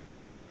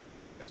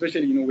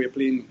 especially we're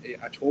playing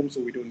at home,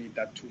 so we don't need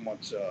that too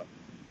much.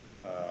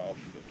 Of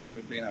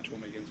We're playing at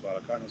home against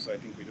Vallecano, so I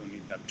think we don't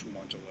need that too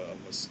much of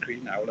a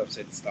screen. I would have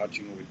said start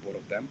with both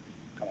of them,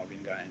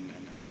 Kamavinga and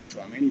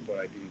Chouameni, but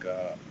I think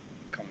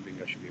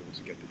Kamavinga should be able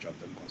to get the job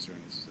done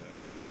considering his.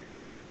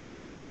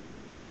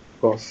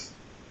 Of course.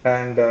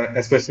 And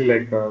especially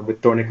like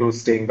with Toni Kroos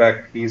staying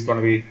back, he's going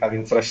to be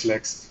having fresh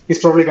legs. He's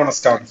probably going to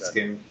start this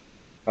Exactly. game.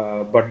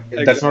 But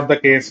that's not Exactly.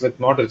 the case with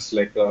Modric.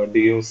 Like,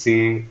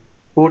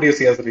 who do you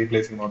see as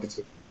replacing Modric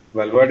with?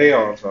 Valverde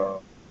or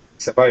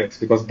Ceballos?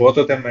 Because both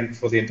of them went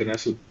for the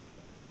international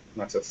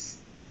matches.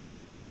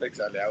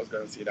 Exactly. I was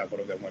going to say that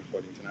both of them went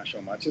for the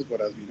international matches,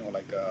 but as we know,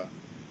 like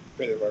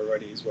Pedro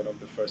already is one of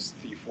the first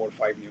 3, 4,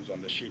 5 names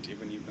on the sheet.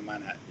 Even if the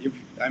man had, if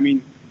I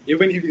mean,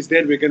 even if he's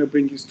dead, we're gonna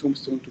bring his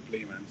tombstone to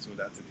play, man. So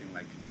that's the thing.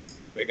 Like,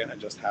 we're gonna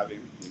just have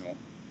him,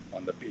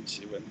 on the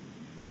pitch. Even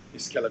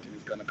his skeleton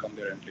is gonna come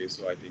there and play.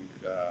 So I think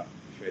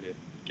Fede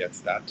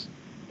gets that.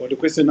 But the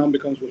question now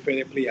becomes: will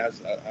Fede play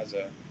as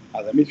a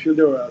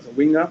midfielder or as a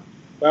winger?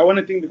 But I want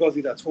to think because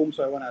he's at home,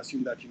 so I want to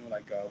assume that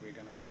we're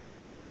gonna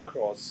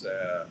cross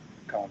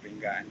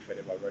Kamavinga and Fede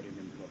Valverde in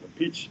the middle of the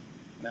pitch.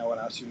 And I want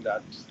to assume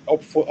that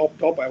up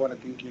top, I want to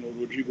think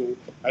Rodrigo.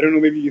 I don't know,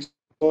 maybe you saw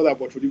that, but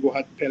Rodrigo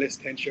had Pele's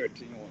 10 shirt,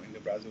 in the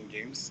Brazil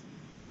games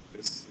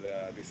this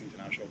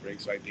international break.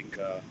 So I think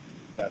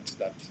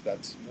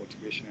that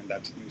motivation and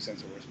that new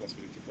sense of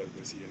responsibility for the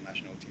Brazilian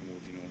national team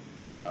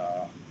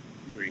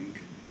bring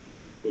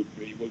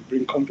will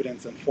bring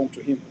confidence and form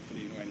to him.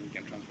 Hopefully, and he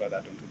can transfer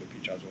that onto the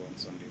pitch as well on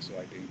Sunday. So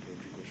I think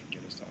Rodrigo should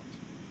get a start.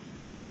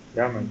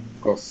 Yeah, man,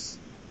 of course.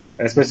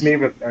 Especially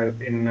with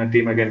in a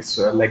team against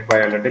like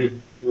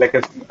Valladolid. Like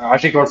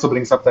Ashik also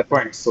brings up that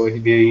point. So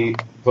we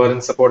were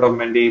in support of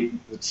Mendy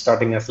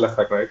starting as left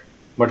back, right?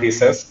 But he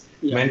says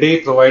Yeah.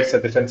 Mendy provides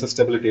a defensive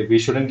stability. We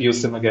shouldn't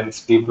use him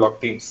against deep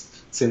block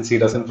teams since he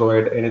doesn't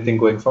provide anything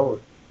going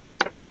forward.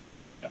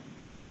 Yeah.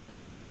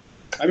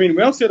 I mean,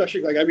 well said,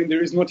 Ashik. Like, I mean,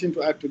 there is nothing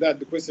to add to that.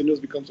 The question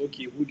just becomes,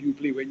 okay, who do you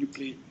play when you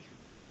play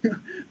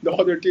the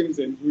other teams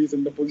and who is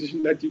in the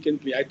position that you can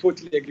play? I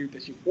totally agree with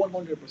Ashik,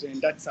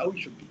 100%. That's how it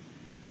should be.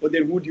 But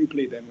then who do you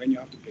play then when you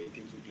have to play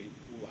teams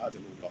who has a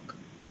low block?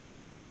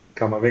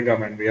 Kamavinga,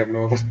 man, we have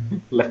no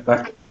left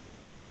back.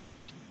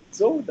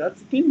 So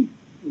that's the thing.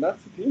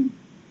 That's the thing.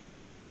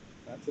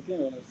 That's the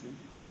thing, honestly.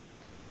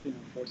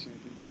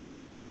 Unfortunately.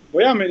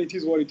 But yeah, man, it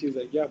is what it is.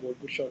 Like, yeah, but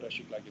good shot,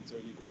 Ashik. Like, it's a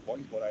really good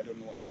point, but I don't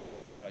know,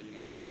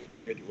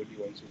 we're the only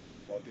ones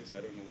who about this.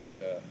 I don't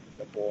know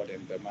the board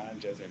and the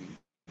managers and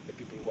the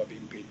people who are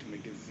being paid to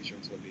make these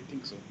decisions what they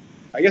think. So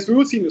I guess we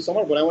will see in the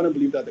summer, but I want to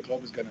believe that the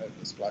club is going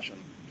to splash on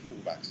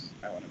fullbacks.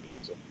 I want to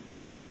believe so.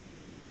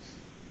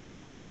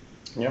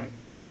 Yeah.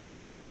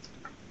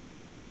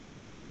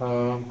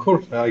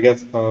 Cool. I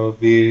guess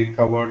we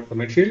covered the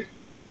midfield,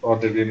 or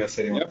did we miss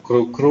anyone? Yep.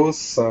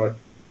 Cruz,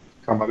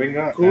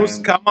 Kamavinga, Cruz,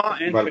 and Kama,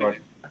 and Valverde.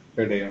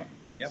 Fede. Yeah.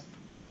 Yep.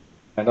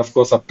 And of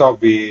course, up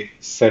top, we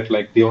said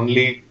like the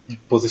only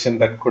position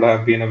that could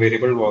have been a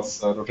variable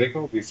was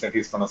Rodrigo. We said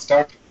he's going to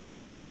start.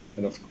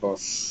 And of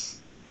course,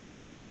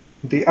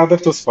 the other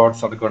two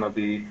spots are going to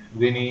be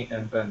Vinny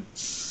and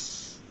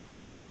Benz.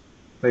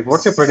 Like,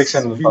 what's your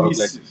prediction, Farooq?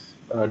 Like, Vinicius.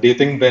 do you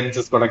think Benz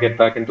is going to get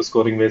back into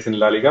scoring ways in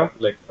La Liga,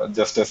 like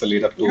just as a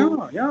lead up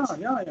to Yeah.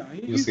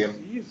 He is. UCL?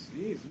 He is.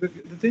 He is.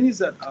 The thing is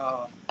that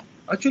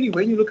actually,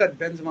 when you look at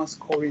Benzema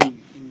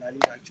scoring in La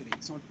Liga, actually,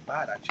 it's not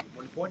bad actually.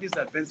 But the point is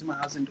that Benzema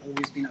hasn't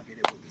always been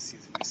available this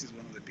season. This is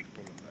one of the big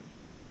problems.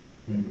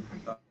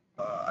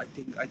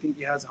 I think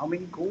he has how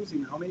many goals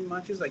in how many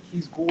matches? Like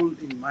his goal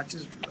in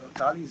matches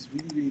tally is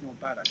really not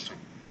bad actually.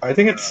 I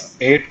think Uh, it's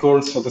 8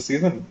 goals for the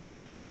season.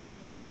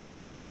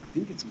 I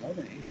think it's more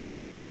than 8.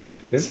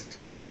 Is it?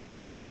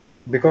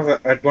 Because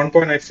at one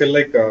point I feel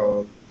like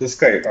this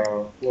guy,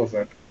 who was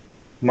that?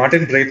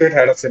 Martin Braithwaite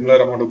had a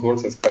similar amount of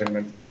goals as Karim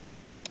Benzema.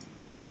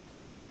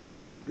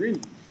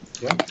 Really?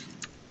 Yeah.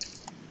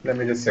 Let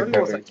me I just thought check it that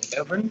was real like quick.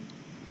 11.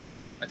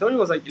 I thought it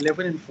was like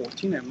 11 and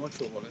 14. I'm not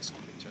sure. Well, let's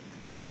quickly check.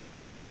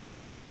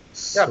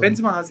 Yeah, So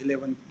Benzema has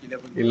 11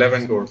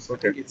 11 goals. goals. I Okay.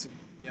 think it's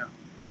yeah.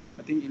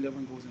 I think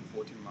 11 goals in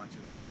 14 matches.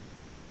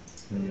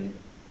 Hmm.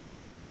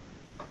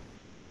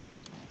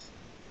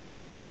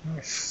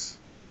 Nice.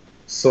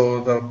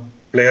 So the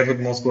player with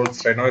most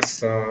goals right now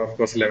is, of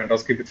course,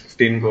 Lewandowski with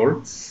 15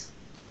 goals.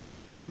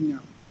 Yeah.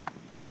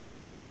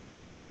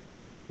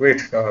 Wait,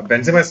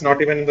 Benzema is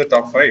not even in the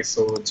top five.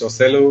 So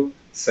Joselu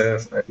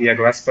says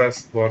Iago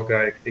Aspas,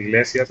 Borja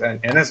Iglesias,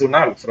 and Enes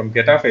Unal from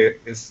Getafe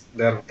is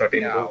there with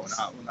 13 Yeah, goals.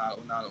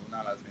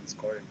 Unal has been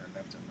scoring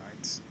left and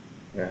right.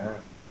 Yeah.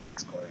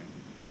 Scoring.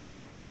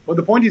 But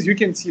the point is, you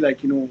can see, like,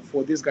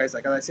 for these guys,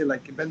 like as I said,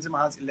 like Benzema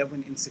has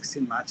 11 in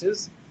 16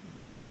 matches,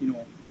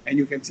 and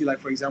you can see, like,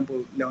 for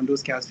example,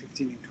 Lewandowski has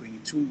 15 in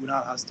 22,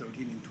 Unal has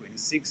 13 in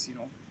 26.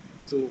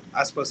 So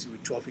Aspas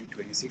with 12 in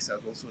 26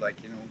 as also, like,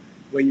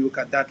 when you look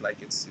at that,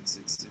 like,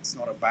 it's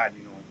not a bad,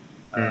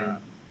 uh, Hmm.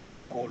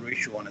 goal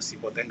ratio, honestly.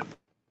 But then,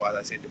 as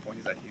I said, the point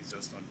is that he's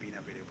just not being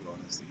available,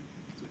 honestly.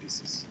 So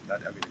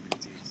that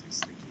availability is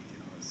the key,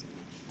 honestly.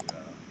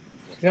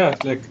 Yeah,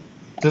 Unfortunately. like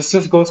this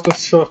just goes to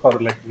show how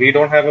like we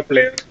don't have a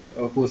player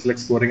who's like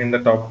scoring in the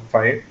top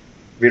five.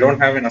 We don't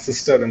have an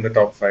assister in the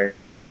top five.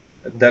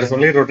 There's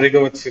only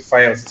Rodrigo with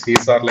five assists.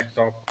 He's our like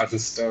top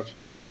assister.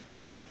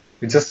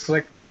 It just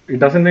like it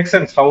doesn't make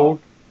sense how.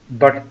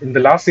 But in the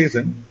last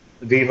season,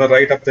 we were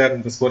right up there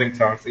in the scoring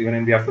charts, even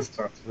in the assist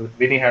charts.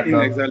 Vinny had the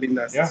Exactly in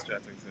that yeah.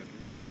 strat, exactly.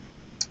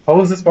 How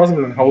is this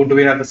possible? And how do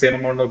we have the same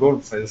amount of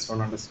goals? I just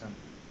don't understand.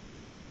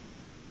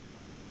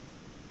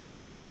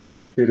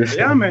 Yeah,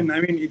 Seriously. man.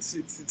 I mean,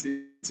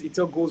 it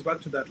all goes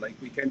back to that. Like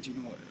we can't,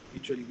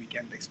 literally we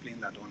can't explain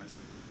that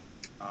honestly.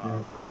 Uh,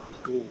 Yeah.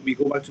 we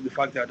go back to the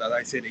fact that, as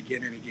I said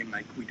again and again,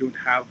 like we don't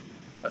have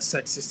a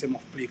set system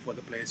of play for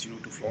the players,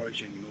 to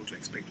flourish and to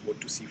expect what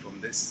to see from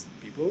this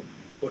people,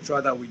 but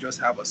rather we just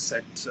have a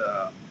set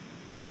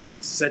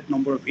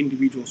number of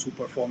individuals who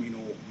perform,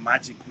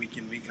 magic week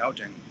in week out,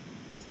 and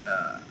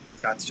uh,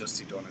 that's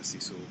just it, honestly.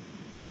 So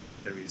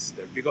there is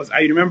there because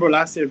I remember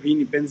last year,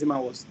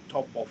 Benzema was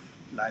top of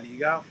La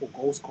Liga for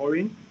goal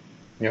scoring,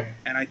 Yeah.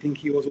 and I think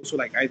he was also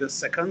like either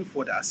second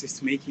for the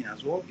assist making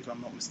as well, if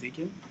I'm not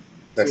mistaken.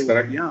 That's So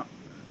correct. yeah,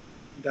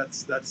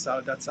 that's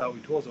how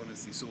it was,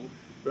 honestly. So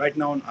right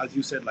now, as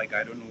you said, like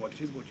I don't know what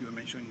it is, but you were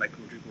mentioning like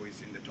Rodrigo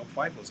is in the top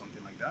 5 or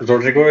something like that.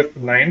 Rodrigo is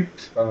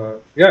ninth.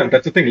 Yeah,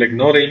 that's the thing. Like,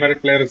 no Real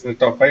Madrid player is in the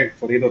top five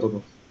for either of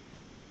those.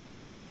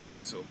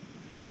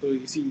 So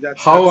you see,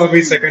 that's How that's are the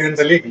we thing. second in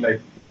the league?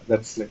 Like,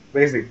 that's like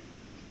crazy.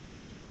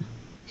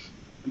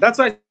 That's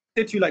why I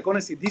said to you, like,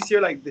 honestly, this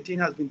year, like, the team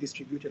has been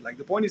distributed. Like,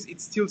 the point is,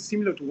 it's still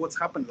similar to what's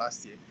happened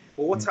last year.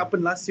 But what's Mm.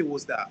 happened last year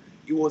was that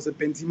it was a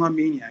Benzema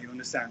mania, you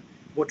understand?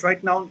 But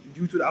right now,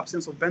 due to the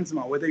absence of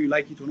Benzema, whether you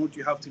like it or not,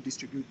 you have to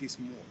distribute this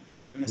more.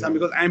 You understand? Yeah.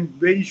 Because I'm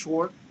very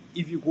sure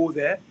if you go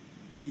there,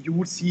 you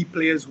would see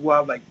players who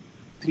have like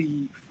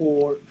 3,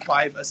 4,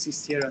 5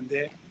 assists here and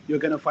there. you're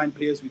gonna find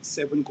players with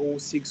 7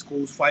 goals, 6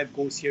 goals, 5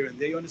 goals here and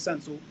there. You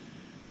understand? So,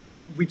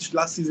 which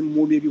last season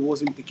more maybe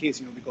wasn't the case,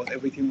 because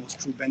everything was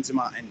through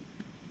Benzema and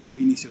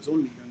Vinicius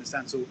only. You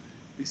understand? So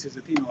this is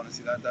the thing,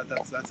 honestly.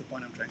 That's the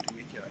point I'm trying to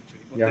make here, actually.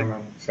 But Yeah, then,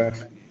 man. Fair.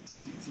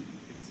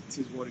 it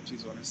is what it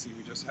is. Honestly,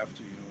 we just have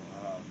to,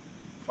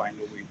 find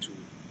a way to.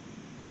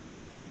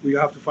 We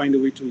have to find a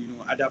way to,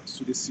 adapt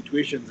to these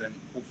situations, and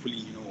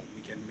hopefully,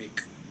 we can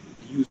make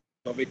use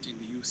of it in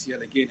the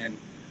UCL again and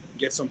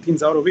get some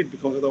things out of it.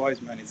 Because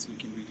otherwise, man, it's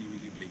looking really,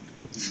 really bleak.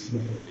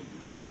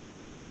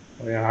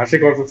 Yeah,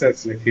 Ashik also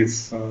says like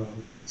he's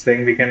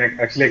saying we can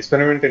actually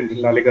experiment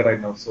in La Liga right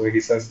now. So he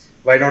says,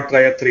 why not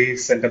try a three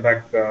centre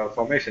back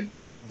formation?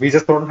 We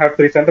just don't have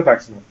three centre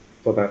backs now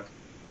for that.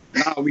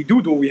 Now we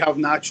do though. We have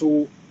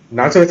Nacho.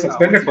 Nacho is What's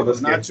suspended it for called?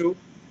 this game. Nacho.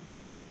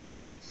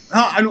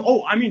 I know.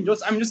 Oh, I'm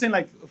just saying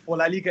like for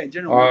La Liga in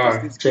general, not just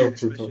Ah, this game true,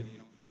 true, especially.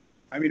 true.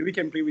 I mean, we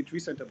can play with three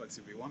centre backs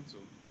if we want. So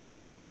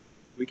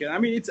we can. I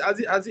mean, it's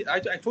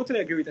I totally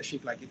agree with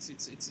Ashik. Like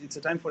it's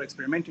a time for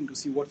experimenting to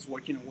see what's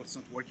working and what's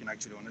not working.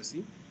 Actually,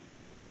 honestly,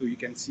 so you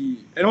can see,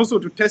 and also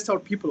to test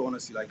out people.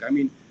 Honestly, like I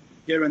mean,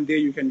 here and there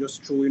you can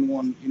just throw in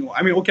one.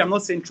 I mean, okay, I'm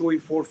not saying throw in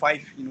 4 or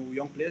 5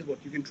 young players, but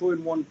you can throw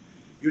in one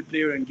youth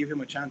player and give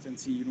him a chance and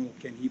see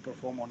can he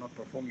perform or not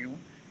perform.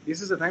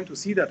 This is the time to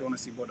see that,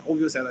 honestly. But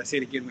obviously, as I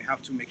said again, we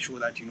have to make sure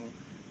that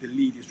the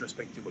lead is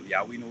respectable.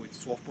 Yeah, we know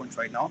it's 12 points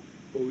right now,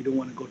 but we don't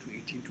want to go to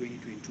 18, 20,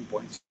 22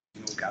 points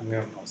gap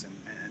Yeah. between us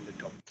and the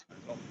top as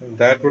well.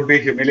 That would be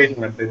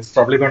humiliation. Man. It's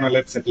probably going to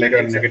let set like a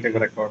Exactly.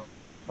 negative record.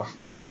 Ah,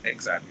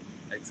 Exactly.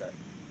 Exactly.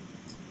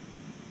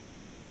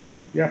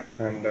 yeah,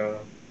 and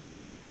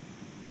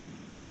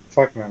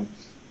fuck, man.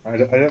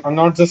 I'm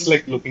not just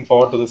like looking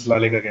forward to this La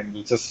Liga game.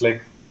 We'll just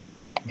like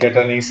get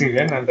an easy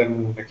win and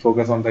then like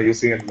focus on the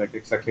UCL, like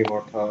exactly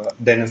what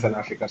Dennis and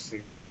Ashik are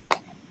saying.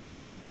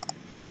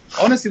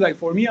 Honestly, like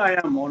for me, I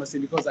am honestly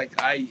because like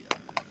I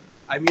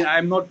mean,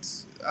 I'm not,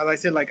 as I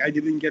said, like I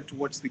didn't get to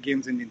watch the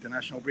games in the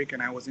international break,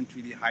 and I wasn't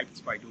really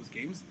hyped by those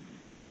games.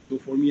 So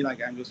for me,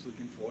 like I'm just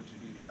looking forward to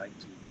really like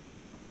to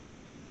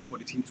for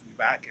the team to be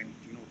back and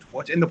to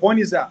watch. And the point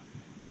is that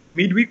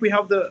midweek we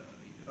have the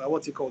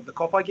what's it called, the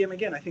Copa game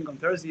again. I think on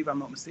Thursday, if I'm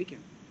not mistaken.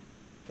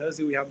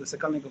 Thursday we have the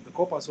second leg of the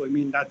Copa. So I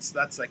mean that's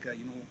like a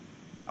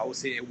I would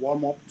say a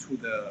warm up to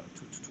the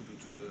to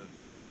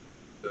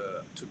the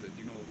to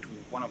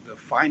one of the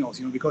finals.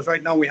 Because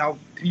right now we have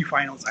 3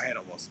 finals ahead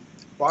of us: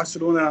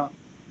 Barcelona,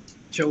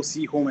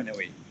 Chelsea, home and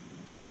away.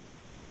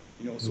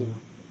 So Mm.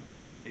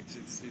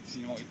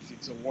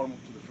 it's a warm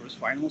up to the first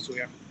final. So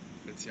yeah,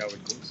 let's see how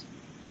it goes.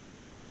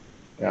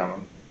 Yeah,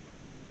 man.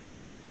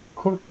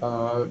 Cool.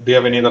 Do you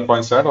have any other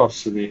points to add, or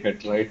should we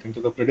head right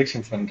into the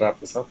predictions and wrap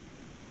this up?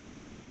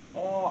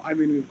 Oh, I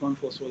mean we've gone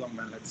for so long,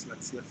 man. Let's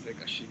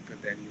take a shake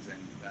at Dennis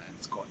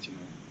and Scott.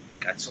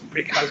 Catch some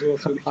break as well,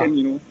 so they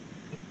can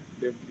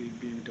they've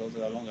been with us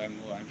a long time.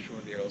 I'm sure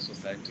they're also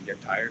starting to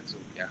get tired. So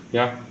yeah,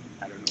 Yeah,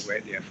 I don't know where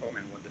they're from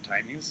and what the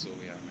time is. So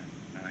yeah, man.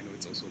 And I know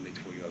it's also late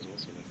for you as well.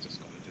 So let's just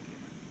call it a day,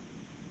 man.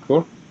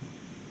 cool.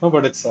 No,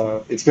 but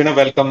it's been a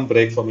welcome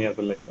break for me as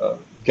well. Like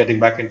getting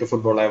back into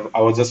football.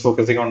 I was just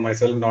focusing on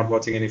myself, not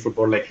watching any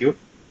football like you.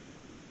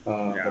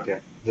 Yeah. But yeah,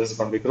 this is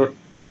gonna be good.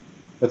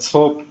 Let's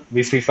hope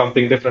we see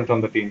something different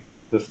from the team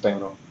this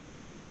time around.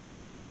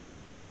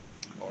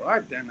 All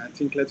right, then I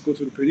think let's go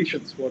to the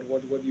predictions. What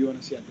do you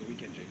want to see at the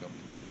weekend, Jacob?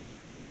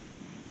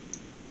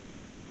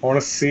 I want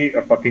to see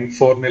a fucking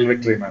 4-0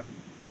 victory, man.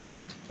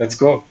 Let's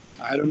go.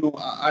 I don't know.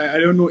 I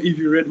don't know if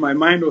you read my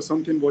mind or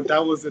something, but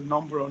that was the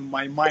number on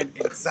my mind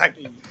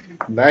exactly.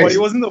 But it Nice.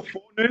 wasn't a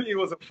 4-0, it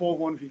was a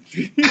 4-1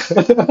 victory.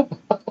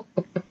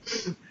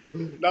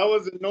 That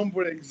was the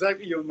number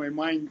exactly on my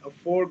mind. A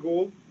 4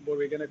 goal, but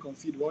we're gonna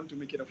concede one to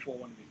make it a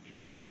 4-1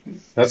 victory.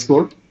 That's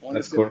cool. That's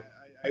Honestly, cool.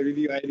 I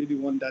really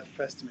want that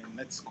first, man.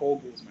 Let's score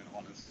goals, man.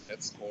 Honestly,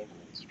 let's score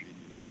goals. Really,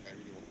 I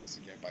really want us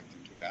to get back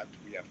into that.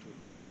 We have to do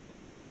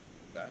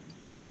that.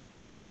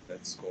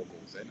 Let's score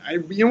goals, and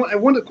I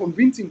want a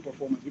convincing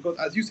performance because,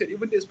 as you said,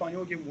 even the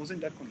Espanyol game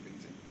wasn't that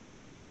convincing.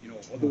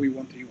 Although we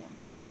won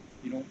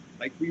 3-1.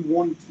 Like we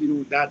want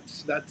that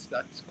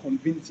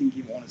convincing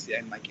game, honestly,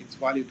 and like it's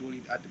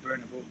Valladolid at the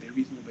Bernabeu. There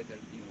is no better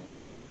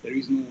there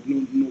is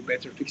no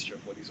better fixture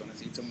for this.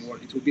 Honestly,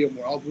 it will be a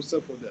morale booster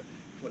for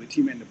the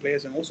team and the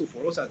players, and also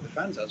for us as the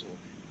fans as well.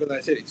 Because I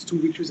said it's 2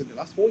 victories in the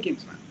last 4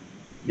 games, man.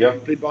 Yeah. We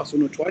played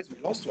Barcelona twice,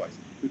 we lost twice.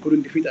 We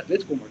couldn't defeat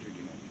Atletico Madrid.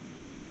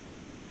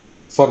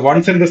 For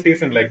once in the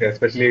season, like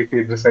especially if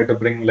we decide to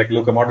bring like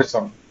Luka Modric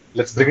on,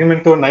 let's bring him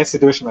into a nice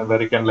situation where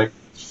he can like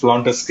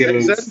flaunt his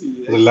skills,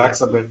 Exactly,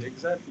 relax a bit.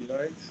 exactly, exactly,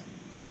 right?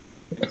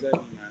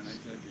 Exactly, man,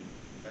 exactly.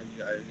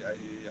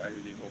 I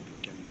really hope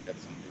we can get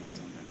something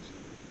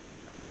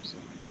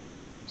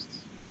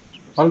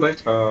All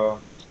right.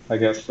 I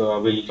guess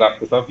we'll wrap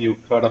this up. You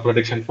heard our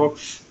prediction,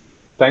 folks.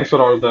 Thanks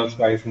for all those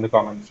guys in the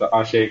comments.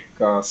 Ashik,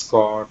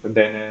 Scott,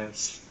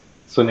 Dennis,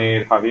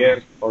 Sunil,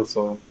 Javier.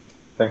 Also,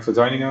 thanks for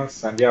joining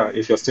us. And yeah,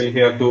 if you're still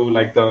here to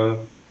like the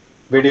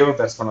video,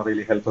 that's gonna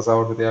really help us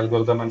out with the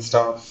algorithm and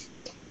stuff.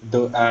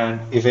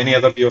 And if any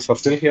other viewers are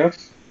still here,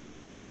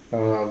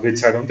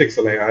 which I don't think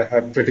so. Like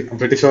I'm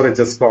pretty sure it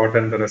just Scott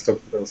and the rest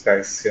of those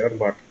guys here,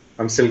 but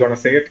I'm still gonna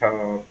say it.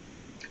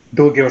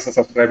 Do give us a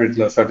subscribe.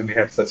 It certainly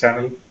helps the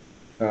channel.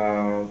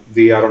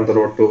 We are on the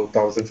road to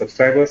 1,000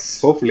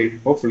 subscribers. Hopefully,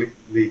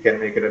 we can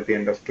make it at the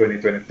end of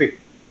 2023,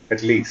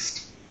 at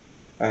least.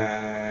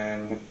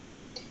 And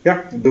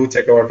yeah, do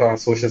check out our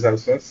socials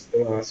as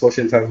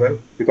well,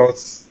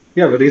 because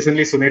yeah,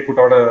 recently Sunit put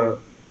out a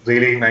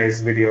really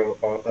nice video,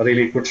 a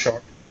really good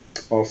shot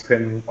of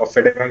Fede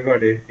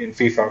Valverde in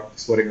FIFA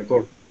scoring a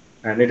goal,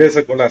 and it is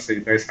a goal.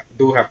 You guys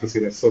do have to see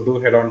this. So do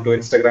head on to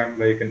Instagram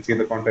where you can see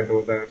the content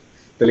over there.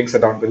 The links are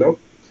down below.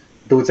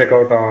 Do check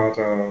out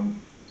our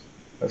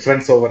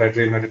friends over at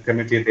Real Madrid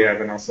Community. They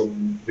have an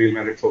awesome Real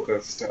Madrid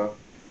focused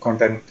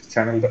content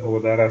channel over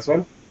there as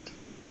well.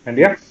 And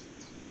yeah,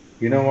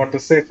 you know what to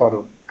say,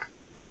 Farouk.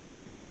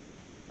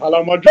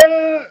 Hala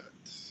Madrid!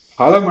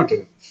 Hala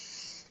Madrid.